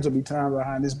his hands will be tied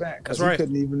behind his back because he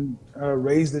couldn't even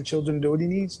raise the children to do what he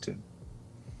needs to.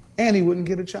 And he wouldn't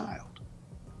get a child.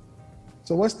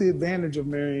 So what's the advantage of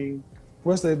marrying?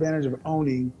 What's the advantage of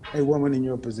owning a woman in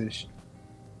your position?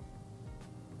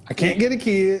 I can't get a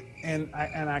kid, and I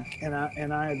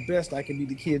at best I can be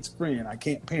the kid's friend. I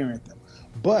can't parent them,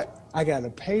 but I got to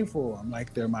pay for them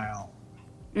like they're my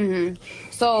own.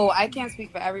 So I can't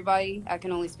speak for everybody. I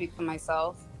can only speak for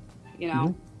myself, you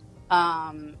know.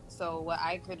 So what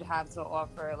I could have to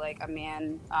offer, like a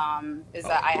man, is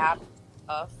that I have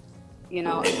stuff, you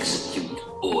know. Execute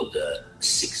Order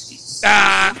 66.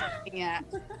 Yeah,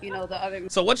 you know, the other.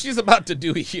 So what she's about to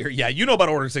do here, yeah, you know about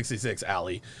Order 66,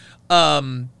 Allie.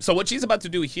 So what she's about to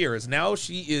do here is now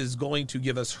she is going to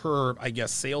give us her, I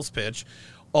guess, sales pitch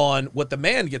on what the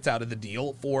man gets out of the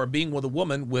deal for being with a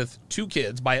woman with 2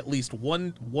 kids by at least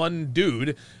one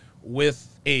dude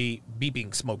with a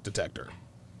beeping smoke detector.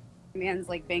 Man's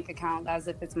like bank account as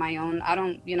if it's my own. I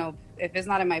don't, you know, if it's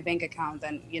not in my bank account,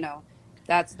 then, you know,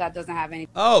 that doesn't have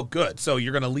anything Oh, good. So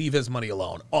you're going to leave his money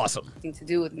alone. Awesome. to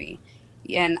do with me.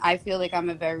 And I feel like I'm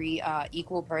a very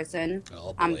equal person.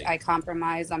 Oh, I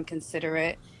compromise. I'm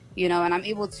considerate, and I'm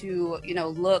able to,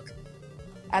 look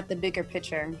at the bigger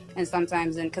picture. And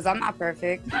sometimes, because I'm not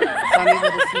perfect, so I'm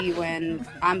able to see when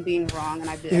I'm being wrong, and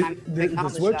I acknowledge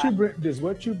that. Does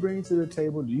what you bring to the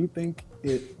table? Do you think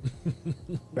it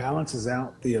balances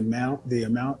out the amount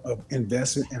of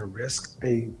investment and risk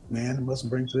a man must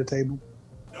bring to the table?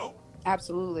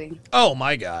 Absolutely. Oh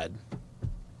my God.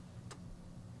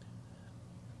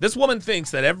 This woman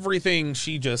thinks that everything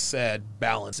she just said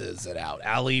balances it out.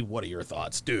 Allie, what are your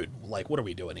thoughts? Dude, like, what are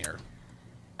we doing here?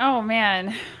 Oh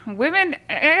man, women,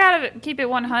 I gotta keep it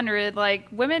 100. Like,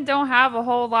 women don't have a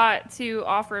whole lot to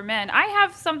offer men. I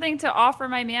have something to offer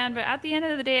my man, but at the end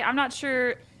of the day, I'm not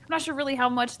sure really how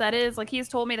much that is. Like, he's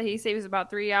told me that he saves about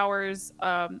 3 hours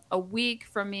a week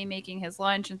from me making his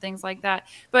lunch and things like that.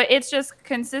 But it's just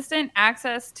consistent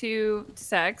access to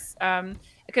sex.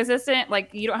 Consistent,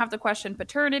 like, you don't have to question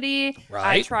paternity.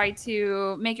 Right. I try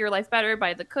to make your life better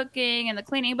by the cooking and the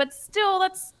cleaning, but still,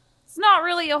 it's not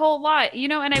really a whole lot,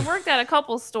 And I worked at a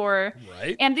couples store,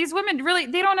 right? And these women really,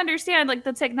 they don't understand, like,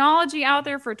 the technology out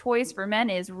there for toys for men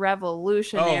is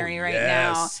revolutionary right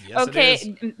now. Yes,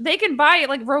 okay, they can buy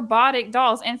like robotic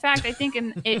dolls. In fact, I think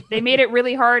they made it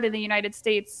really hard in the United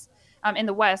States, in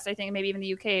the West. I think maybe even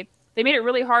the UK. They made it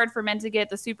really hard for men to get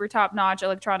the super top-notch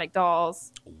electronic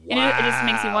dolls. Wow. And it just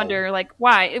makes me wonder, like,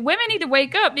 why? Women need to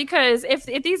wake up, because if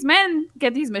these men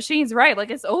get these machines right, like,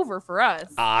 it's over for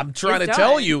us. I'm trying to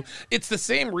tell you, it's the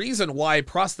same reason why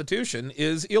prostitution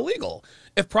is illegal.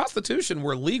 If prostitution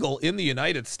were legal in the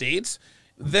United States,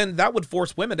 then that would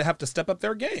force women to have to step up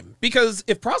their game. Because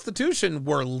if prostitution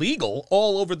were legal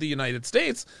all over the United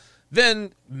States,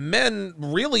 then men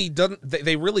really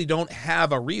don't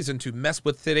have a reason to mess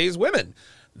with today's women.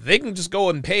 They can just go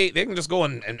and pay. They can just go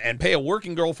and pay a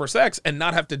working girl for sex and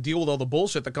not have to deal with all the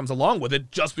bullshit that comes along with it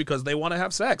just because they want to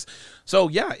have sex. So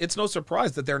yeah, it's no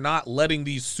surprise that they're not letting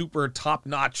these super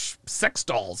top-notch sex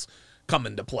dolls come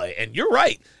into play. And you're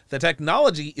right, the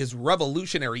technology is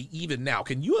revolutionary even now.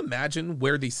 Can you imagine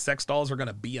where these sex dolls are going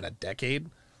to be in a decade?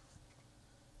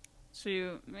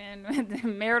 Shoot, man, the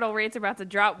marital rates are about to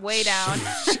drop way down.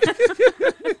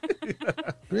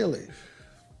 Really?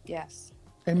 Yes.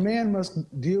 A man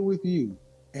must deal with you,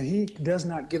 and he does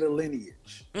not get a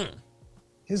lineage.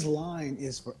 His line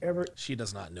is forever. She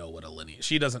does not know what a lineage.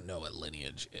 She doesn't know what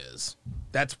lineage is.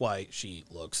 That's why she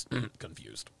looks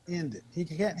confused. End it. He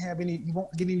can't have any. He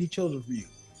won't get any children from you.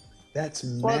 That's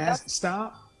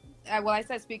Stop. Well, I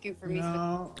said speaking for me.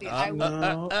 No.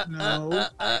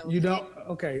 You don't.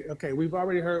 Okay. We've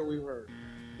already heard. We've heard.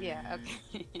 Yeah.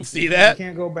 Okay. See that? You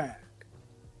can't go back.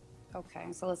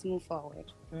 Okay, so let's move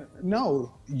forward.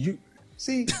 No, you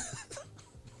see.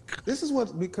 This is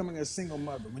what's becoming a single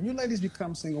mother. When you ladies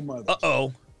become single mothers,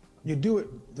 you do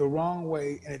it the wrong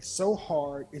way, and it's so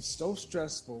hard. It's so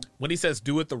stressful. When he says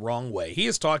do it the wrong way, he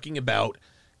is talking about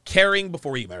caring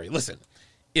before you marry. Listen,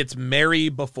 it's marry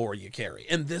before you carry.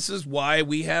 And this is why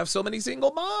we have so many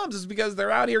single moms, is because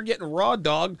they're out here getting raw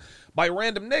dogged by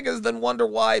random niggas, then wonder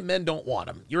why men don't want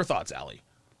them. Your thoughts, Allie?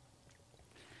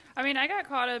 I mean, I got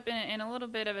caught up in a little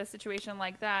bit of a situation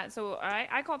like that. So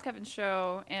I called Kevin's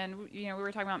show, and we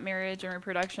were talking about marriage and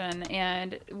reproduction.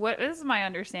 And this is my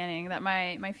understanding, that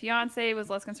my fiance was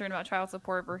less concerned about child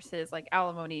support versus like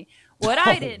alimony. What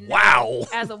I didn't know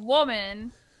as a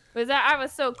woman was that I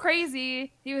was so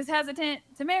crazy, he was hesitant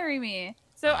to marry me.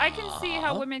 So I can see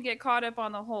how women get caught up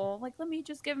on the whole, like, let me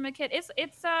just give him a kid.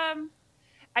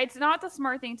 It's not the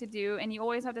smart thing to do, and you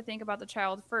always have to think about the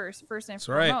child first and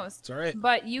foremost. That's right.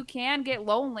 But you can get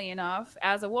lonely enough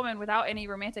as a woman without any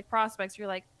romantic prospects. You're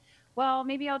like, well,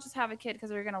 maybe I'll just have a kid because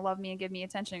they're gonna love me and give me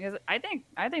attention. Because I think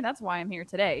that's why I'm here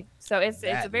today. So it's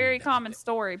a very common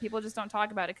story. People just don't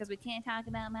talk about it because we can't talk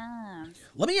about moms.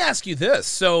 Let me ask you this: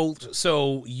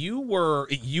 so you were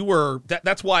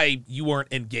that's why you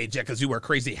weren't engaged yet, because you were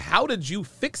crazy. How did you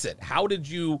fix it? How did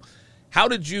you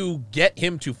get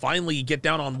him to finally get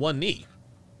down on one knee?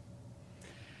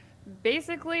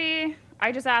 Basically,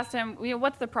 I just asked him,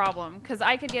 what's the problem? Because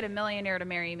I could get a millionaire to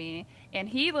marry me. And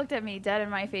he looked at me dead in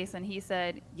my face and he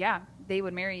said, yeah, they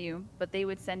would marry you, but they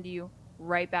would send you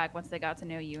right back once they got to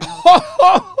know you.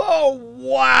 And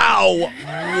wow.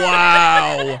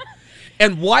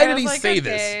 And why did he say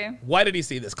this? Why did he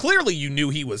say this? Clearly you knew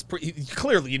he was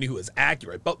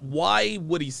accurate, but why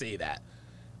would he say that?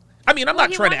 I mean, I'm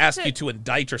not trying to ask you to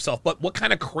indict yourself, but what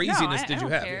kind of craziness did you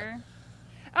have here?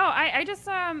 Oh, I just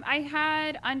I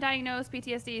had undiagnosed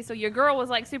PTSD. So your girl was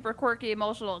like super quirky,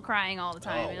 emotional, and crying all the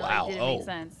time. Oh, wow. It didn't make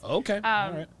sense. Okay.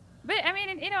 All right. But I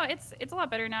mean, you know, it's a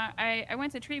lot better now. I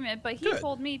went to treatment, but he Good.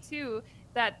 told me too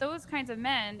that those kinds of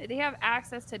men, they have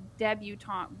access to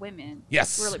debutante women.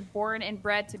 Yes. Who are like born and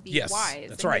bred to be Yes, wives.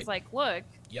 that's and right. He's like, look,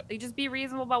 you just be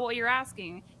reasonable about what you're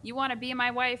asking. You want to be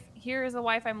my wife? Here is a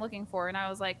wife I'm looking for. And I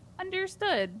was like,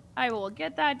 understood. I will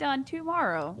get that done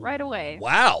tomorrow, right away.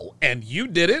 Wow. And you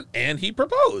did it, and he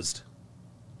proposed.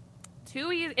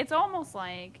 2 years. It's almost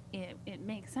like it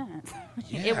makes sense.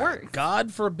 Yeah, it works.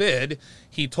 God forbid.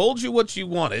 He told you what you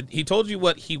wanted. He told you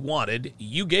what he wanted.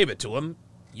 You gave it to him.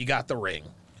 You got the ring.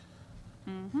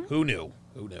 Mm-hmm. Who knew?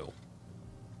 Who knew?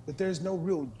 But there's no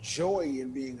real joy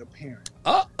in being a parent.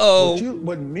 Uh-oh.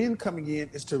 What men coming in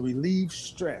is to relieve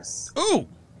stress. Ooh.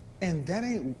 And that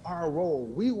ain't our role.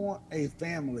 We want a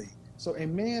family. So a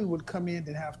man would come in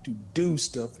and have to do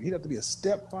stuff. He'd have to be a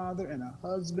stepfather and a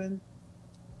husband.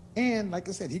 And like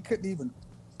I said, he couldn't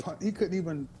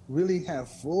even really have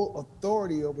full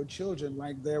authority over children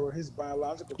like they were his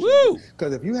biological children.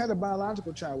 Because if you had a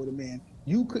biological child with a man,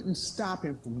 you couldn't stop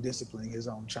him from disciplining his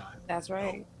own child. That's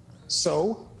right.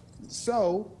 So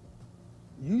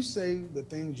you say the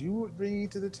things you would bring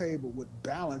to the table would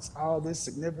balance all this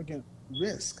significant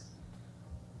risk.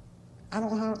 I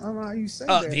don't know how you say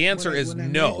that. The answer is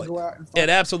no. It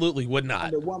absolutely would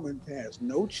not. The woman has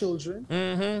no children.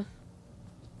 Mm-hmm.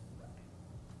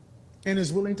 And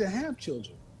is willing to have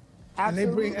children.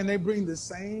 Absolutely. And they bring the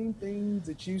same things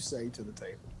that you say to the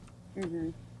table. Mm-hmm.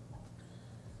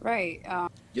 Right.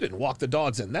 You didn't walk the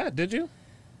dogs in that, did you?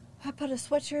 I put a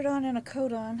sweatshirt on and a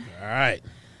coat on. All right.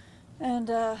 And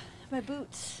my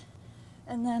boots.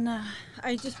 And then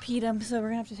I just peed him, so we're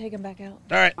going to have to take him back out.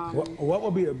 All right. What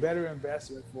would be a better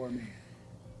investment for me?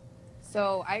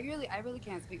 So I really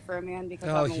can't speak for a man because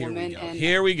I'm a woman. And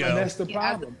here we go. And that's the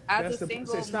problem. As a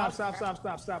single mother.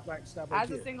 Stop right As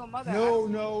here. a single mother.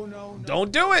 No.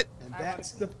 Don't do it. And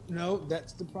that's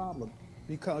the problem.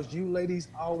 Because you ladies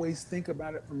always think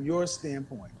about it from your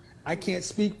standpoint. I can't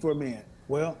speak for a man.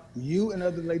 Well, you and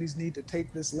other ladies need to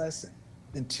take this lesson.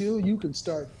 Until you can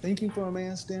start thinking from a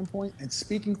man's standpoint and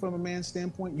speaking from a man's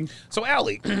standpoint, So,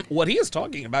 Allie, what he is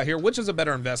talking about here, which is a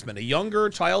better investment, a younger,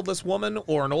 childless woman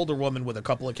or an older woman with a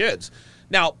couple of kids?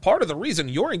 Now, part of the reason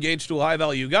you're engaged to a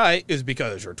high-value guy is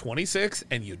because you're 26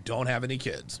 and you don't have any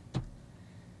kids.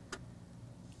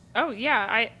 Oh,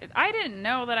 yeah. I didn't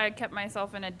know that I kept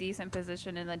myself in a decent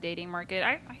position in the dating market.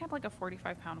 I had like a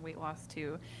 45-pound weight loss,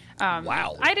 too.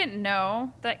 Wow. I didn't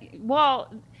know that.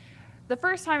 Well, the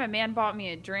first time a man bought me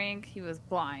a drink, he was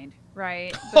blind,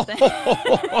 right? But then...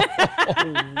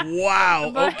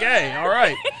 Wow. Okay. All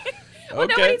right. Well,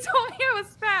 nobody told me I was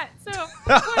fat, so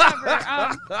whatever.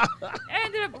 I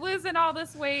ended up losing all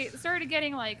this weight, started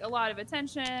getting like a lot of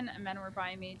attention, and men were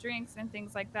buying me drinks and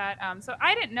things like that. So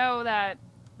I didn't know that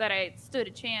I stood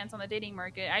a chance on the dating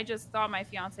market. I just thought my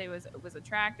fiance was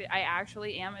attracted. I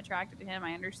actually am attracted to him.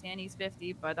 I understand he's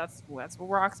 50, but that's what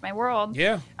rocks my world.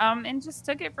 Yeah. And just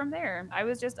took it from there. I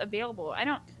was just available. I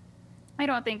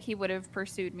don't think he would have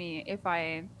pursued me if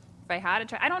I had a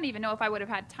child. I don't even know if I would have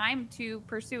had time to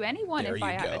pursue anyone if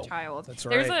I had a child. That's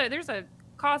right. There's a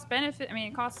cost benefit. I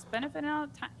mean, cost benefit now.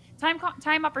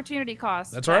 Time opportunity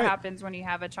cost. That's that right. happens when you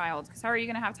have a child. Because how are you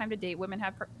going to have time to date? Women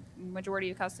have majority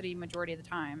of custody majority of the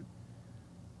time.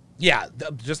 Yeah,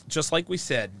 just like we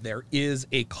said, there is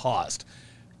a cost.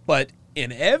 But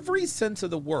in every sense of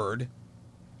the word,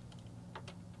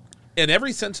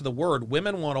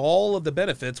 women want all of the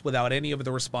benefits without any of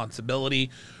the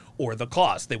responsibility or the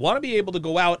cost. They want to be able to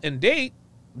go out and date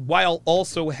while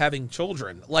also having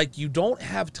children. Like, you don't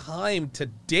have time to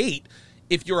date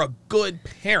if you're a good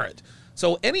parent.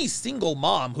 So any single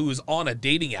mom who's on a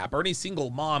dating app or any single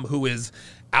mom who is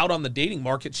out on the dating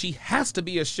market, she has to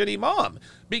be a shitty mom,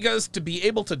 because to be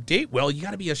able to date well, you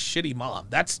got to be a shitty mom.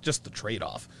 That's just the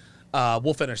trade-off.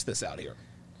 We'll finish this out here.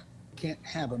 Can't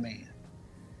have a man.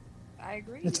 I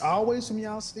agree. It's always from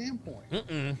y'all's standpoint.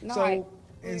 No,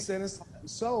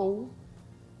 So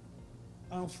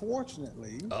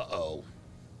unfortunately,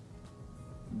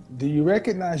 do you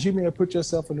recognize you may have put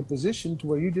yourself in a position to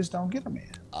where you just don't get a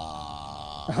man?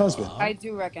 A husband. I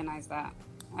do recognize that.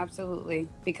 Absolutely.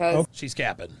 Because she's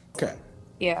capping. Okay.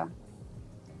 Yeah.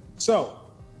 So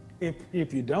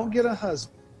if you don't get a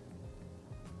husband,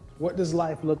 what does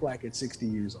life look like at 60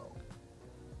 years old?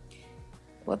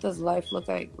 What does life look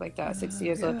like that 60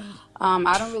 years old?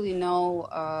 I don't really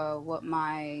know what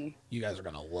my... You guys are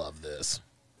going to love this.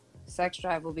 ...sex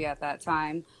drive will be at that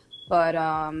time. But,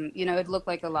 it looked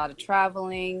like a lot of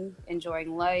traveling,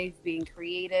 enjoying life, being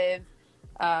creative,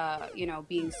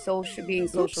 being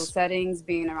social settings,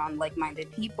 being around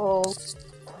like-minded people,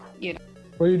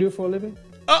 What do you do for a living?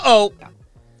 Uh-oh.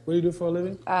 What do you do for a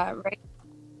living? Right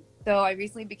So I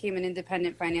recently became an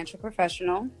independent financial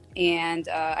professional, and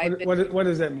what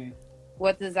does that mean?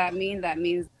 What does that mean? That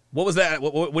means. What was that?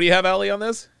 What do you have, Allie, on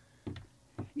this?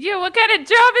 Yeah, what kind of job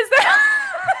is that?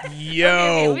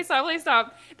 Yo. Okay, please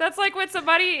stop. That's like when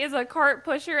somebody is a cart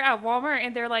pusher at Walmart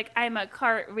and they're like, I'm a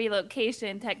cart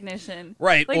relocation technician.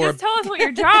 Right. Like, just tell us what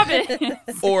your job is.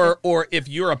 Or if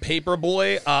you're a paper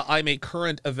boy, I'm a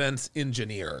current events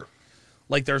engineer.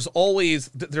 Like there's always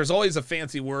a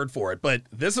fancy word for it, but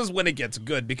this is when it gets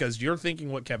good because you're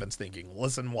thinking what Kevin's thinking.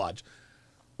 Listen, watch.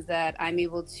 That I'm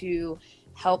able to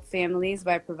help families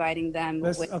by providing them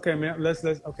okay, man. Let's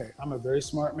okay. I'm a very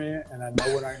smart man and I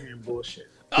know when I hear bullshit.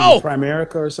 Oh,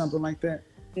 Primerica or something like that?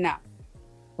 No.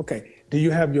 Okay. Do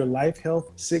you have your life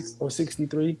health 6 or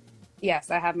 63?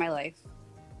 Yes, I have my life.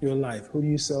 Your life. Who do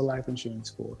you sell life insurance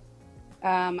for?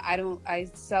 I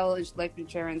sell life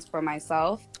insurance for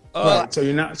myself. Right. So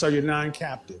you're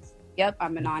non-captive. Yep,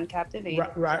 I'm a non-captive agent.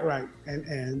 Right.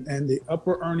 And the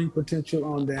upper earning potential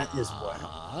on that is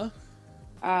what?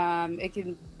 It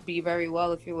can be very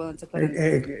well if you're willing to put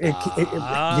in.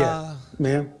 Yeah,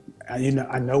 ma'am.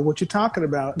 I know what you're talking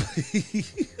about.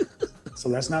 So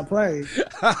let's not play.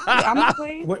 I'm not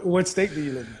playing. What state do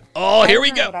you live in? Oh, here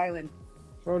we go. Rhode Island.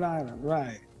 Rhode Island,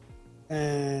 right.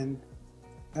 And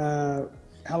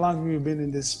how long have you been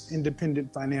in this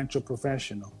independent financial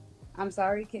professional? I'm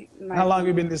sorry. How long have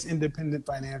you been this independent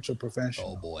financial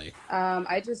professional? Oh boy.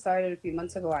 I just started a few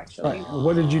months ago, actually. Right.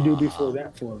 What did you do before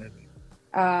that for a living?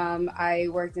 I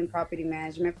worked in property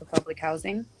management for public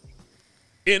housing.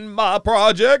 In my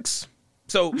projects.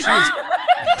 So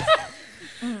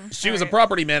she was a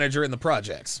property manager in the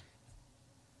projects.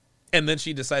 And then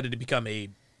she decided to become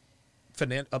an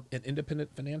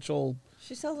independent financial.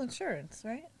 She sells insurance,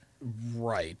 right?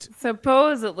 Right.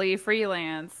 Supposedly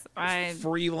freelance.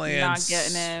 Freelance. Not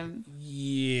getting him.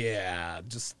 Yeah.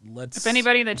 Just let's. If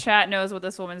anybody in the chat knows what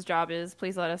this woman's job is,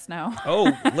 please let us know.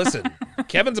 Oh, listen.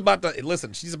 Kevin's about to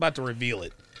listen. She's about to reveal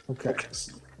it. Okay.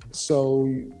 So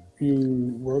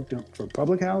you worked for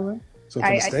public housing? So for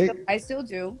the state? I still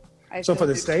do. So for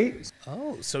the state?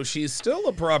 Oh, so she's still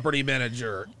a property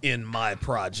manager in my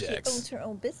projects. She owns her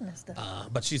own business, though.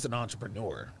 But she's an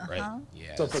entrepreneur, right?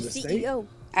 Yeah. So for the state? CEO.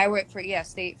 I work for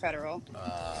state, federal.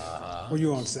 Were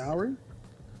you on salary?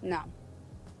 No.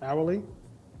 Hourly?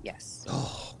 Yes.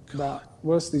 Oh, God.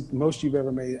 What's the most you've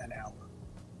ever made an hour?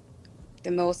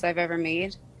 The most I've ever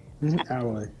made?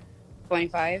 Hourly.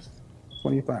 25.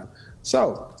 25.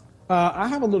 So I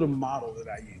have a little model that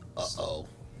I use.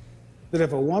 That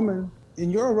if a woman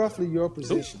in roughly your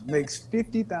position makes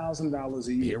 $50,000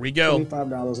 a year, here we go,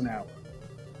 $25 an hour,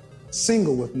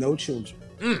 single with no children,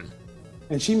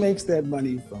 and she makes that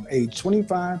money from age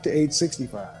 25 to age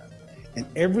 65, and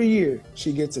every year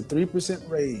she gets a 3%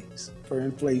 raise for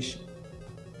inflation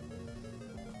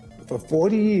for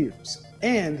 40 years,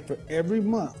 and for every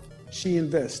month she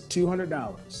invests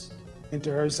 $200 into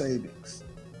her savings.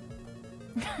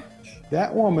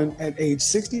 That woman at age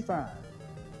 65,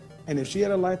 and if she had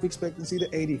a life expectancy to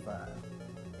 85,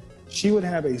 she would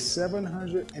have a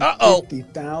 $750,000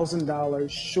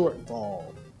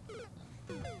 shortfall.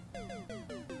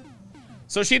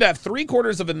 So she'd have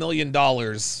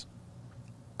 $750,000.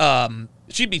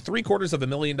 She'd be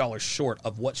 $750,000 short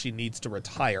of what she needs to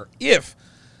retire if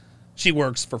she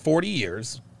works for 40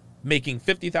 years, making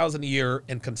 $50,000 a year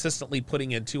and consistently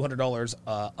putting in $200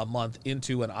 a month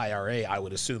into an IRA. I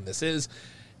would assume this is,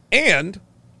 and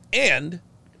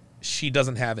she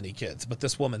doesn't have any kids, but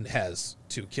this woman has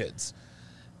 2 kids.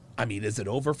 I mean, is it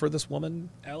over for this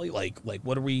woman, Allie? Like,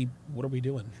 what are we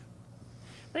doing? I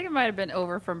think it might have been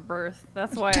over from birth.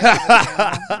 That's why.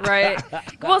 Right.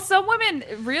 Well, some women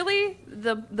really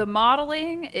the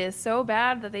modeling is so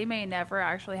bad that they may never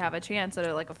actually have a chance at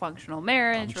a functional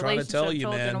marriage, relationship,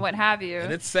 children, what have you.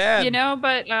 And it's sad,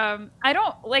 But I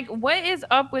don't what is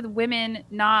up with women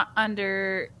not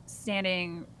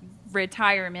understanding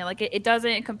retirement? It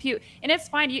doesn't compute, and it's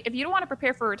fine if you don't want to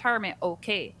prepare for retirement.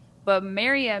 Okay. But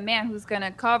marry a man who's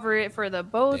gonna cover it for the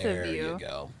both of you.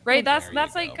 Right? That's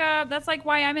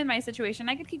why I'm in my situation.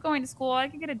 I could keep going to school, I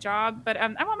could get a job, but I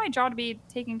want my job to be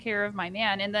taking care of my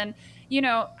man. And then,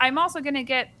 I'm also gonna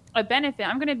get a benefit.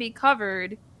 I'm gonna be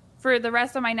covered for the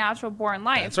rest of my natural born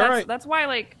life. That's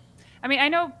why I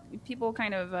know people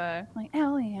kind of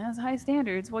Ellie has high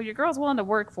standards. Well, your girl's willing to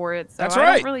work for it, so I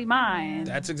don't really mind.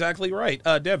 That's exactly right.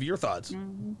 Dev, your thoughts?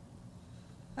 Mm-hmm.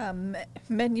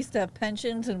 Men used to have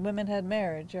pensions and women had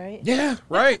marriage, right? Yeah,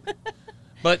 right.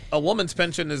 But a woman's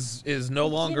pension is no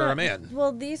longer a man.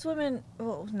 Well, these women,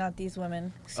 not these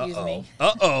women, excuse me.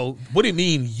 What do you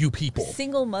mean, you people?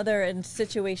 Single mother in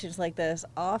situations like this,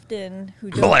 often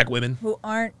black women who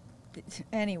aren't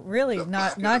really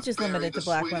not just limited to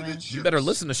black women. You better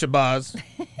listen to Shabazz.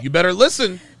 You better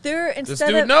listen. This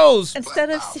dude knows.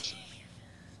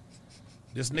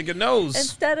 This nigga knows.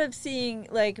 Instead of seeing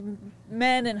like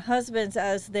men and husbands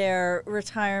as their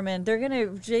retirement, they're gonna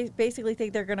basically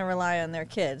think they're gonna rely on their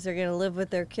kids. They're gonna live with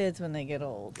their kids when they get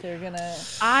old. They're gonna.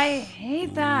 I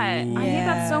hate that. I hate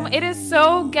that so much. It is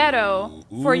so ghetto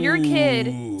for your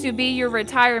kid to be your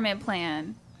retirement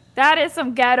plan. That is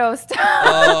some ghetto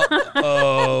stuff.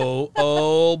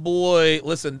 Oh boy!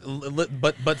 Listen,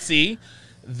 but see,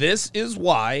 this is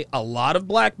why a lot of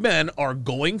black men are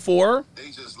going for.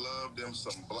 They just love them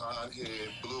some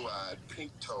blonde-haired, blue-eyed,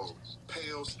 pink-toed,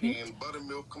 pale-skinned,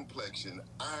 buttermilk complexion,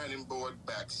 ironing board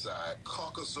backside,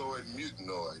 Caucasoid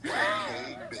mutanoid,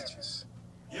 white-cave bitches.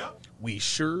 Yep. We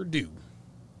sure do.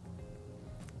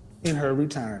 In her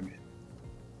retirement.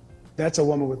 That's a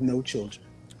woman with no children.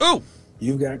 Oh.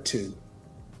 You got 2.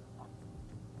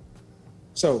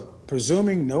 So,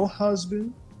 presuming no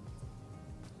husband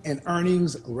and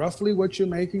earnings roughly what you're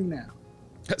making now.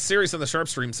 Sirius on the Sharp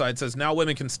Stream side says now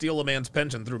women can steal a man's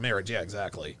pension through marriage. Yeah,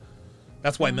 exactly.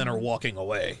 That's why men are walking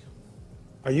away.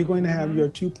 Are you going to have your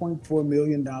 $2.4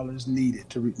 million needed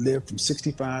to live from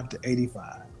 65 to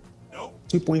 85? No.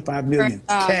 $2.5 million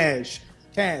cash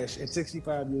at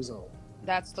 65 years old.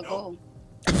 That's the goal.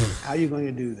 How are you going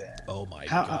to do that? Oh my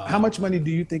God. How much money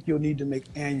do you think you'll need to make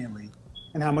annually?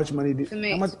 And how much money do to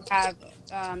make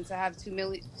to have 2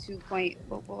 million,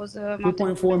 what was the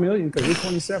 2.4 million because you're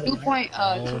 27.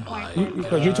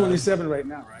 Because you're 27 right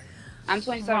now, right? I'm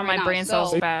 27 right my now. brain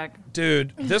cells back.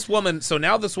 Dude, this woman. So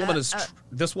now this woman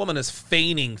is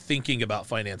feigning thinking about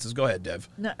finances. Go ahead, Dev.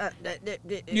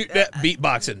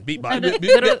 Beatboxing.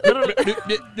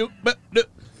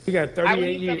 You got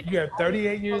 38 years. You got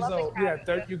 38 years old.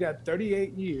 You got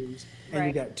 38 years, and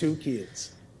you got 2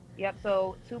 kids. Yep.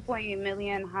 So 2.8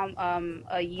 million,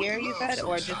 a year you said,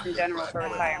 or just in general for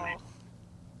retirement?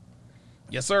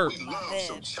 Yes, sir. We love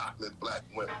some chocolate black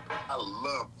women. I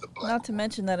love the black. Not to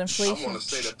mention that inflation. I want to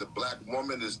say that the black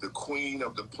woman is the queen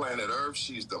of the planet Earth.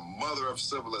 She's the mother of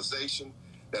civilization.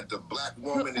 That the black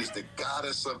woman is the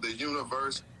goddess of the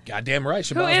universe. Goddamn right,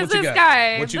 Shabazz. Who is what you this got?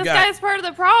 guy? What you this got? guy's part of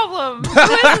the problem. Who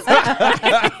is this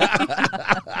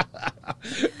guy?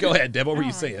 Go ahead, Deb. What were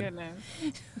you saying?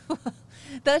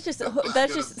 That's just. I'm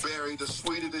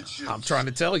trying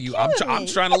to tell you. I'm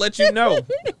trying to let you know.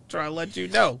 Trying to let you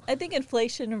know. I think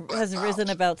inflation has risen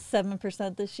about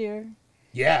 7% this year.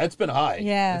 Yeah, it's been high.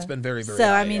 Yeah, it's been very, very so,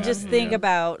 high. I mean, just think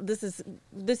about this is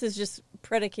just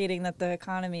predicating that the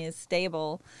economy is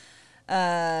stable.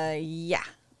 Yeah,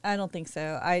 I don't think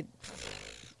so.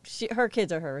 Her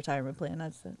kids are her retirement plan.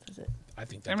 That's it. I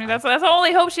think. That's the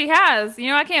only hope she has. You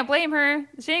know, I can't blame her.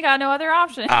 She ain't got no other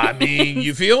option. I mean,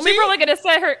 you feel me? She's probably gonna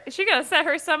set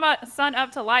her son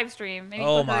up to live stream. Maybe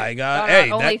oh my God! Hey,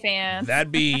 OnlyFans.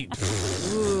 That'd be.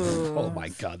 Oh my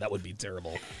God, that would be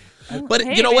terrible. But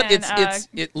hey, you know what?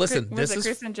 Listen, this is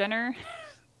Kristen Jenner.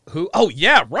 Who? Oh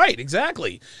yeah, right,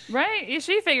 exactly. Right,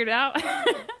 she figured out.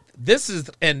 This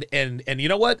is and you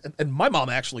know what? And my mom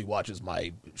actually watches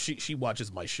she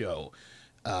watches my show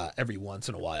every once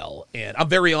in a while, and I'm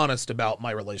very honest about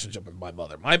my relationship with my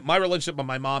mother. My relationship with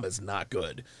my mom is not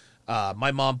good.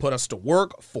 My mom put us to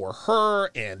work for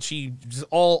her, and she just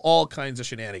all kinds of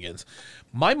shenanigans.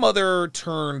 My mother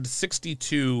turned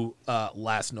 62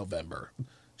 last November.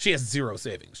 She has 0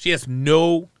 savings. She has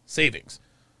no savings.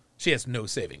 She has no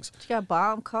savings. She got a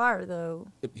bomb car, though.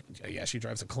 Yeah, she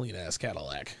drives a clean-ass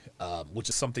Cadillac, which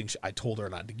is something I told her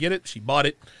not to get it. She bought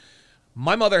it.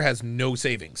 My mother has no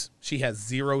savings. She has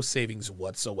 0 savings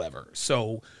whatsoever.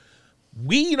 So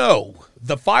we know,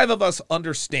 the 5 of us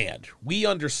understand. We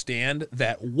understand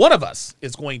that one of us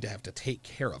is going to have to take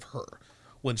care of her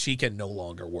when she can no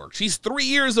longer work. She's 3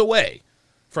 years away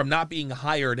from not being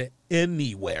hired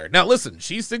anywhere. Now, listen,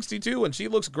 she's 62 and she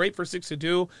looks great for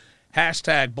 62.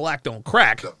 Hashtag black don't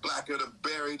crack. The blacker the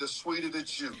berry, the sweeter the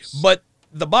juice. But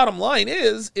the bottom line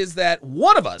is that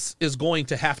one of us is going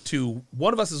to have to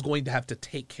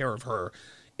take care of her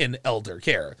in elder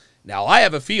care. Now, I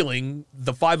have a feeling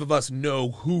the 5 of us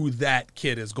know who that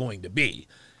kid is going to be.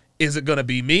 Is it going to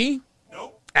be me?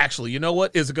 Nope. Actually, you know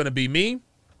what? Is it going to be me?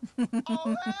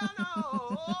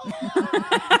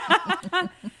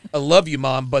 I love you,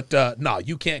 Mom, but no,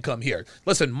 you can't come here.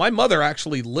 Listen, my mother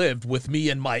actually lived with me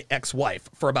and my ex-wife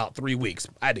for about 3 weeks.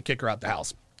 I had to kick her out the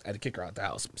house.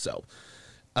 So,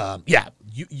 yeah,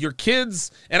 your kids,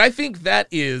 and I think that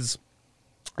is,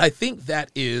 this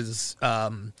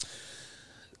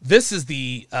is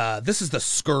the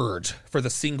scourge for the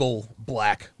single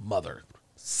black mother.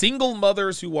 Single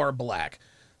mothers who are black.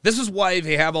 This is why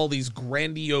they have all these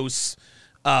grandiose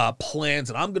plans,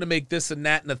 and I'm going to make this and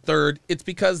that and a third. It's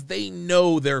because they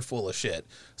know they're full of shit.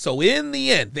 So in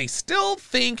the end, they still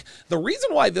think the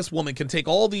reason why this woman can take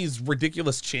all these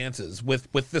ridiculous chances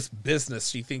with this business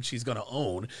she thinks she's going to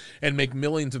own and make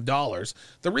millions of dollars,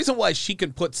 the reason why she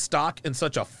can put stock in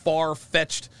such a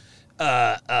far-fetched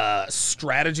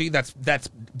strategy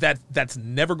that's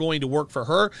never going to work for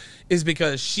her is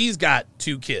because she's got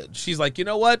 2 kids. She's like, you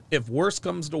know what? If worse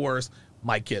comes to worse,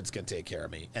 my kids can take care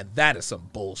of me. And that is some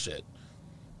bullshit.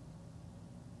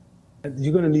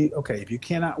 You're going to need, if you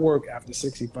cannot work after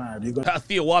 65, you're going to...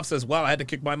 Theo Woff says, wow, I had to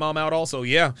kick my mom out also.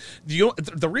 Yeah.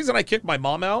 The reason I kicked my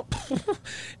mom out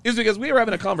is because we were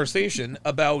having a conversation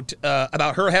about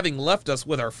her having left us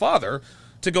with our father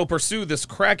to go pursue this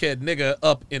crackhead nigga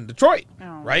up in Detroit,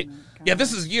 right? Yeah,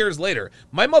 this is years later.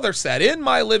 My mother sat in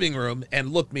my living room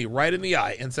and looked me right in the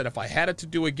eye and said, if I had it to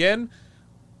do again,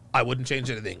 I wouldn't change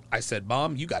anything. I said,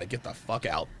 Mom, you got to get the fuck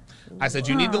out. I said,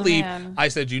 you need to leave. Man. I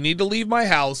said, you need to leave my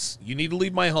house. You need to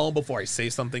leave my home before I say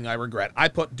something I regret. I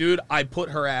put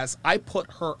her ass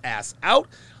out.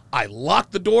 I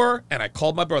locked the door and I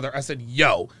called my brother. I said,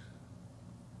 yo,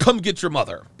 come get your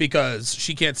mother because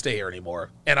she can't stay here anymore.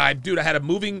 And I had a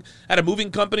moving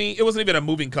company. It wasn't even a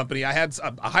moving company. I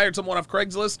hired someone off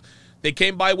Craigslist. They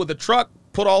came by with a truck,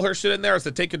 put all her shit in there. I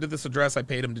said, take it to this address. I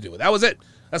paid him to do it. That was it.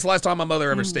 That's the last time my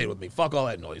mother ever stayed with me. Fuck all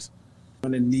that noise.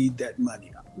 I'm going to need that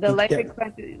money. The life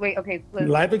expectancy,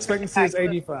 life expectancy is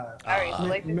 85. All right,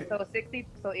 so 60,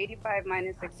 so 85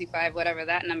 minus 65, whatever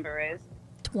that number is.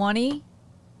 20?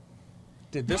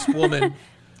 Did this woman...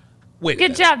 Wait.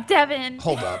 Good job, Devin.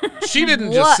 Hold up. She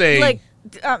didn't just say...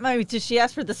 did she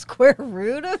ask for the square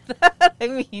root of that? I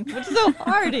mean, what's so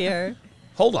hard here?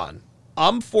 Hold on.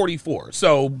 I'm 44,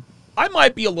 so I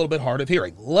might be a little bit hard of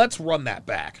hearing. Let's run that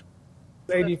back.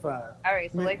 85. All right,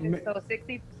 so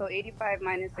 60, so 85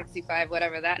 minus 65,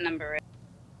 whatever that number is.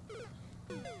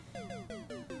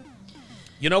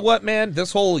 You know what, man?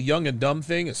 This whole young and dumb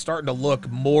thing is starting to look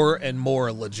more and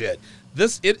more legit.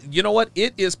 You know what?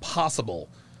 It is possible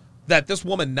that this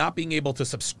woman not being able to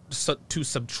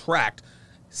subtract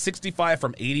 65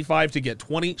 from 85 to get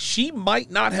 20, she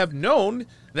might not have known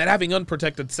that having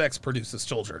unprotected sex produces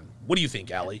children. What do you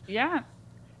think, Allie? Yeah.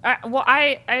 Well,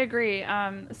 I agree.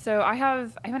 So I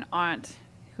have an aunt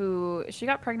who she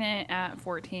got pregnant at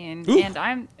 14, Ooh. And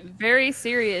I'm very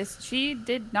serious. She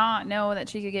did not know that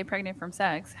she could get pregnant from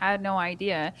sex. Had no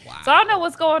idea. Wow. So I don't know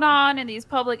what's going on in these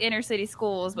public inner city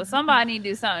schools, but somebody need to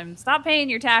do something. Stop paying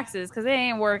your taxes because it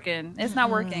ain't working. It's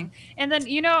not working. And then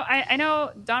I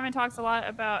know Donovan talks a lot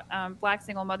about Black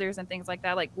single mothers and things like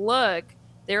that. Like, look.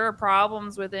 There are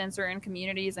problems within certain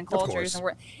communities and cultures, and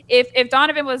if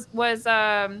Donovan was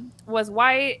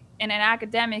white and an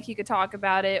academic, he could talk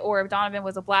about it, or if Donovan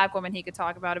was a Black woman, he could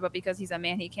talk about it. But because he's a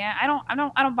man, he can't. I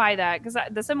don't buy that, because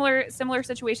the similar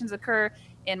situations occur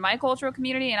in my cultural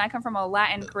community, and I come from a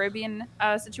Latin Caribbean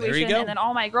situation, and then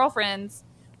all my girlfriends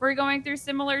were going through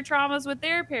similar traumas with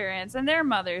their parents and their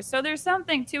mothers. So there's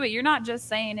something to it. You're not just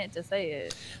saying it to say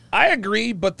it. I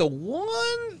agree, but the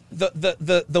one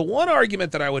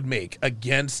argument that I would make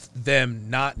against them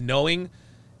not knowing,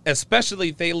 especially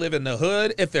if they live in the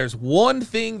hood, if there's one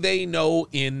thing they know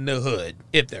in the hood,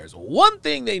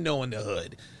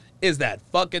 is that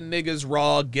fucking niggas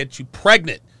raw get you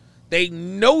pregnant. They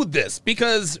know this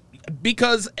because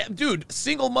dude,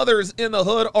 single mothers in the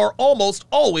hood are almost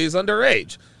always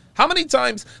underage. How many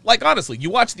times, like, honestly, you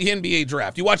watch the NBA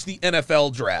draft, you watch the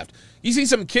NFL draft, you see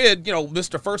some kid,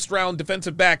 Mr. First Round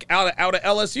defensive back out of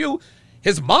LSU,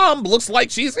 his mom looks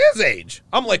like she's his age.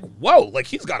 I'm like, whoa, like,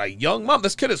 he's got a young mom.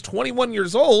 This kid is 21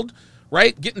 years old,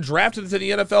 right, getting drafted into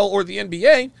the NFL or the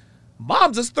NBA.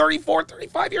 Mom's is 34,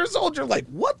 35 years old. You're like,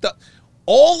 what the?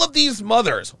 All of these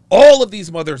mothers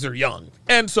are young.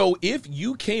 And so if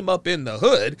you came up in the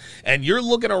hood and you're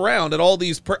looking around at all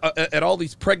these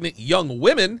pregnant young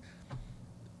women,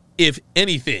 if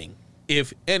anything,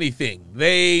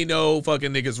 they know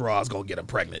fucking niggas raw is going to get them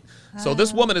pregnant. So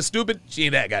this woman is stupid. She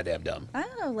ain't that goddamn dumb. I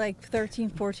don't know, like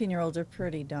 13, 14-year-olds are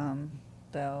pretty dumb,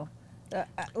 though.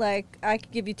 Like, I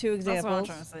could give you 2 examples. That's what I'm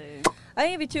trying to say. I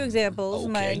can give you 2 examples.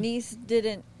 Okay. My niece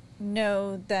didn't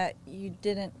know that you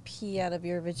didn't pee out of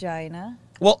your vagina.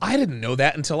 Well, I didn't know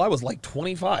that until I was like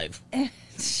 25.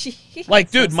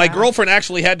 Dude, my girlfriend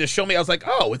actually had to show me. I was like,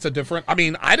 oh, it's a different. I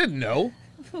mean, I didn't know.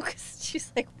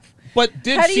 She's like, but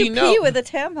did how do she you know? pee with a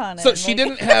tampon in? So she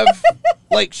didn't have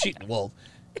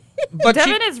but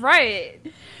Devin is right.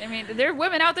 I mean, there are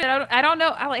women out there. I don't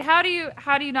know. How do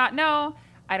you not know?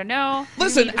 I don't know.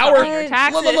 Listen, look,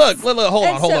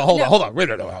 hold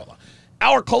on.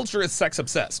 Our culture is sex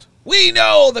obsessed. We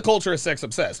know the culture is sex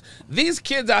obsessed. These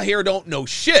kids out here don't know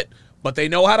shit, but they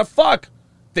know how to fuck.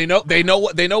 They know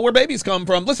where babies come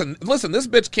from. Listen, this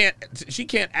bitch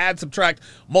can't add, subtract,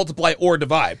 multiply, or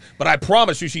divide. But I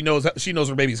promise you she knows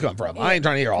where babies come from. I ain't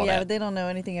trying to hear all that. Yeah, that. but they don't know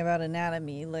anything about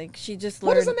anatomy. Like she just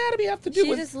learned. What does anatomy have to do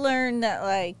with? She just learned that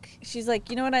like she's like,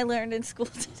 you know what I learned in school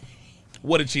today?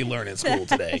 What did she learn in school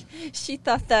today? She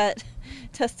thought that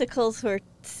testicles were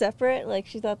separate. Like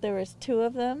she thought there was 2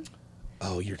 of them.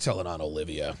 Oh, you're telling on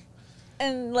Olivia.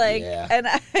 And like, and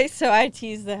I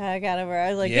teased the heck out of her.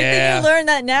 I was like, good thing you learned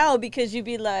that now, because you'd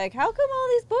be like, how come all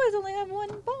these boys only have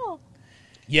 1 ball?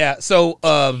 Yeah. So,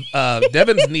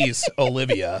 Devin's niece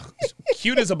Olivia,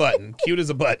 cute as a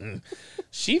button.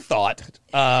 She thought,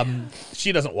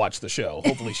 she doesn't watch the show.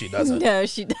 Hopefully, she doesn't. No,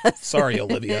 she doesn't. Sorry,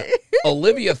 Olivia.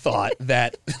 Olivia thought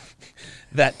that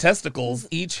testicles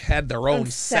each had their own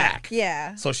sack.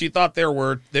 Yeah. So she thought there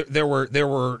were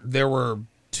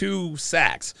 2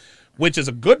 sacks. Which is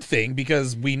a good thing,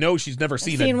 because we know she's never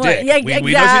seen a dick. Yeah,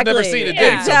 we know she's never seen a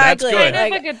dick, so that's good.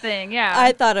 Kind of a good thing, yeah.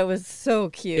 I thought it was so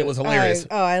cute. It was hilarious.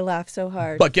 I laughed so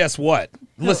hard. But guess what?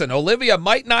 Listen, Olivia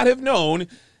might not have known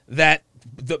that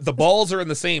the balls are in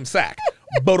the same sack,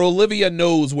 but Olivia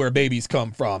knows where babies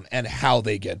come from and how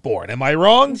they get born. Am I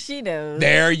wrong? She knows.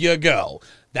 There you go.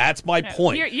 That's my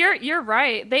point. You're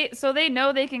right. They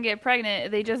know they can get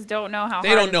pregnant. They just don't know how.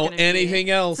 They don't know anything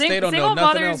else. They don't know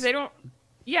nothing else. They don't.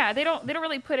 Yeah, they don't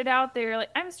really put it out there.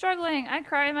 Like, I'm struggling. I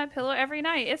cry in my pillow every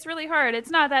night. It's really hard. It's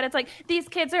not that. It's like, these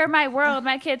kids are my world.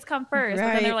 My kids come first. Right.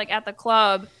 But then they're like at the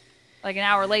club, like an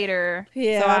hour later.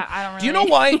 Yeah. So I don't really. Do you know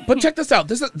why? But check this out.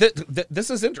 This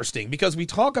is interesting, because we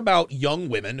talk about young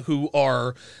women who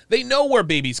they know where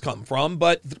babies come from,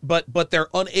 but they're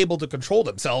unable to control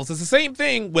themselves. It's the same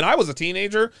thing when I was a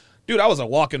teenager. Dude, I was a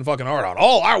walking fucking hard-on.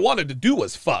 All I wanted to do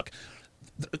was fuck.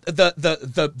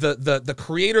 The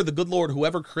creator, the good Lord,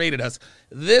 whoever created us,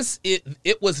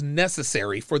 it was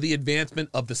necessary for the advancement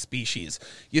of the species.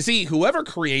 You see, whoever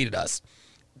created us,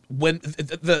 when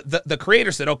the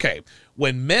creator said, okay,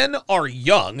 when men are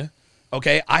young,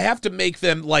 okay, I have to make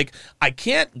them, like, I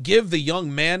can't give the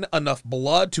young man enough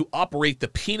blood to operate the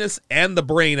penis and the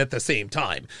brain at the same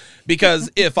time, because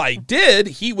if I did,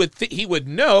 he would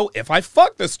know, if I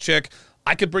fuck this chick,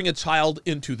 I could bring a child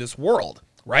into this world.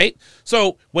 Right?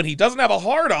 So when he doesn't have a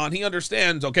hard-on, he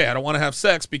understands, okay, I don't want to have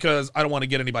sex because I don't want to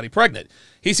get anybody pregnant.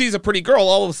 He sees a pretty girl,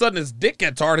 all of a sudden his dick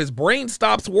gets hard, his brain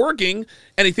stops working,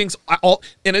 and he thinks, and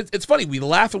it's funny, we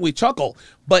laugh and we chuckle,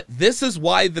 but this is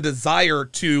why the desire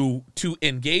to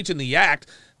engage in the act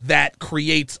that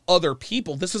creates other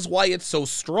people, this is why it's so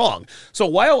strong. So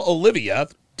while Olivia,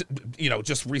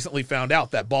 just recently found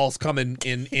out that balls come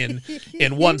in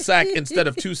one sack instead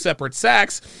of 2 separate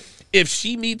sacks, if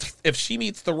she meets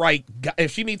the right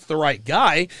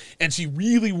guy and she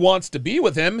really wants to be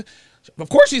with him, of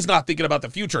course she's not thinking about the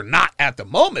future, not at the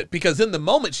moment, because in the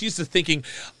moment she's just thinking,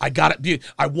 I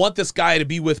want this guy to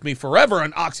be with me forever,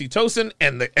 and oxytocin,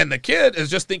 and the kid is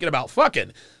just thinking about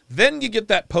fucking. Then you get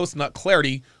that post-nut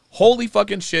clarity. Holy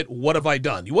fucking shit, what have I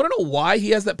done? You want to know why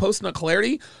he has that post-nut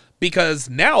clarity? Because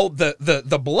now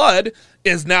the blood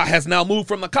has now moved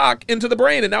from the cock into the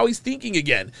brain, and now he's thinking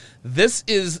again. These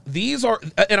are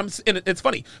it's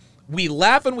funny. We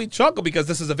laugh and we chuckle because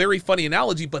this is a very funny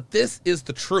analogy, but this is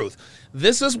the truth.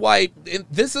 This is why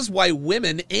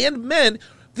women and men,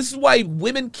 this is why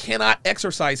women cannot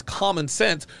exercise common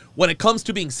sense when it comes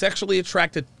to being sexually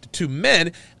attracted to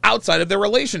men outside of their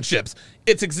relationships.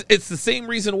 It's the same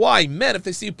reason why men, if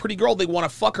they see a pretty girl, they want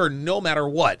to fuck her no matter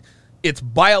what. It's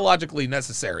biologically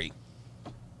necessary.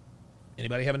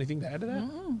 Anybody have anything to add to that?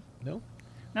 No?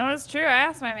 No, it's true. I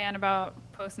asked my man about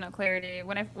post-nut clarity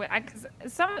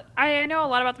I know a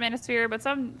lot about the manosphere, but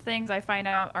some things I find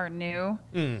out are new.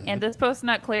 And this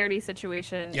post-nut clarity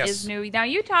situation is new. Now,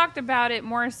 you talked about it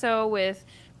more so with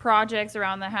projects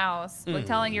around the house, like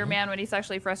telling your man when he's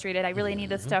sexually frustrated, I really need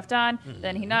this stuff done.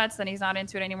 Then he nuts, then he's not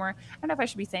into it anymore. I don't know if I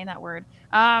should be saying that word.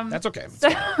 That's okay. So,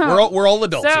 we're all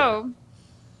adults here.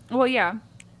 Well, yeah.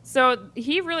 So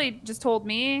he really just told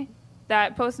me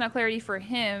that post-nut clarity for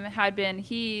him had been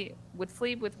he would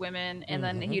sleep with women and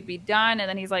then he'd be done, and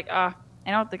then he's like, I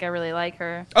don't think I really like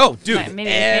her. Oh, dude,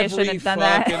 maybe I shouldn't have done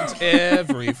that.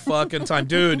 Every fucking time,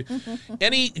 dude.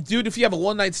 If you have a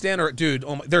one-night stand, or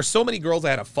there's so many girls I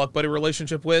had a fuck buddy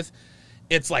relationship with.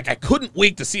 It's like I couldn't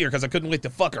wait to see her because I couldn't wait to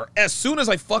fuck her. As soon as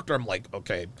I fucked her, I'm like,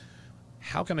 okay,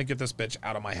 how can I get this bitch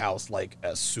out of my house like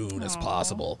as soon as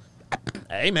possible?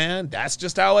 Hey man, that's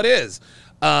just how it is.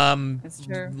 It's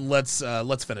true.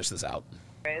 Let's finish this out.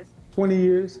 20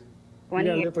 years. 20 you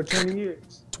gotta years. live for 20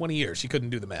 years. 20 years. She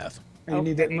couldn't do the math. And you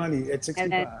need that money at 65.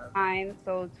 And then time,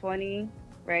 so 20,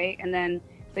 right? And then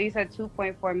So you said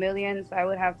 2.4 million. So I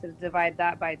would have to divide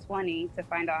that by 20 to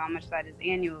find out how much that is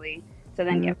annually. To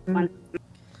then get one.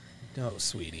 No,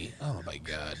 sweetie. Oh my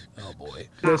God. Oh boy.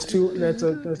 That's two. That's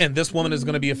and this woman is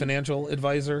going to be a financial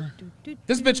advisor.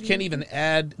 This bitch can't even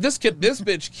add. This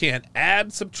bitch can't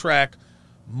add, subtract,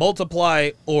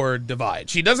 multiply, or divide.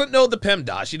 She doesn't know the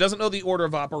PEMDAS. She doesn't know the order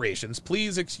of operations.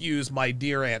 Please excuse my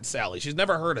dear Aunt Sally. She's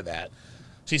never heard of that.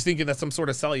 She's thinking that's some sort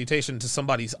of salutation to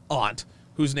somebody's aunt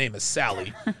whose name is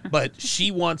Sally. But she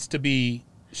wants to be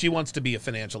a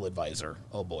financial advisor.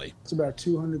 Oh boy. It's about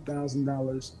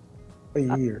 $200,000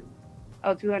 a year.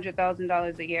 Oh,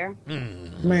 $200,000 a year?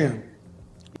 Ma'am.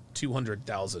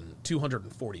 240,000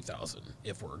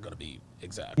 if we're going to be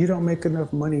exact. You don't make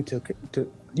enough money to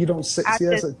you don't say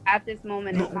at this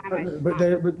moment in time. But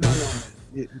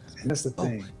that's the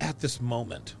thing. At this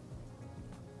moment.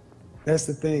 That's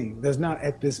the thing. There's not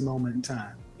at this moment in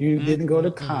time. You didn't go to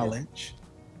college.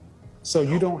 So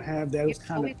you don't have those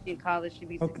kind of in college to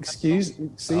be excuse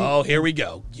me. See? Oh, here we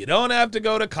go. You don't have to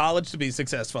go to college to be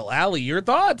successful. Allie, your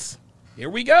thoughts? Here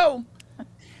we go.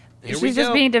 She's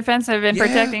just being defensive and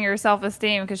protecting her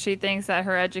self-esteem because she thinks that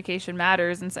her education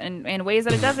matters in ways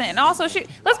that it doesn't. And also,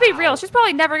 let's be real, she's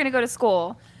probably never going to go to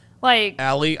school. Like,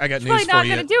 Allie, I got news for you. She's probably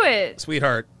not going to do it.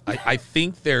 Sweetheart, I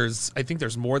think there's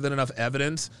more than enough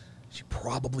evidence. She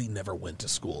probably never went to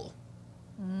school.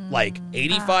 Like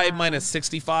 85 minus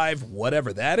 65,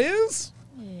 whatever that is.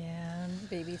 Yeah,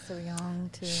 baby's so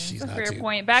young too. She's That's not a fair too,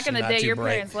 point. Back in the day, your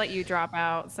bright. parents let you drop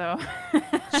out, so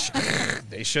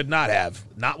They should not have.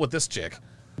 Not with this chick.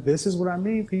 This is what I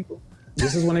mean, people.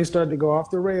 This is when they start to go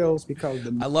off the rails because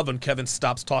I love when Kevin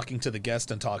stops talking to the guest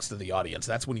and talks to the audience.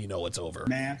 That's when you know it's over.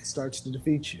 Math starts to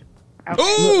defeat you. Okay.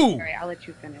 Ooh! Sorry, I'll let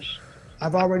you finish.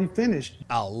 I've already finished.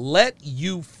 I'll let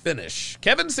you finish.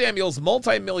 Kevin Samuels,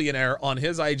 multimillionaire on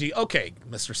his IG. Okay,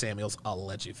 Mr. Samuels, I'll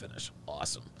let you finish.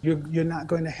 Awesome. You're not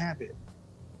going to have it.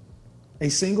 A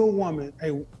single woman,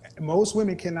 most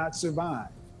women cannot survive,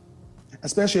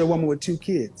 especially a woman with 2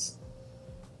 kids.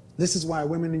 This is why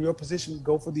women in your position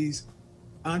go for these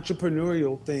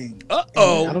entrepreneurial things.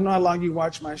 Uh-oh. And I don't know how long you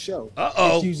watch my show.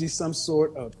 Uh-oh. It's usually some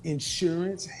sort of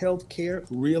insurance, healthcare,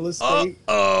 real estate,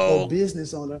 or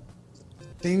business owner.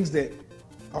 Things that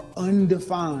are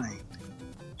undefined.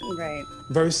 Right.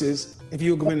 Versus if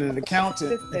you go in an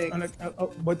accountant,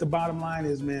 what the bottom line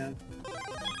is, man,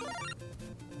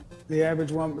 the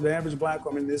average black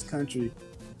woman in this country,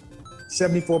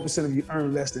 74% of you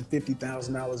earn less than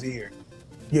 $50,000 a year.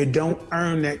 You don't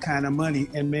earn that kind of money.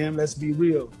 And ma'am, let's be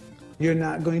real. You're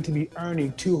not going to be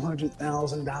earning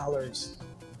 $200,000.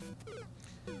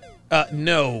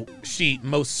 No, she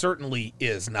most certainly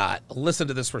is not. Listen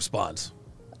to this response.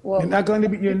 Well, you're not going to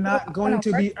be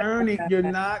earning,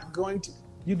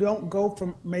 you don't go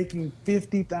from making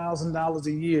 $50,000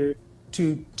 a year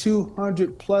to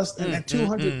 200 plus, and at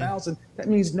 200,000, that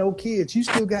means no kids. You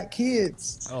still got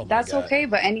kids. Oh my That's God. okay,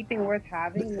 but anything worth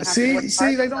having.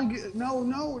 See, they don't get, no,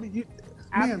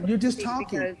 ma'am, you're just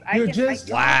talking. You're just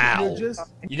wow.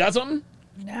 You got something?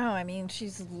 No, I mean,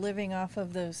 she's living off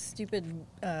of those stupid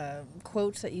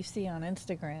quotes that you see on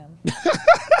Instagram.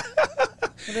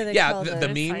 What do they call the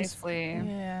memes.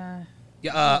 Yeah.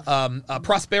 Yeah,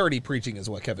 prosperity preaching is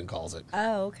what Kevin calls it.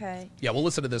 Oh, okay. Yeah, we'll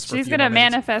listen to this for she's a few gonna more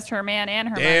minutes. manifest her man and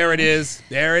her There money. it is.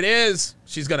 There it is.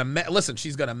 She's gonna listen.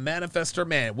 She's gonna manifest her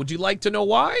man. Would you like to know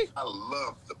why? I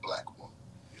love the black woman.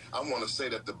 I want to say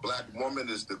that the black woman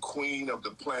is the queen of the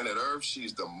planet Earth.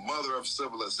 She's the mother of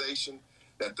civilization.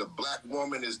 That the black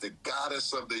woman is the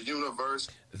goddess of the universe.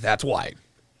 That's why.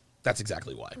 That's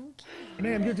exactly why.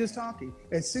 Ma'am, you're just talking.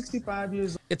 At 65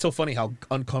 years old. It's so funny how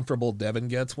uncomfortable Devin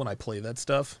gets when I play that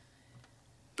stuff.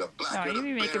 The No, you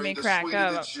be making me crack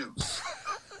up.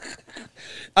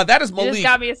 That is You Malik. just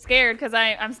got me scared because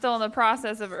I'm still in the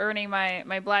process of earning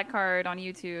my black card on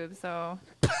YouTube. So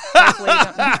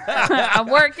I'm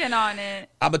working on it.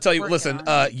 I'm gonna tell you. Listen,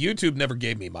 YouTube never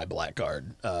gave me my black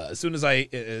card. As soon as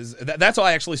that's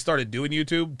why I actually started doing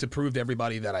YouTube, to prove to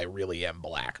everybody that I really am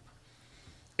black.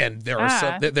 And there are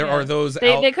are those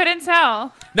they couldn't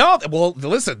tell. No, well,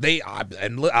 listen,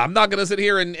 I'm not gonna sit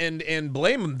here and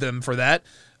blame them for that.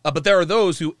 But there are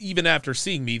those who, even after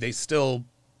seeing me, they still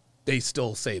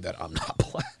say that I'm not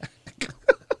black.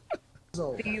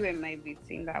 So you might be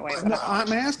seen that way. No,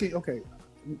 I'm asking. Okay,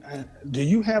 do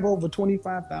you have over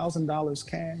 $25,000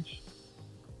 cash?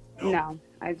 No,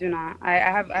 I do not. I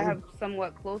have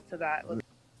somewhat close to that.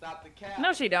 Stop the cap.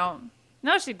 No, she don't.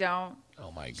 No, she don't.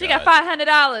 Oh my God. She got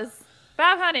 $500.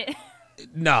 $500.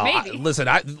 No, Maybe. listen.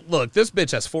 Look. This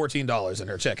bitch has $14 in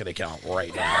her checking account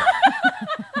right now.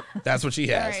 That's what she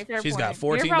has. All right, fair She's got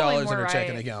point. You're probably $14 in her more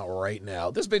checking right. account right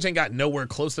now. This bitch ain't got nowhere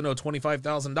close to no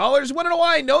 $25,000. You want to know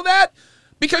why I know that?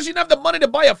 Because you didn't have the money to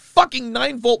buy a fucking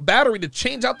 9-volt battery to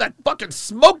change out that fucking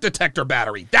smoke detector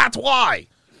battery. That's why.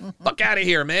 Fuck out of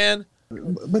here, man.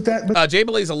 But J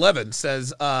Blaze 11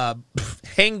 says,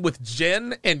 hang with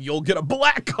Jen and you'll get a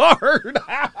black card.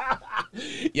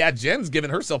 Yeah, Jen's giving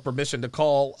herself permission to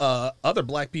call other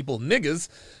black people niggas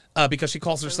because she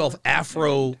calls herself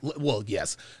Afro. Well,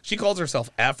 yes, she calls herself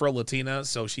Afro Latina,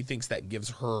 so she thinks that gives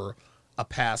her a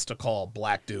pass to call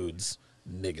black dudes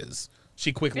niggas.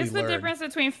 She quickly It's learned. the difference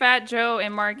between Fat Joe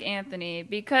and Mark Anthony.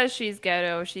 Because she's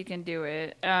ghetto, she can do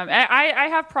it. I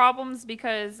have problems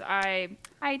because I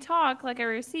talk like I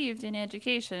received in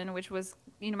education, which was,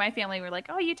 my family were like,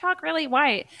 oh, you talk really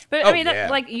white. But I mean, yeah.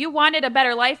 like, you wanted a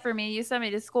better life for me. You sent me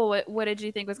to school. What did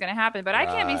you think was going to happen? But I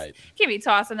can't be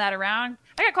tossing that around.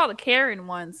 I got called a Karen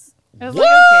once. I was like,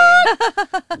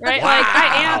 okay, right?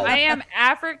 Wow. Like I am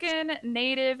African,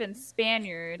 Native, and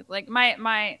Spaniard. Like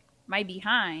my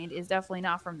behind is definitely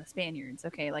not from the Spaniards.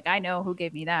 Okay, like I know who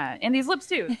gave me that, and these lips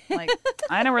too. Like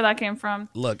I know where that came from.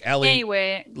 Look, Allie.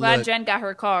 Anyway, glad look, Jen got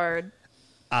her card.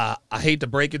 I hate to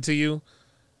break it to you,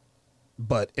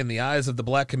 but in the eyes of the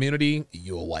black community,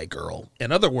 you a white girl.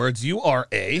 In other words, you are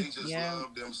a.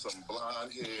 Love them some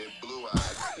blonde hair, blue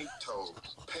eyed, pink toes,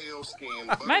 pale skin.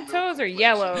 My toes are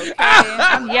yellow. Okay?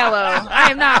 I'm yellow.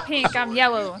 I am not pink. I'm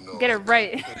yellow. Get it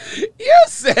right. You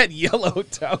said yellow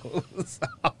toes.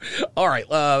 All right,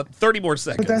 30 more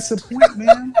seconds. But that's the point,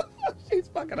 man. She's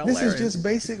fucking This hilarious. is just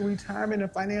basic retirement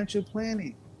and financial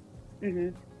planning.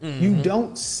 Mm-hmm. You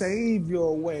don't save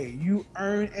your way. You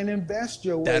earn and invest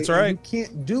your way. That's And right. you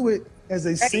can't do it as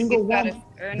a single woman.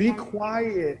 Be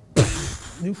quiet.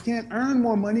 You can't earn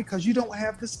more money because you don't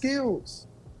have the skills.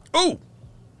 Oh.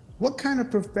 What kind of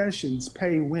professions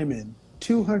pay women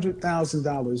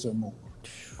 $200,000 or more?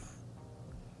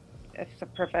 It's the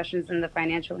professions in the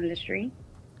financial industry.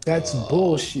 That's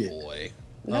bullshit. Boy.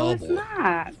 No, it's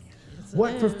not.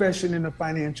 What profession in the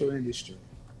financial industry?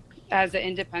 As an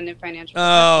independent financial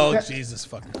Oh, That- Jesus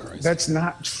fucking Christ. That's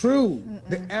not true.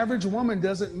 The average woman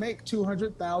doesn't make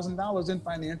 $200,000 in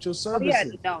financial Oh,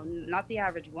 services. yeah, no, not the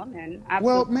average woman.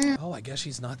 Well, Absolutely. man, Oh, I guess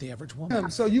she's not the average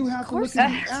woman. so you have to course look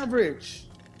at not. the average.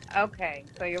 Okay,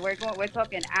 so we're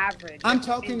talking average. I'm That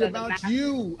talking doesn't about matter.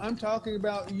 you. I'm talking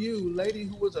about you, lady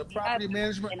who was a property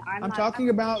management. and I'm I'm not- talking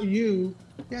about you.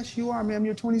 Yes, you are, ma'am.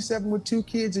 You're 27 with 2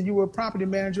 kids, and you were a property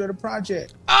manager at a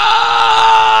project.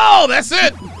 Oh, that's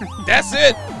it. That's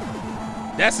it.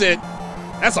 That's it.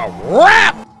 That's a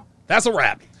wrap. That's a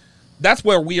wrap. That's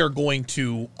where we are going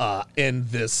to end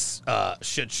this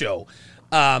shit show.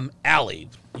 Allie,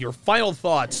 your final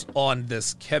thoughts on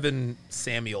this Kevin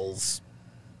Samuels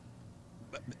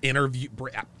interview?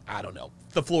 I don't know.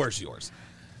 The floor is yours.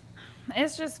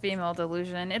 It's just female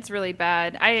delusion. It's really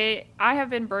bad. I have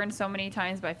been burned so many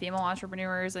times by female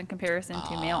entrepreneurs in comparison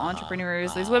to male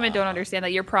entrepreneurs. These women don't understand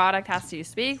that your product has to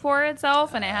speak for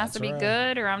itself and it has to be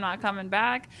good or I'm not coming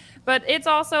back. But it's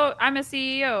also, I'm a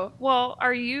CEO. Well,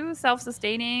 are you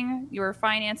self-sustaining your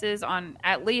finances on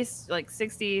at least like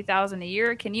 $60,000 a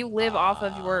year? Can you live off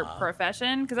of your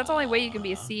profession? Because that's the only way you can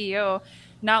be a CEO.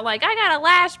 Not like, I got a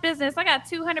lash business. I got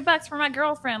 $200 for my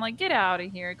girlfriend. Like, get out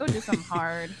of here. Go do something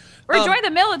hard. Or join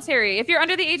the military. If you're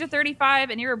under the age of 35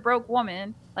 and you're a broke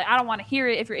woman, like, I don't want to hear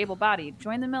it if you're able-bodied.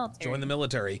 Join the military. Join the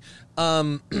military.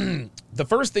 The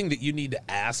first thing that you need to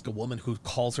ask a woman who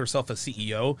calls herself a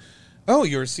CEO, oh,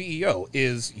 you're a CEO.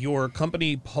 Is your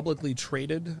company publicly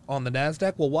traded on the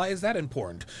NASDAQ? Well, why is that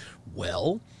important?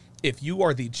 Well, if you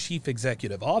are the chief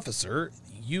executive officer,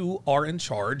 you are in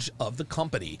charge of the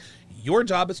company. Your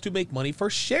job is to make money for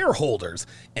shareholders.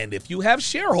 And if you have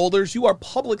shareholders, you are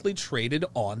publicly traded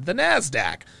on the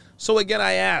NASDAQ. So again,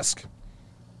 I ask,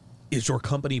 is your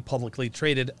company publicly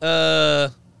traded?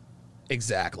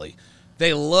 Exactly.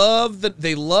 They love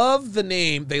the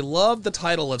name. They love the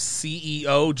title of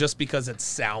CEO just because it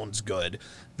sounds good.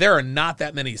 There are not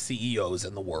that many CEOs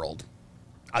in the world.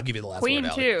 I'll give you the last Queen,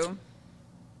 word, Allie. too.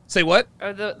 Say what?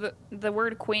 Or the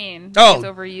word queen Oh, is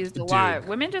overused a dude. lot.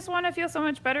 Women just want to feel so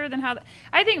much better than how.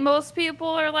 I think most people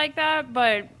are like that,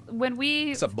 but when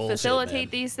we It's a bullshit,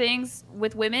 facilitate man. these things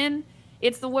with women,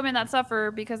 it's the women that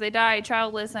suffer because they die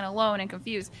childless and alone and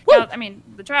confused. Now, I mean,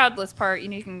 the childless part,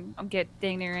 you can get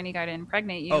dang near any guy to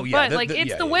impregnate you. Oh, yeah, but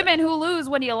it's the women who lose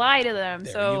when you lie to them.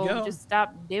 There you So go. just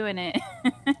stop doing it.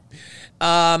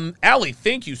 Allie,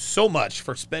 thank you so much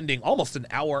for spending almost an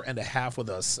hour and a half with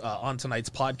us on tonight's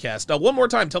podcast. One more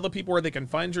time, tell the people where they can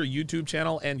find your YouTube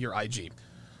channel and your IG.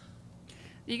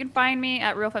 You can find me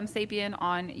at Real Femme Sapien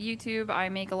on YouTube. I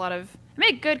make a lot of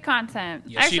make good content.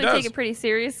 Yes, I actually she does. take it pretty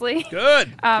seriously.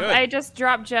 Good. I just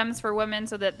drop gems for women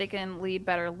so that they can lead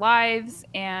better lives.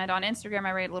 And on Instagram,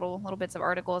 I write little bits of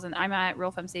articles, and I'm at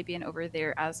Real Femme Sapien over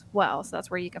there as well. So that's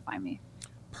where you can find me.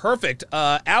 Perfect.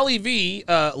 Allie V,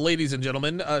 ladies and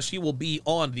gentlemen, she will be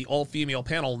on the all-female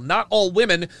panel, Not All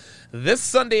Women, this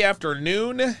Sunday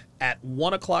afternoon at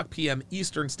 1 o'clock p.m.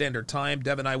 Eastern Standard Time.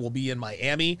 Dev and I will be in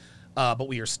Miami, but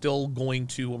we're still going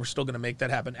to make that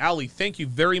happen. Allie, thank you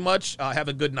very much. Have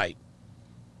a good night.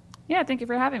 Yeah, thank you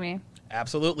for having me.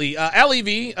 Absolutely. Allie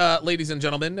V, ladies and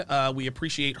gentlemen, we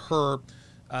appreciate her.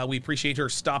 We appreciate her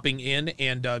stopping in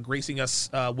and gracing us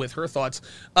with her thoughts.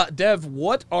 Dev,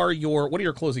 what are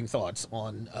your closing thoughts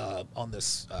on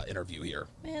this interview here?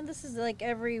 Man, this is like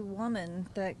every woman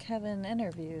that Kevin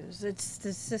interviews. It's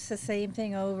just the same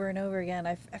thing over and over again.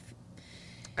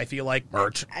 I feel like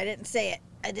merch. I didn't say it.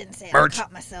 Merch. I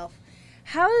caught myself.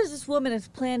 How does this woman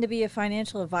plan to be a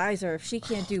financial advisor if she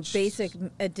can't do basic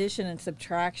addition and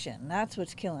subtraction? That's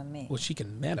what's killing me. Well, she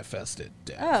can manifest it,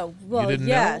 Dev. Oh, well, you didn't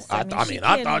yes. know? I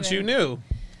thought you knew.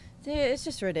 Dude, it's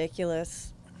just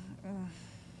ridiculous.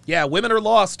 Yeah, women are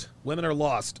lost. Women are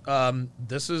lost.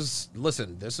 This is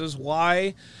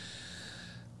why.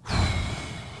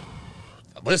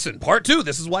 Listen, part 2.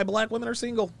 This is why black women are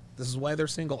single. This is why they're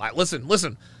single.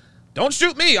 Listen. Don't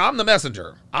shoot me. I'm the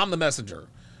messenger.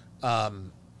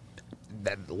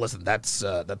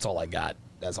 That's all I got.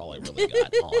 That's all I really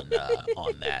got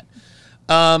on that.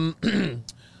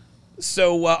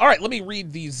 So all right, let me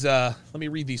read these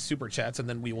super chats, and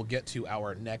then we will get to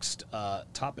our next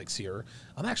topics here.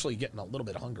 I'm actually getting a little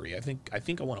bit hungry. I think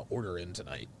I want to order in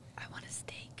tonight. I want a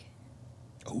steak.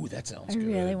 Oh, that sounds I good.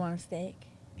 really want a steak.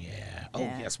 Yeah. Oh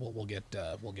yes, we'll get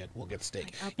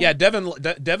steak. Okay. Yeah,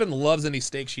 Devin loves any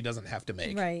steak she doesn't have to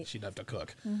make. Right. She doesn't have to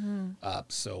cook. Mm-hmm.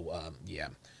 Yeah.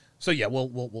 So yeah,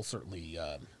 we'll certainly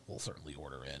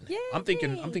order in. Yay. I'm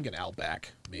thinking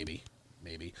Outback maybe.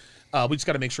 We just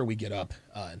got to make sure we get up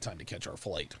in time to catch our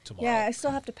flight tomorrow. Yeah, I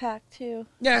still have to pack too.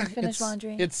 Yeah, and finish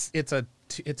laundry. It's a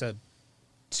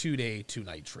 2-day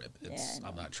 2-night trip.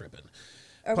 I'm not tripping.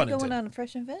 Are Pun we going intended. on a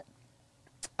Fresh and Fit?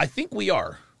 I think we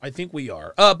are. By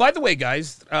the way,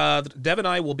 guys, Dev and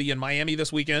I will be in Miami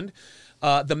this weekend.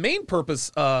 The main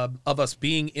purpose of us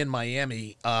being in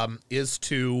Miami is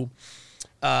to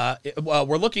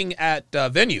we're looking at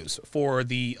venues for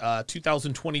the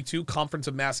 2022 Conference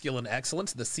of Masculine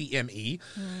Excellence, the CME.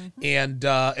 Mm-hmm. And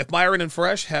if Myron and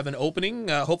Fresh have an opening,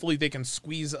 hopefully they can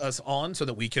squeeze us on so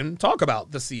that we can talk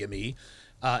about the CME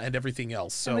and everything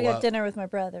else. So and we got dinner with my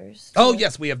brothers. Oh,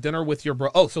 yes, we have dinner with your bro.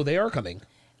 Oh, so they are coming.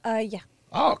 Yeah.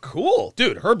 Oh, cool.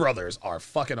 Dude, her brothers are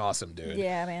fucking awesome, dude.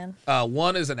 Yeah, man.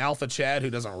 One is an alpha Chad who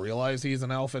doesn't realize he's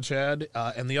an alpha Chad.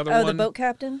 And the other one... Oh, the boat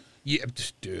captain? Yeah,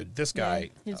 dude, this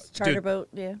guy... Yeah, his charter boat,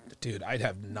 yeah. Dude, I'd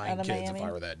have 9 kids Miami. if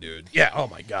I were that dude. Yeah, oh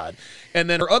my God. And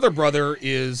then her other brother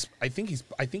is... I think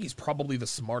he's probably the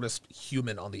smartest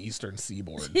human on the Eastern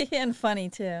Seaboard. And funny,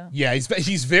 too. Yeah,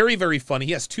 he's very, very funny.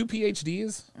 He has 2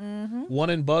 PhDs. Mm-hmm. One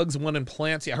in bugs, one in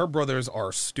plants. Yeah, her brothers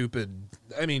are stupid.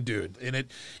 I mean, dude, and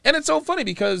it's so funny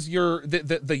because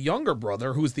the younger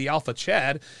brother, who's the alpha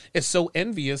Chad, is so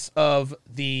envious of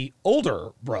the older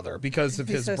brother because of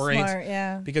his so brains. Smart,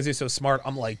 yeah. Because he's so smart.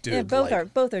 I'm like, dude. Yeah,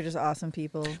 both are just awesome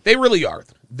people. They really are.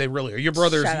 They really are. Your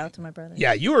brothers. Shout out to my brothers.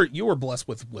 Yeah, you were blessed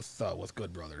with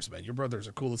good brothers, man. Your brothers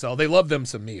are cool as hell. They love them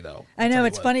some me though. I know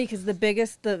it's funny because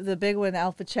the big one,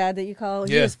 Alpha Chad that you call,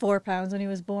 he was 4 pounds when he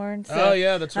was born. So oh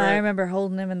yeah, that's right. I remember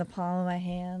holding him in the palm of my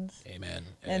hands. Amen.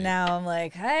 And now I'm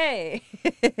like, hey.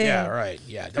 Yeah, right.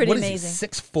 Yeah. Pretty what amazing. Is he,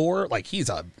 6'4"? Like he's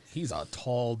a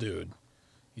tall dude.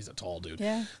 He's a tall dude.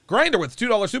 Yeah. Grinder with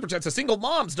 $2 super chat says single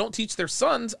moms don't teach their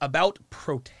sons about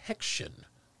protection.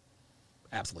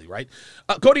 Absolutely right.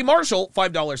 Cody Marshall,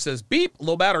 $5 says beep,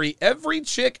 low battery. Every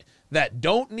chick that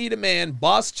don't need a man,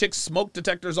 boss chick smoke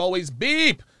detectors always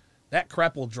beep. That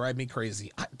crap will drive me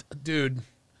crazy. Dude,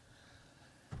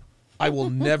 I will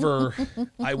never,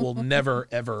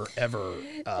 ever,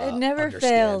 it never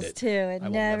fails it. too. It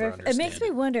never. It makes understand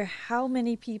me wonder how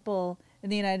many people in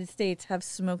the United States have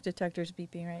smoke detectors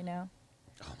beeping right now.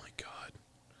 Oh my God!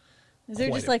 Is there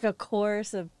just like a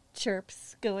chorus of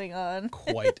chirps going on?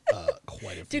 Quite a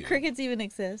few. Do crickets even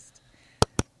exist?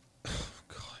 Oh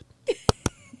God,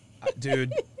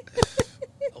 dude.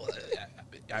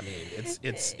 I mean, it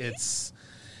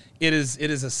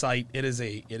is a sight. It is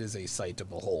a sight to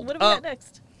behold. What do we got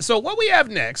next? So what we have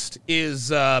next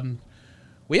is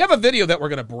we have a video that we're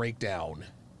going to break down.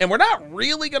 And we're not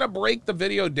really going to break the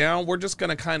video down. We're just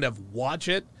going to kind of watch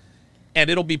it. And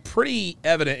it'll be pretty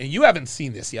evident. And you haven't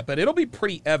seen this yet, but it'll be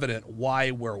pretty evident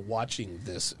why we're watching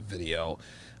this video.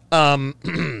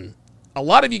 a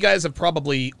lot of you guys have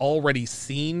probably already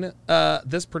seen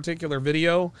this particular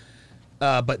video,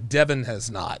 but Devin has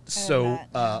not. So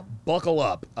buckle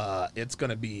up. It's going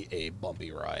to be a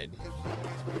bumpy ride.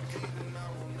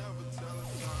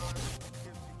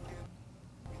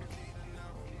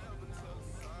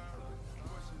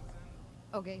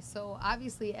 Okay, so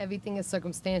obviously everything is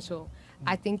circumstantial.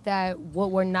 I think that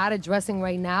what we're not addressing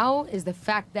right now is the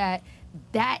fact that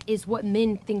that is what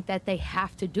men think that they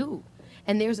have to do.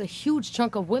 And there's a huge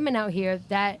chunk of women out here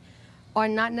that are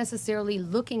not necessarily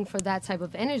looking for that type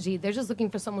of energy. They're just looking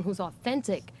for someone who's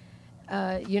authentic.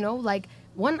 You know, like,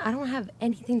 one, I don't have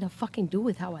anything to fucking do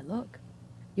with how I look.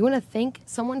 You want to thank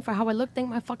someone for how I look? Thank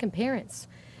my fucking parents.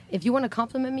 If you want to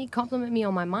compliment me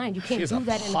on my mind. You can't do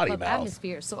that in a club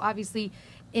atmosphere. So obviously,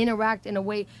 interact in a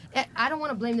way. I don't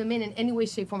want to blame the men in any way,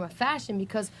 shape, form, or fashion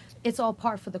because it's all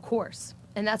part for the course.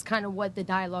 And that's kind of what the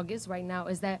dialogue is right now,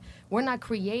 is that we're not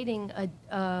creating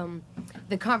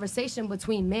the conversation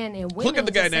between men and women. Look at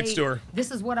the guy next to her. This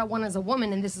is what I want as a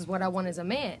woman, and this is what I want as a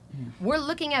man. We're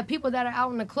looking at people that are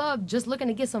out in the club just looking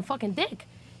to get some fucking dick.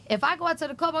 If I go out to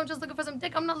the club, I'm just looking for some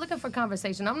dick. I'm not looking for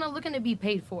conversation. I'm not looking to be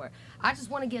paid for. I just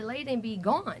want to get laid and be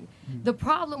gone. The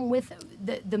problem with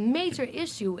the major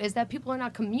issue is that people are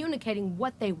not communicating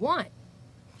what they want.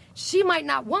 She might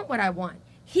not want what I want.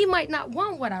 He might not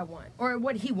want what I want or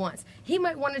what he wants. He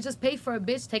might want to just pay for a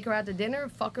bitch, take her out to dinner,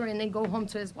 fuck her, and then go home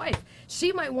to his wife.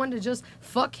 She might want to just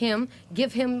fuck him,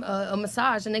 give him a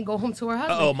massage, and then go home to her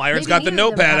husband. Uh-oh, Myron's got the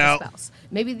notepad out.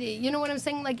 Maybe, you know what I'm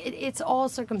saying? Like, it's all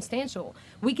circumstantial.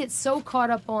 We get so caught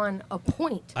up on a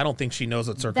point I don't think she knows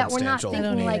it's that we're not circumstantial.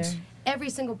 thinking like every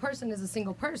single person is a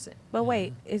single person. But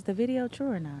wait, is the video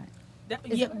true or not?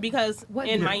 Yeah, because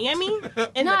in Miami,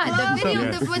 in the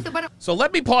video, So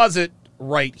let me pause it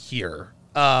right here.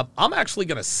 I'm actually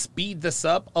going to speed this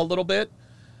up a little bit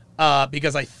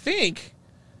because I think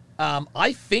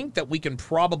that we can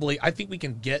probably, I think we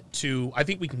can get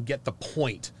the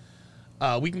point.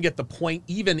 We can get the point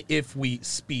even if we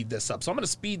speed this up. So I'm going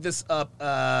to speed this up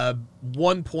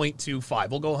 1.25.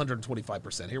 We'll go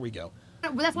 125%. Here we go.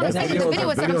 That's what I'm saying. The video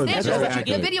is circumstantial.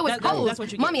 The video is cold.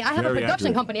 Mommy, I have a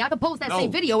production company. I could post that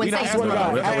same video and say,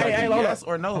 yes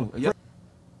or no? Yes.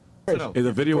 If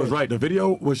the video was right, the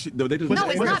video was. No,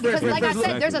 it's not, because like I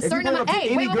said, there's a certain amount.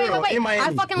 Hey, wait.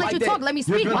 I fucking let you talk. Let me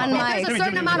speak. There's a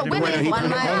certain amount of women.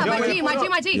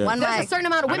 My G. There's a certain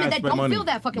amount of women that don't feel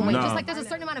that fucking way. Just like there's a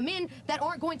certain amount of men that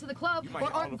aren't going to the club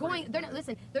or aren't going. They're not.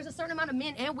 Listen, there's a certain amount of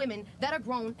men and women that are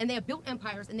grown and they have built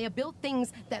empires and they have built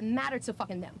things that matter to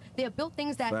fucking them. They have built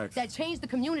things that change the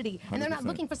community, and they're not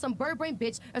looking for some bird brain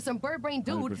bitch or some bird brain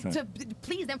dude to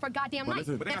please them for a goddamn night.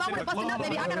 If I want to bust a nut,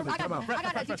 baby, I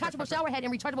got a detachable shower head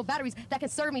and rechargeable batteries that can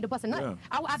serve me to bust a nut.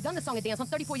 I've done the song and dance. I'm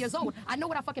 34 years old. I know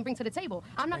what I fucking bring to the table.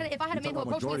 I'm not gonna. If I had a man who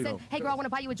approached me and said, "Hey, girl, I want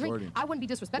to buy you a drink," I wouldn't be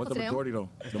disrespectful to them.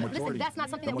 Listen, that's not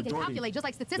something that we can calculate. Just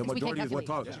like statistics, we can't calculate.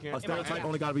 A stereotype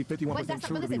only got to be 51%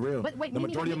 true to be real. Wait, the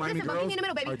majority of Miami girls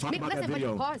are talking about that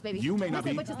video. Pause, baby. You may not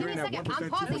be. Just give me a second.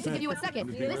 I'm pausing to give you a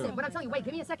second. Listen, but I'm telling you, wait,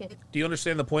 give me a second. Do you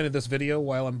understand the point of this video?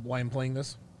 Why I'm playing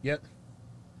this yet?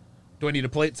 Do I need to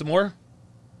play it some more?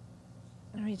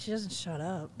 I mean, she doesn't shut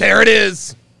up. There it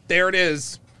is. There it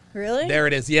is. Really? There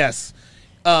it is. Yes.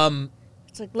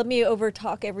 It's like, let me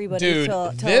overtalk everybody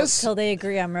till they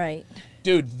agree I'm right.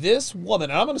 Dude, this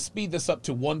woman, and I'm going to speed this up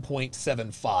to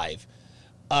 1.75.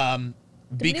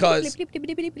 Because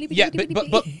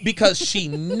but because she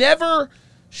never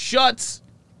shuts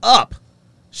up.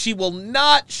 She will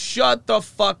not shut the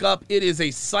fuck up. It is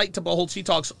a sight to behold. She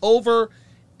talks over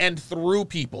and through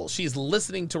people. She's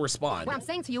listening to respond. What I'm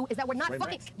saying to you is that we're not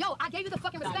fucking... Yo, I gave you the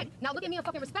fucking respect. Now look at me and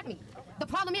fucking respect me. The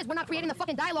problem is we're not creating the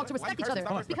fucking dialogue to respect each other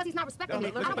because he's not respecting me.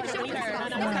 I don't give a shit what you say.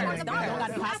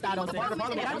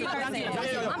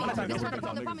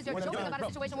 The problem is you're joking about a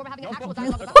situation where we're having an actual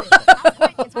dialogue about it. I was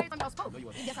quiet the entire time y'all spoke.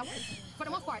 Yes, I was. For the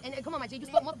most part. And come on, my G, you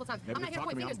spoke multiple times. I'm not here to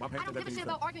point fingers. I don't give a shit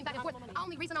about arguing back and forth. The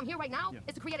only reason I'm here right now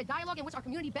is to create a dialogue in which our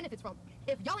community benefits from.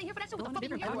 If y'all ain't here for that shit, what the fuck are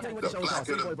you here for? The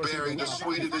blacker the berry, the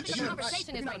sweeter the juice.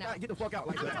 Conversation is right now. Get the fuck out.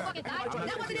 I'm gonna fucking die.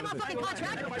 That wasn't in my fucking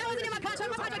contract. That wasn't in my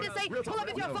contract. My contract didn't say pull up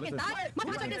if you're a fucking thigh. My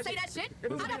contract didn't say that shit. I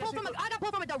got pulled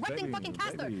from a directing fucking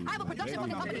caster. I have a production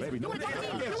fucking company. You wanna talk to me?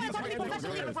 You wanna talk to me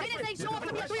professionally? They didn't say show up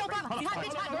for me at 305. Hot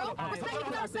bitch, hot girl. Respect me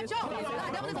because I respect y'all.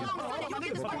 That was a long one. You don't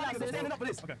get this part like this.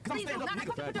 Please, now I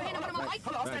come put your hand on my mic.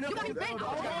 You got me bent.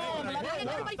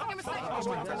 Everybody fucking respect. I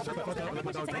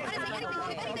didn't say anything.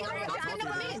 I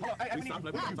never mean. Nah,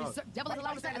 devil is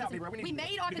allowed to say that. We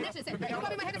made our connections. Don't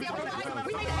rub my head and say,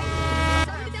 we made it.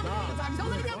 Don't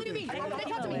let me tell me. They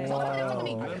talk to me. Don't let me talk to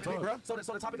me. So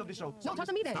the topic of this show. No, talk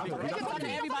to me then. I'm talking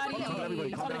to everybody. I'm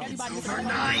talking to everybody. For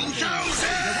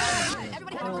 9,000.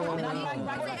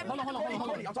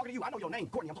 Hold on. I'm talking to you. I know your name,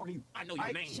 Courtney. I'm talking to you. I know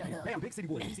your name. Shut up. Damn, big city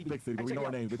boy. Big city, but we know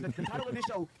our names. The title of this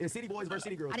show is City Boys versus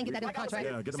City Girls. I didn't get that in the contract.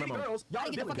 Yeah, get the City memo. Girls, y'all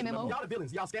the villains. Y'all the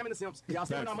villains. Y'all scamming the simps. Y'all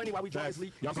stealing our money while we join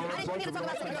sleep. Y'all I didn't need to talk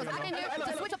about City Girls. I came here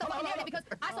to switch up the fucking narrative because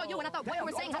I saw you and I thought what you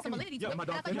were saying has some validity to it. And I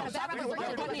thought you had a bad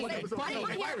record. So I didn't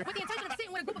come here with the intention of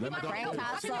sitting with a group of people.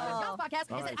 Podcast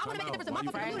and said, I want to make a difference in my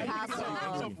fucking community.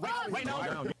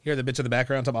 Hear the bitch in the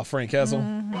background talking about Frank Castle?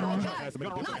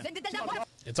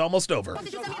 It's almost over.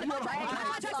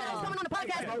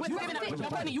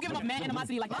 You giving up man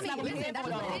animosity like that's not what it is. That's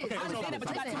what it is. I understand that, but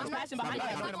you got to have passion behind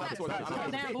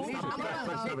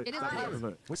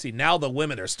it. See, now the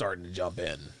women are starting to jump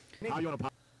in.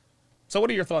 So what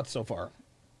are your thoughts so far?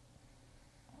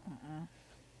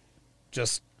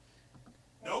 Just...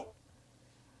 Nope.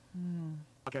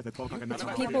 It's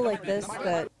people like this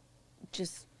that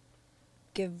just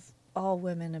give all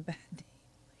women a bad name.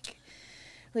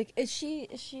 Like, is she,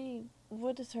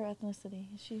 what is her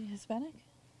ethnicity? Is she Hispanic?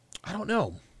 I don't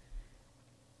know.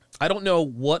 I don't know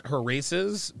what her race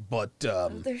is, but...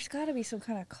 there's got to be some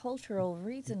kind of cultural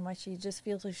reason why she just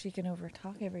feels like she can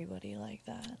overtalk everybody like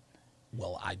that.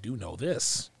 Well, I do know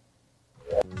this.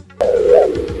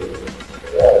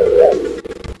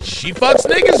 She fucks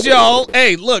niggas, y'all.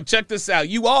 Hey, look, check this out.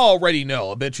 You already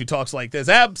know a bitch who talks like this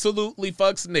absolutely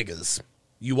fucks niggas.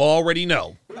 You already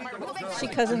know. She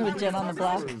cousins with Jen on the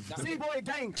block.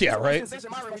 Yeah, right? I'm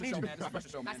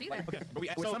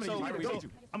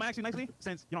gonna ask you nicely,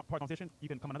 since you're not part of the conversation, you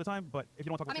can come another time, but if you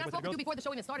don't talk I spoke with you before the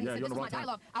show even started. This is my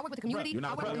dialogue. I work with the community.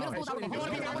 I work with the middle schools. I work with the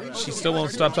homeless. She still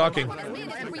won't stop talking. You want to create a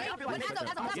dialogue for women and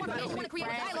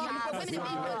men to understand each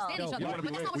other.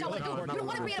 But that's not what y'all want to do. You don't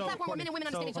want to create a platform where men and women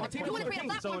understand each other. You want to create a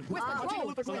platform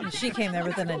with control. She came there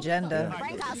with an agenda.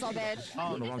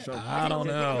 I don't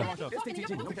know.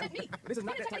 This is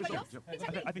not that type of show. I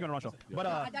think you're on the wrong show. But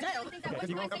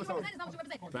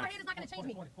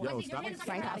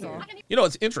you know,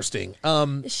 it's interesting.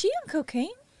 Is she on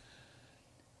cocaine?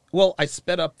 Well, I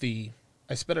sped it up to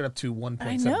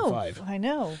 1.75. I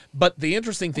know. But the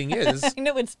interesting thing is, I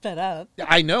know it's sped up.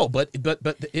 I know, but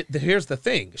here's the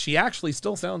thing. She actually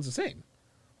still sounds the same.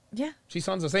 Yeah. She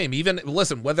sounds the same. Even,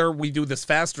 listen, whether we do this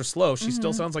fast or slow, she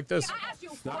still sounds like this.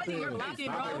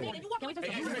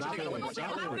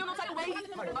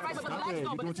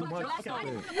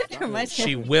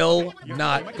 She will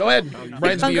not. Go ahead.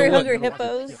 Reminds me of Hungry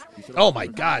Hippos. Oh, my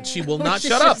God. She will not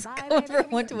shut up. Going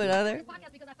from one to another.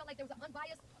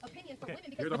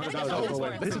 You're too noisy.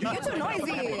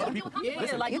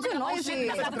 You're too noisy.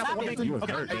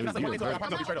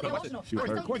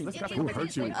 Who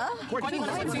hurt you?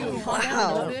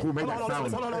 Wow. Who made that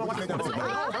sound?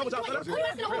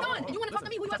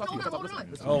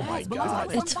 Oh my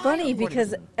God. It's funny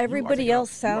because everybody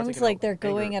else sounds like they're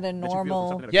going at a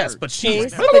normal Yes, but she's...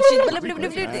 pace, but she's in the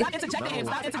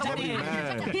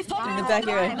back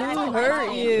here. Who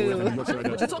hurt you?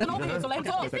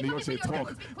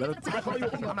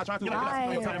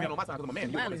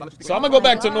 So I'm gonna go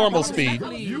back to normal speed.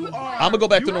 I'm gonna go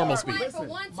back to normal speed.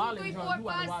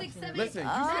 Listen,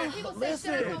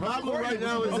 the problem right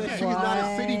now is that she's not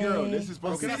a city girl. This is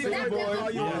supposed to be city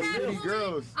boys. City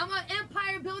girls. I'm an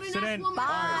empire building So then,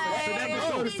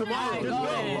 episode tomorrow.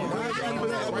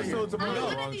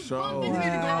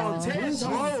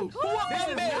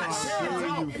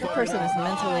 The person is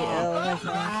mentally ill, I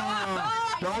think.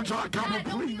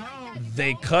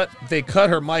 They cut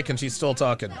her mic and she's still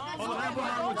talking. Oh my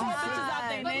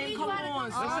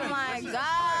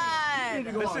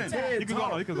God. Listen, you can go.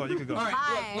 All right,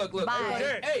 look.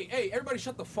 Hey, everybody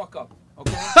shut the fuck up,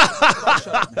 okay?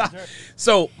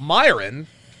 So Myron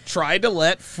tried to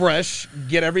let Fresh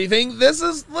get everything.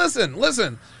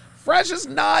 Listen. Fresh is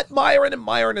not Myron and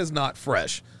Myron is not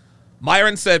Fresh.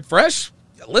 Myron said, Fresh,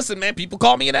 listen, man, people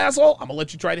call me an asshole. I'm going to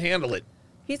let you try to handle it.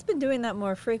 He's been doing that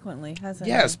more frequently, hasn't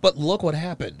he? Yes, but look what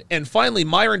happened. And finally,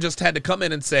 Myron just had to come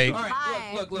in and say, all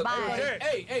right, look.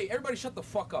 Hey, everybody shut the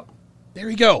fuck up. There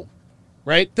you go.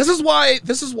 Right? This is why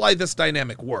this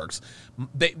dynamic works.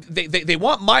 They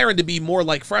want Myron to be more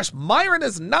like Fresh. Myron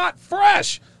is not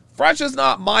Fresh. Fresh is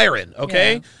not Myron,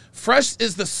 okay? Yeah. Fresh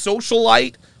is the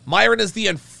socialite. Myron is the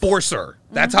enforcer.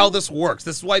 That's how this works.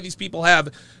 This is why these people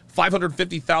have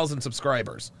 550,000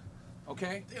 subscribers.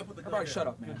 Okay? Everybody shut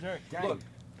up, man. Look.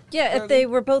 Yeah, if they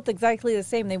were both exactly the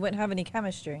same, they wouldn't have any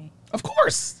chemistry. Of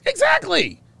course.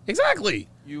 Exactly.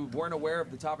 You weren't aware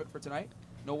of the topic for tonight?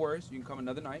 No worries. You can come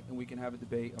another night, and we can have a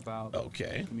debate about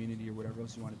the community or whatever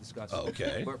else you want to discuss.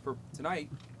 Okay. But for tonight,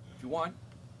 if you want,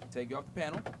 I'll take you off the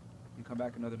panel and come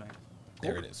back another night.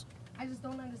 There it is. I just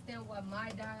don't understand why my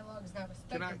dialogue is not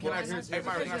respected.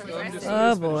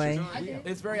 Oh boy.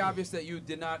 It's very obvious that you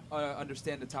did not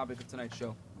understand the topic of tonight's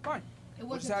show. Fine.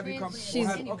 We'll just have you come.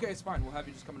 Okay, it's fine. We'll have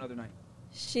you just come another night.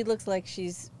 She looks like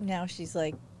she's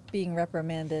like being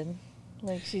reprimanded,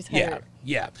 like she's hurt.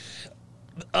 Yeah.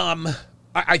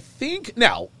 I think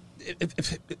now,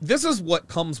 if this is what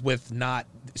comes with not.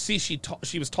 See, she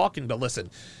was talking, but listen,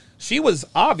 she was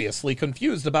obviously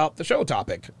confused about the show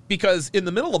topic because in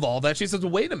the middle of all that, she says,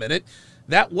 "Wait a minute,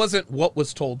 that wasn't what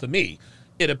was told to me."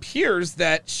 It appears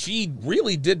that she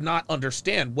really did not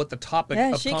understand what the topic of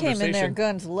conversation. Yeah, she came in there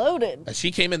guns loaded.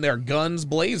 She came in there guns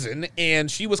blazing,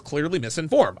 and she was clearly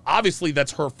misinformed. Obviously,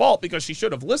 that's her fault because she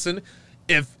should have listened.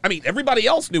 Everybody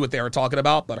else knew what they were talking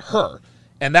about, but her.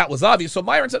 And that was obvious. So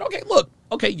Myron said,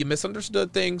 okay, you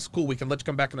misunderstood things. Cool, we can let you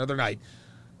come back another night.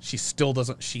 She still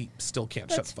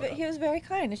can't shut the fuck up. He was very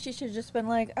kind, and she should have just been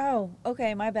like, oh,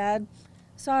 okay, my bad.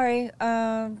 Sorry.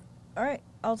 All right,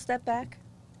 I'll step back.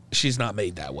 She's not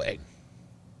made that way.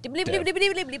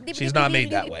 She's not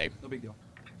made that way. No big deal.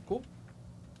 Cool.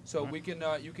 So we can,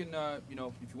 you can, if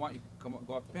you want, you can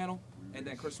go off the panel, and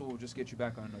then Crystal will just get you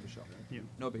back on another show.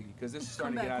 No biggie, because this is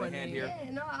starting to get out of hand here.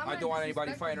 Yeah, no, I don't want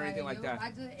anybody fighting or anything like that.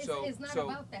 It's not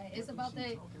about that. It's about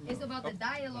the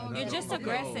dialogue. You're just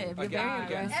aggressive. You're very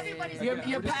aggressive.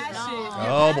 You're passionate.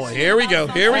 Oh boy, here we go.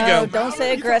 Don't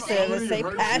say aggressive. Say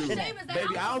passionate.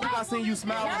 Baby, I don't think I seen you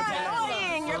smile.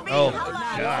 Oh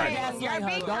God.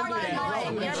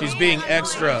 She's being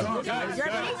extra.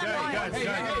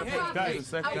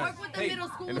 I work with the middle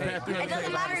school. It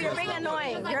doesn't matter. You're being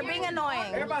annoying. You're being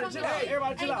annoying. Everybody chill out.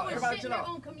 Everybody chill out. Everybody chill Your out.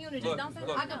 own community. I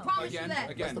can promise you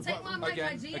that. Take my mic,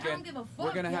 IG. I don't give a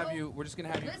fuck. We're just gonna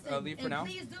have you leave for now,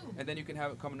 and then you can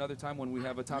come another time when we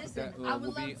have a topic that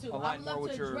will be aligned more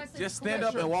with your. Just stand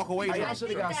up and walk away. I should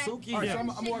have got Suki. All right, so I'm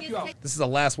gonna walk you out. This is a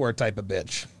last word type of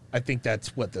bitch. I think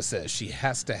that's what this is. She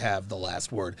has to have the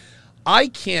last word. I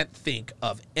can't think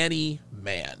of any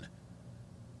man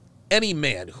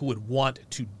who would want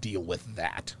to deal with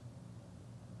that.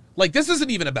 Like, this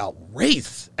isn't even about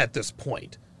race at this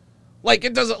point. Like,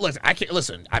 it doesn't, listen, I can't,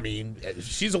 listen, I mean, if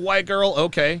she's a white girl,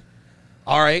 okay,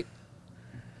 all right.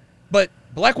 But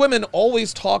black women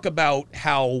always talk about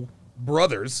how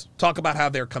brothers talk about how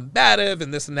they're combative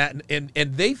and this and that, and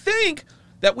they think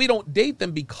that we don't date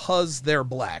them because they're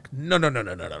black. No.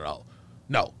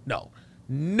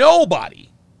 Nobody,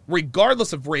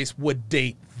 regardless of race, would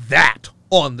date that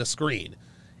on the screen.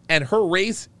 And her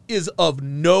race is of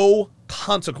no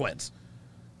consequence.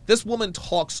 This woman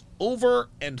talks over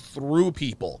and through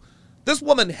people. This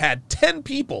woman had 10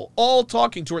 people all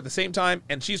talking to her at the same time,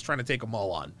 and she's trying to take them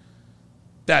all on.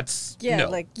 That's, no.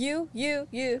 Like you.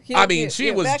 I mean,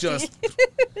 she was just,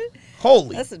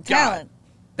 holy That's some God. talent.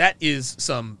 That is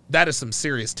some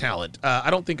serious talent. I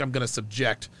don't think I'm going to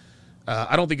subject.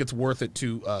 I don't think it's worth it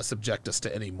to subject us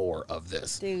to any more of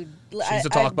this. Dude, she's a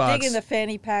talk box. I'm digging the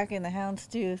fanny pack and the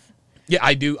houndstooth. Yeah,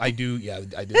 I do. Yeah,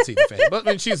 I did see the fanny. But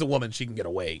I mean, she's a woman. She can get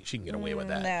away. She can get away with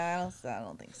that. No, I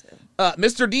don't think so.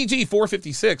 Mr. DG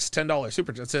 456 $10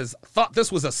 super chat says, thought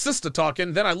this was a sister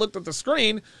talking. Then I looked at the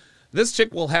screen. This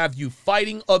chick will have you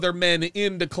fighting other men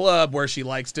in the club where she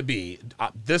likes to be.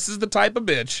 This is the type of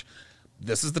bitch.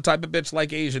 This is the type of bitch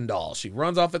like Asian Doll. She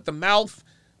runs off at the mouth.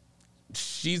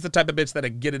 She's the type of bitch that'll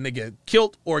get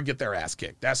killed or get their ass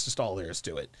kicked. That's just all there is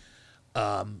to it.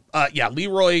 Yeah,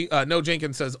 Leroy No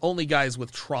Jenkins says only guys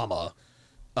with trauma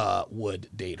would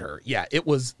date her. Yeah,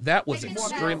 that was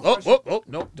extreme. Oh,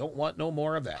 no, don't want no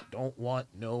more of that. Don't want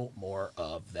no more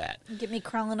of that. Get me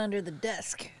crawling under the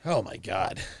desk. Oh my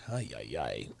God.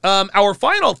 Ay. Our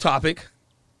final topic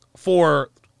for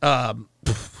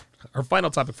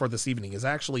this evening is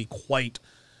actually quite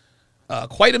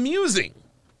amusing.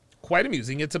 Quite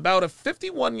amusing. It's about a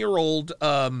 51-year-old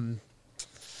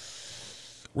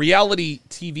reality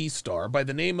TV star by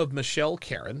the name of Michelle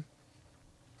Karen.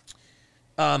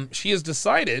 She has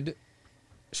decided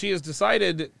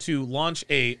to launch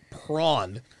a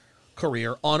prawn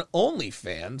career on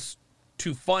OnlyFans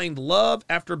to find love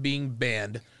after being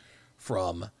banned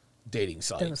from dating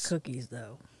sites. Those cookies,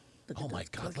 though. Oh my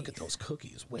God! Look at those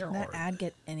cookies. Where Can that ad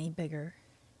get any bigger?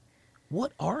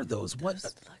 What are those? What?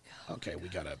 Okay, we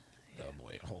gotta. Oh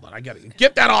boy, hold on. I gotta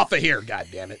get that off of here. God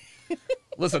damn it!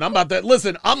 Listen, I'm about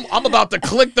to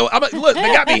click the. Look,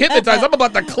 they got me hypnotized. I'm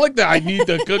about to click that. I need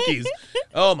the cookies.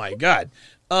 Oh my God.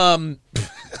 A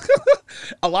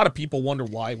lot of people wonder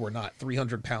why we're not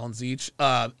 300 pounds each.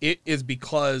 It is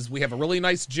because we have a really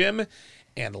nice gym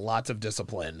and lots of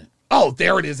discipline. Oh,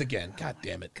 there it is again. God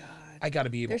damn it. I got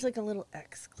to be able. There's like a little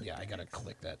X. Yeah, I got to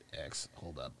click that X.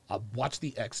 Hold up. I'll watch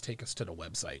the X take us to the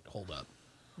website. Hold up.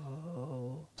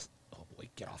 Oh boy,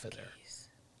 get off of there.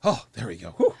 Oh, there we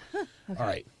go.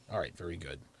 Okay. All right, very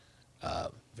good.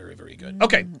 Very, very good.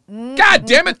 Okay. God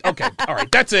damn it. Okay, all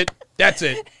right, that's it.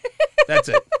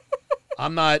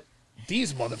 I'm not,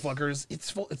 these motherfuckers,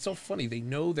 it's so funny. They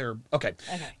know they're, okay.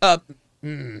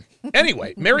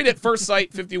 Anyway, married at first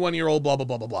sight, 51-year-old, blah, blah,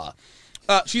 blah, blah,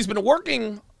 blah. She's been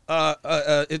working,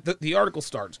 the article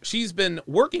starts, she's been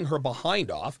working her behind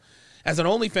off as an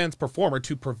OnlyFans performer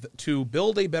to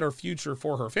build a better future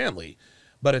for her family.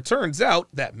 But it turns out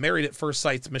that married at first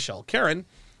sight's Michelle Karen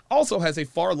also has a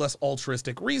far less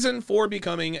altruistic reason for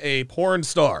becoming a porn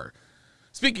star.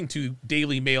 Speaking to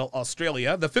Daily Mail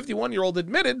Australia, the 51-year-old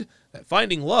admitted that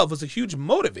finding love was a huge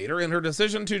motivator in her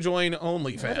decision to join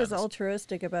OnlyFans. What is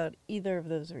altruistic about either of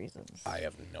those reasons? I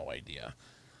have no idea.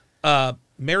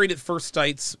 Married at first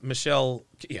sight's Michelle...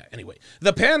 Yeah, anyway.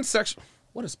 The pansexual...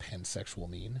 What does pansexual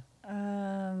mean?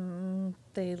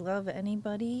 They love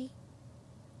anybody.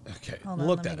 Okay,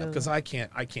 look that up because I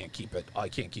can't keep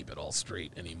it all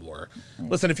straight anymore.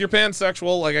 Listen, if you're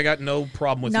pansexual, like I got no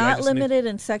problem with not limited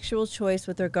in sexual choice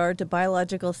with regard to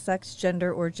biological sex,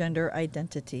 gender, or gender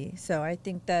identity. So I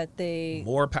think that they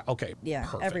okay, yeah,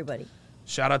 perfect. Everybody.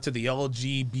 Shout out to the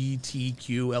LGBTQ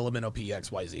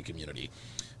LMNOPXYZ community.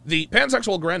 The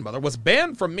pansexual grandmother was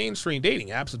banned from mainstream dating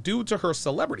apps due to her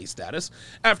celebrity status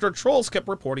after trolls kept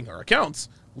reporting her accounts,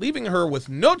 leaving her with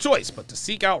no choice but to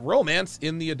seek out romance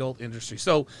in the adult industry.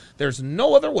 So there's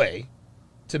no other way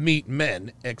to meet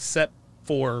men except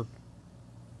for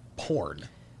porn.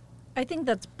 I think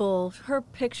that's bull. Her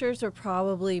pictures are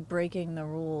probably breaking the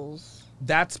rules.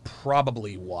 That's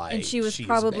probably why. And she was she's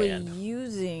probably banned.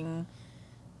 using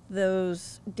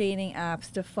those dating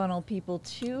apps to funnel people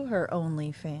to her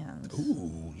OnlyFans.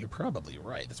 Ooh, you're probably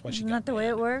right. That's why she Isn't got that the way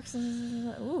it works?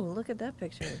 Ooh, look at that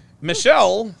picture.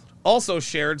 Michelle also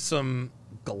shared some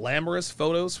glamorous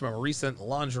photos from a recent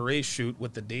lingerie shoot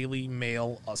with the Daily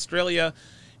Mail Australia.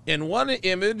 In one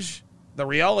image, the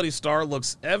reality star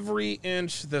looks every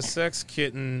inch the sex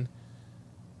kitten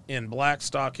in black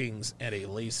stockings and a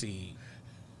lacy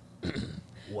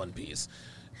one piece.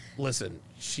 Listen,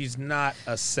 she's not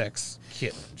a sex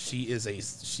kitten. She is a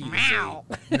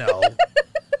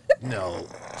no,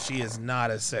 she is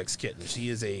not a sex kitten. She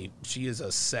is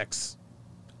a sex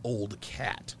old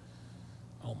cat.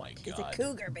 Oh my God. She's a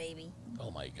cougar, baby. Oh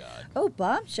my God. Oh,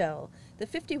 Bombshell. The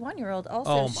 51-year-old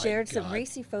also shared some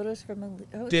racy photos from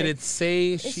a... Did it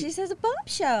say she says a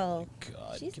bombshell.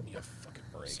 God, give me a fucking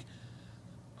break.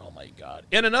 Oh my God.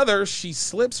 In another, she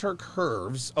slips her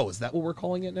curves. Oh, is that what we're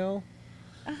calling it now?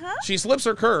 Uh-huh. She slips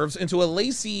her curves into a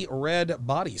lacy red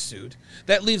bodysuit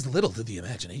that leaves little to the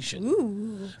imagination.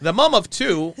 Ooh. The mom of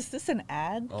two... Is this an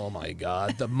ad? Oh my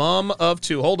God. The mom of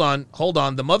two. Hold on.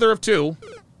 The mother of two...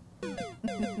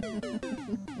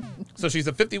 So she's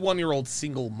a 51-year-old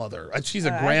single mother. She's a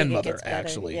grandmother,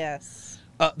 actually. Yes.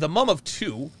 The mom of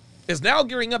two is now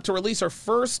gearing up to release her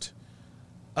first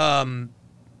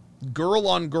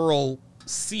girl-on-girl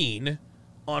scene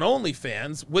on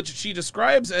OnlyFans, which she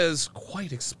describes as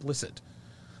quite explicit.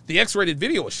 The X-rated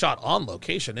video was shot on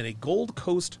location in a Gold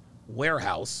Coast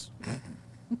warehouse.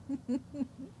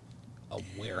 A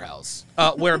warehouse.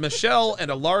 Where Michelle and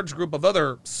a large group of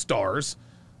other stars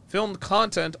filmed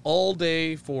content all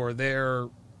day for their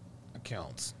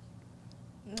accounts.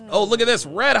 Oh, look at this.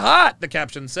 Red hot, the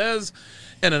caption says.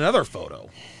 And another photo.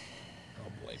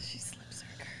 Oh, boy. She slips her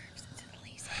curves into the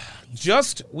lazy body.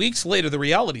 Just weeks later, the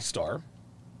reality star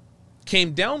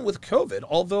came down with COVID,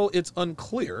 although it's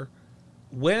unclear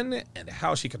when and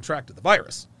how she contracted the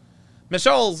virus.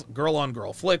 Michelle's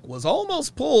girl-on-girl flick was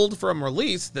almost pulled from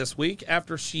release this week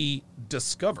after she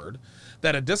discovered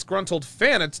that a disgruntled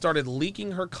fan had started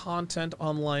leaking her content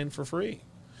online for free.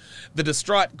 The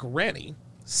distraught granny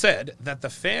said that the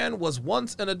fan was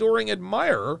once an adoring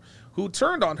admirer who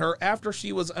turned on her after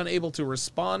she was unable to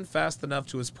respond fast enough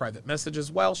to his private messages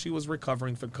while she was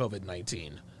recovering from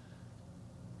COVID-19.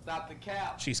 Stop the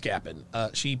cap. She's capping.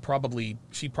 She probably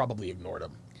ignored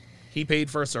him. He paid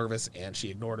for a service, and she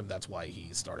ignored him. That's why he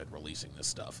started releasing this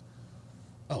stuff.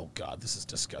 Oh, God, this is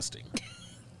disgusting.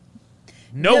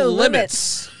 No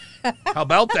limits. How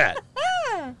about that?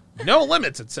 No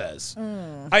limits, it says.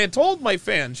 I had told my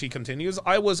fan, she continues,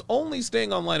 I was only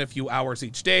staying online a few hours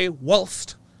each day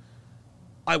whilst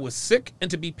I was sick and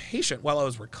to be patient while I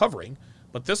was recovering,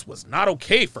 but this was not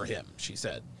okay for him, she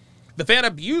said. The fan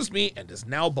abused me and is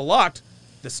now blocked.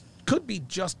 This could be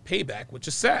just payback, which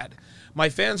is sad. My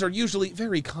fans are usually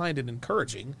very kind and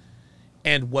encouraging,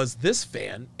 and was this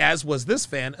fan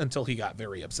until he got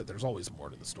very upset. There's always more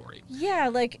to the story. Yeah,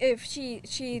 like if she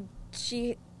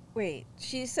wait,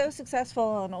 she's so successful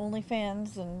on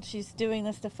OnlyFans, and she's doing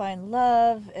this to find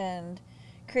love and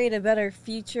create a better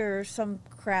future or some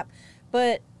crap.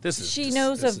 But she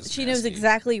knows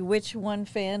exactly which one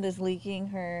fan is leaking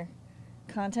her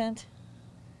content.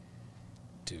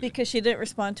 Dude. Because she didn't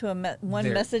respond to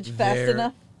one message fast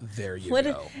enough. There you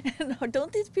go.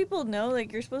 Don't these people know,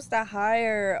 like, you're supposed to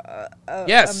hire a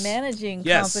managing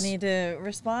company to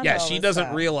respond to all she this doesn't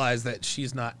stuff. realize that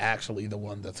she's not actually the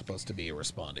one that's supposed to be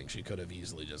responding. She could have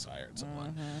easily just hired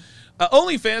someone.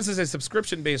 OnlyFans is a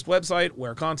subscription-based website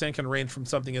where content can range from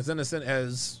something as innocent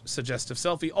as suggestive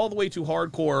selfie all the way to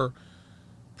hardcore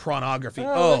pornography.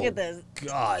 Oh, look at this.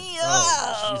 God.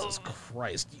 Oh, Jesus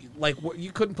Christ. Like,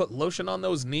 you couldn't put lotion on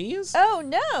those knees? Oh,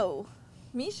 no.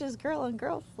 Misha's girl on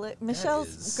girl flick.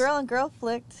 Michelle's girl on girl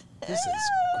flicked. This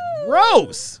is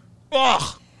gross.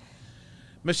 Ugh.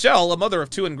 Michelle, a mother of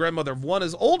 2 and grandmother of 1,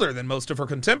 is older than most of her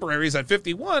contemporaries at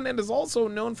 51 and is also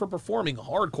known for performing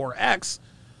hardcore acts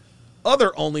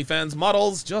other OnlyFans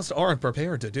models just aren't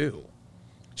prepared to do.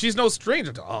 She's no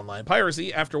stranger to online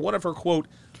piracy after one of her, quote,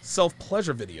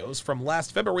 self-pleasure videos from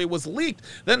last February was leaked,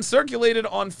 then circulated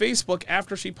on Facebook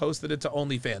after she posted it to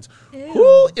OnlyFans. Ew.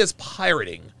 Who is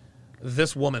pirating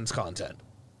this woman's content?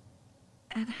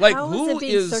 And like, how who is it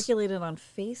being is circulated on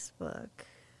Facebook?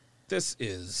 This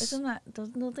is.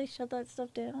 Don't they shut that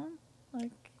stuff down?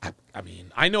 Like, I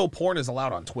mean, I know porn is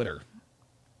allowed on Twitter.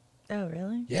 oh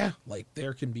really? Yeah, like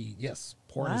there can be, yes,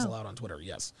 porn is Wow. allowed on Twitter,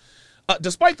 yes.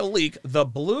 Despite the leak, the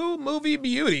Blue Movie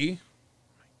Beauty,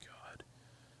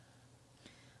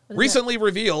 recently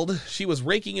revealed she was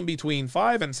raking in between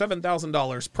 $5,000 and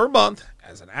 $7,000 per month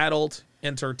as an adult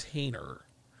entertainer.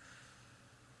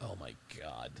 Oh my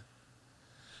God.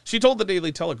 She told the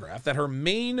Daily Telegraph that her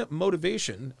main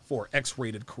motivation for the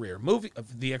X-rated career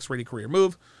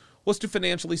move was to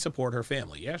financially support her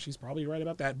family. Yeah, she's probably right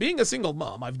about that. Being a single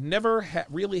mom, I've never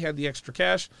really had the extra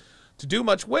cash to do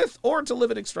much with or to live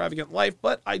an extravagant life,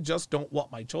 but I just don't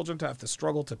want my children to have to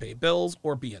struggle to pay bills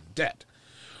or be in debt.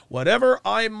 Whatever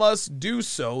I must do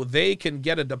so they can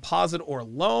get a deposit or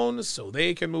loan so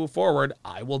they can move forward,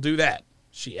 I will do that,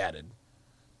 she added.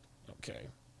 Okay.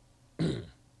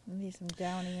 Need some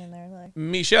Downy in there, like.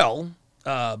 Michelle,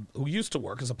 who used to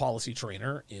work as a policy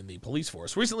trainer in the police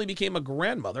force, recently became a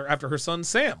grandmother after her son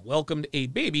Sam welcomed a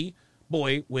baby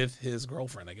boy with his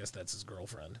girlfriend. I guess that's his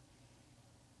girlfriend.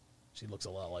 She looks a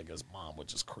lot like his mom,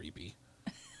 which is creepy.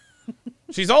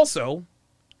 She's also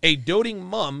a doting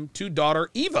mom to daughter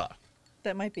Eva.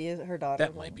 That might be her daughter.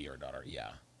 That might be her daughter,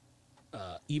 yeah.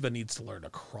 Eva needs to learn to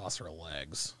cross her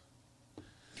legs.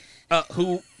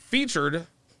 Who featured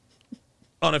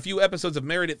on a few episodes of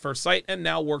Married at First Sight and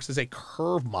now works as a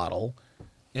curve model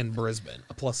in Brisbane,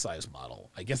 a plus-size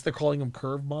model. I guess they're calling them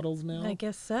curve models now? I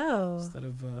guess so. Instead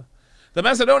of the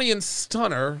Macedonian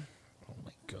stunner. Oh,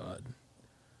 my God.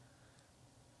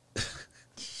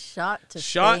 Shot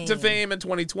to fame in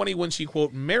 2020 when she,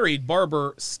 quote, married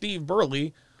barber Steve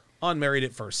Burley on Married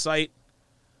at First Sight.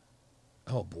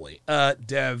 Oh, boy.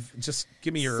 Dev, just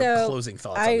give me your closing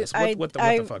thoughts on this. What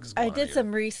the fuck is going on I did here?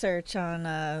 some research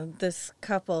on this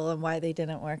couple and why they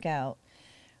didn't work out.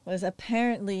 Was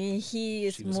apparently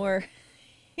he's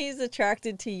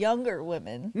attracted to younger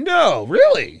women. No,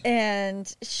 really?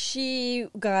 And she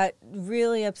got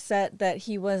really upset that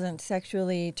he wasn't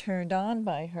sexually turned on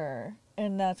by her.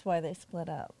 And that's why they split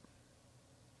up.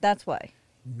 That's why.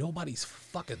 Nobody's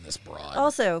fucking this broad.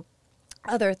 Also,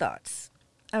 other thoughts.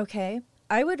 Okay.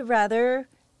 I would rather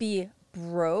be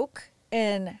broke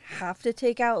and have to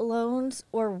take out loans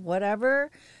or whatever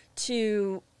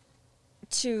to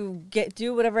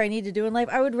do whatever I need to do in life.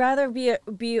 I would rather be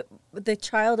the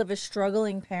child of a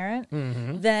struggling parent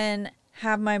than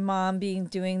have my mom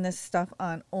doing this stuff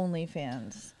on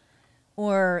OnlyFans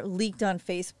or leaked on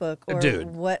Facebook or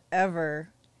whatever.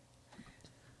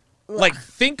 Like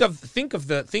think of the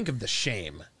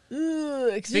shame.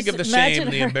 Think of the shame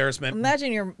and the embarrassment.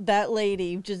 Imagine that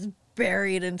lady just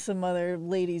buried in some other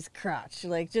lady's crotch.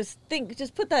 Like just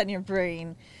put that in your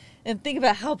brain and think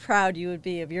about how proud you would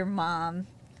be of your mom.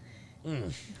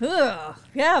 Ugh.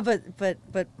 Yeah, but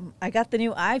I got the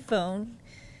new iPhone.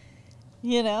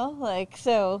 You know, like,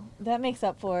 so that makes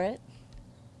up for it.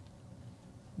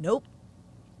 Nope.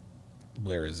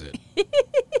 Where is it?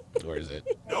 Where is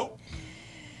it? Nope.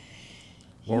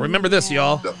 Well, remember this,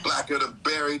 y'all. The blacker the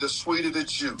berry, the sweeter the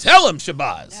juice. Tell him,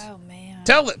 Shabazz. Oh, man.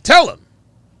 Tell him.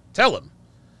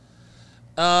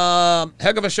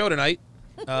 Heck of a show tonight.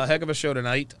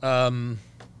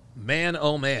 Man,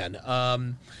 oh,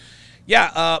 man.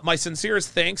 My sincerest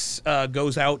thanks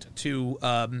goes out to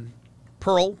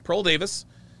Pearl Davis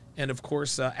And of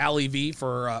course, Ali V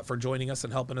for joining us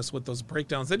and helping us with those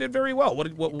breakdowns. They did very well. What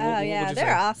yeah, would you they're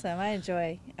say? awesome. I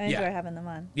enjoy having them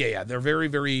on. Yeah, they're very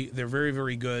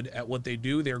good at what they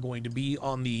do. They're going to be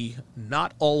on the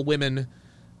Not All Women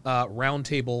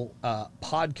Roundtable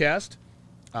podcast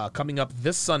coming up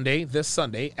this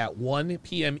Sunday at 1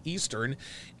 p.m. Eastern.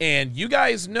 And you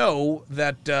guys know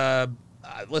that,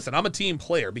 listen, I'm a team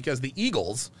player because the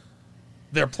Eagles,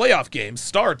 their playoff game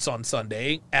starts on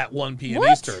Sunday at 1 p.m.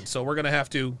 Eastern. So we're going to have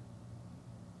to,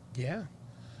 yeah.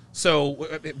 So,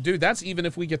 dude, that's even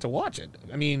if we get to watch it.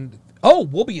 I mean,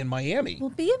 we'll be in Miami.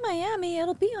 We'll be in Miami.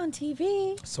 It'll be on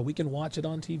TV. So we can watch it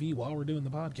on TV while we're doing the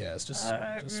podcast. Just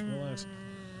relax.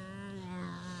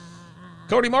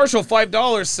 Cody Marshall,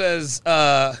 $5 says,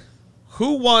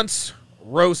 who wants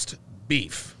roast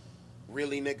beef?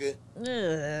 Really, nigga?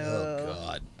 Oh,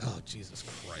 God. Oh, Jesus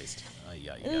Christ.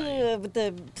 With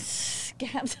the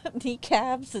scabs of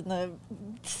kneecaps and the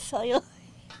cellulite.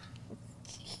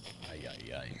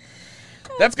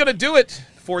 That's going to do it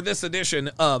for this edition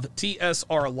of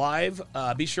TSR Live.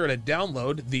 Be sure to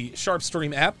download the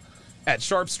SharpStream app at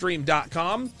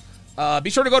sharpstream.com. Be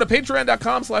sure to go to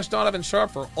patreon.com/Donovan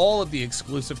Sharp for all of the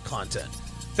exclusive content.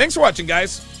 Thanks for watching,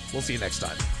 guys. We'll see you next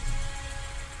time.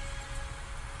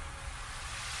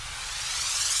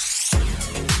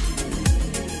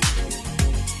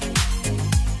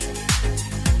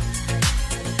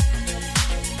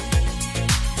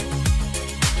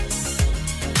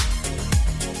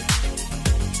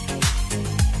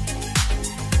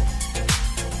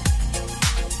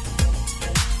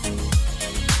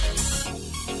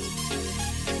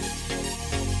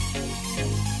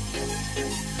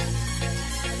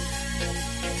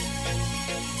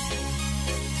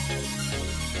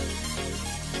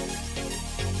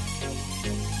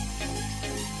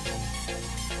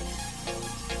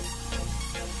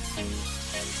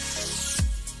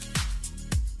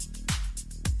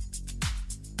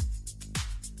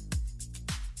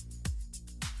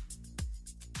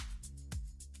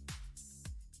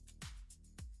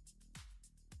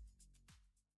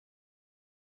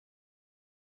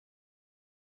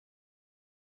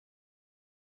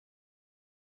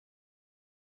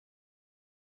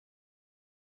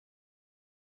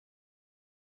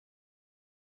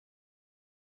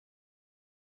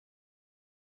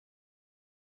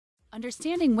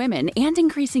 Understanding women and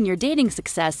increasing your dating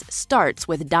success starts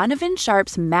with Donovan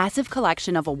Sharp's massive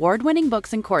collection of award-winning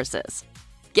books and courses.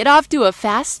 Get off to a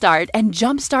fast start and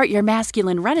jumpstart your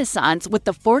masculine renaissance with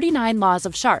the 49 Laws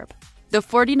of Sharp. The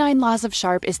 49 Laws of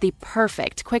Sharp is the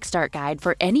perfect quick start guide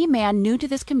for any man new to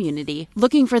this community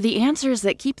looking for the answers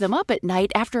that keep them up at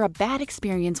night after a bad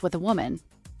experience with a woman.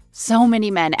 So many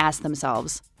men ask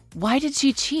themselves, why did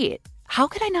she cheat? How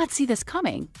could I not see this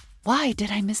coming? Why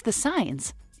did I miss the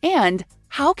signs? And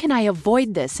how can I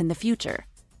avoid this in the future?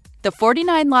 The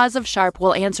 49 Laws of Sharp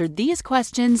will answer these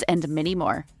questions and many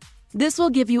more. This will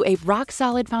give you a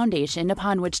rock-solid foundation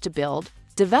upon which to build,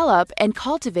 develop, and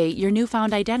cultivate your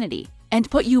newfound identity, and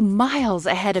put you miles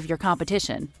ahead of your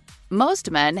competition.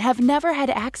 Most men have never had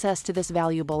access to this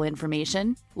valuable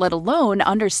information, let alone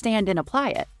understand and apply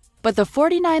it. But the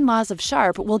 49 Laws of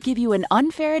Sharp will give you an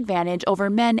unfair advantage over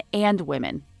men and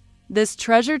women. This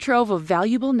treasure trove of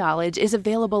valuable knowledge is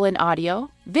available in audio,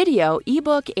 video,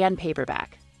 ebook, and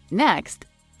paperback. Next,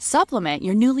 supplement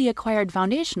your newly acquired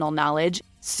foundational knowledge,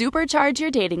 supercharge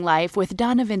your dating life with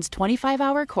Donovan's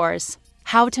 25-hour course,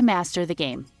 How to Master the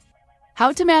Game.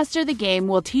 How to Master the Game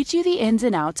will teach you the ins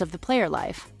and outs of the player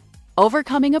life,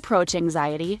 overcoming approach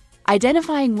anxiety,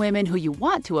 identifying women who you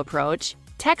want to approach,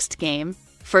 text game,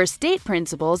 first date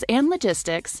principles and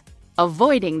logistics,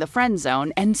 avoiding the friend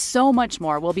zone, and so much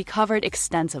more will be covered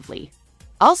extensively.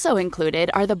 Also included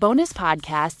are the bonus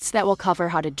podcasts that will cover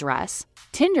how to dress,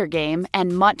 Tinder game,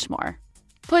 and much more.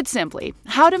 Put simply,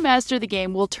 How to Master the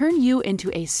Game will turn you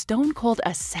into a stone-cold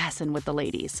assassin with the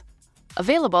ladies.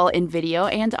 Available in video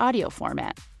and audio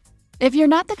format. If you're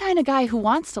not the kind of guy who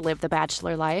wants to live the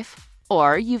bachelor life,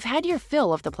 or you've had your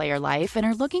fill of the player life and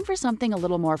are looking for something a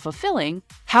little more fulfilling,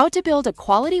 How to Build a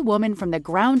Quality Woman from the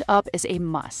Ground Up is a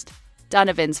must.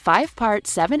 Donovan's 5-part,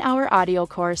 7-hour audio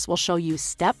course will show you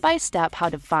step-by-step how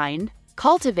to find,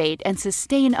 cultivate, and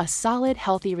sustain a solid,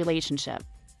 healthy relationship.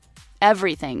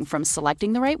 Everything from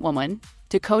selecting the right woman,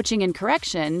 to coaching and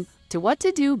correction, to what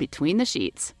to do between the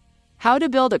sheets. How to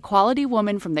Build a Quality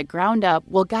Woman from the Ground Up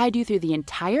will guide you through the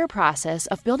entire process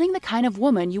of building the kind of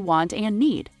woman you want and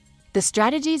need. The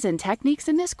strategies and techniques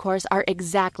in this course are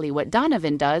exactly what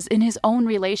Donovan does in his own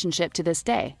relationship to this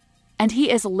day. And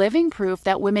he is living proof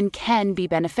that women can be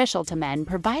beneficial to men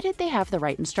provided they have the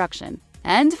right instruction.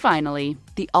 And finally,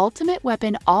 the ultimate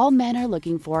weapon all men are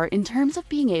looking for in terms of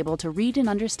being able to read and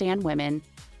understand women,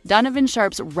 Donovan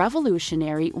Sharp's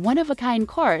revolutionary, one-of-a-kind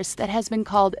course that has been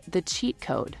called the cheat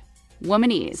code,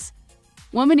 Womanese.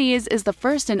 Womanese is the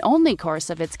first and only course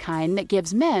of its kind that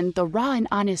gives men the raw and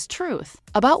honest truth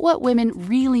about what women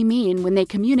really mean when they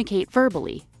communicate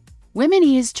verbally.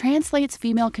 Womanese translates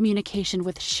female communication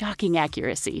with shocking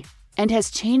accuracy and has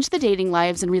changed the dating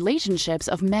lives and relationships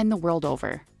of men the world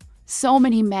over. So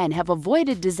many men have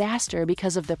avoided disaster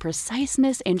because of the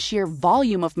preciseness and sheer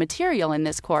volume of material in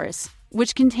this course,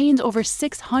 which contains over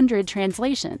 600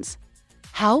 translations.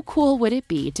 How cool would it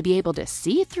be to be able to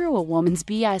see through a woman's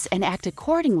BS and act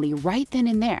accordingly right then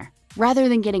and there, rather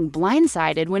than getting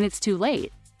blindsided when it's too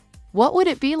late? What would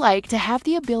it be like to have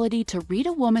the ability to read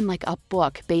a woman like a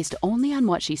book based only on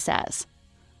what she says?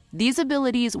 These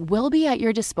abilities will be at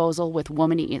your disposal with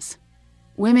Womanese.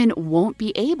 Women won't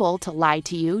be able to lie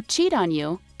to you, cheat on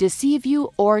you, deceive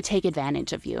you, or take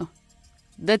advantage of you.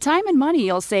 The time and money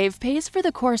you'll save pays for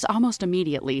the course almost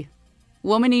immediately.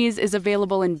 Womanese is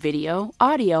available in video,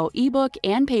 audio, ebook,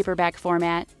 and paperback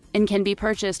format and can be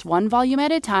purchased one volume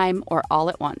at a time or all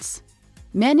at once.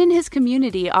 Men in his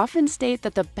community often state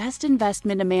that the best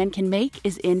investment a man can make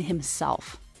is in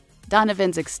himself.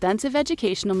 Donovan's extensive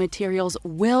educational materials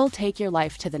will take your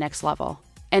life to the next level.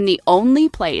 And the only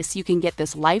place you can get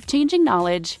this life-changing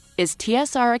knowledge is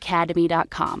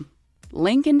tsracademy.com.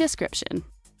 Link in description.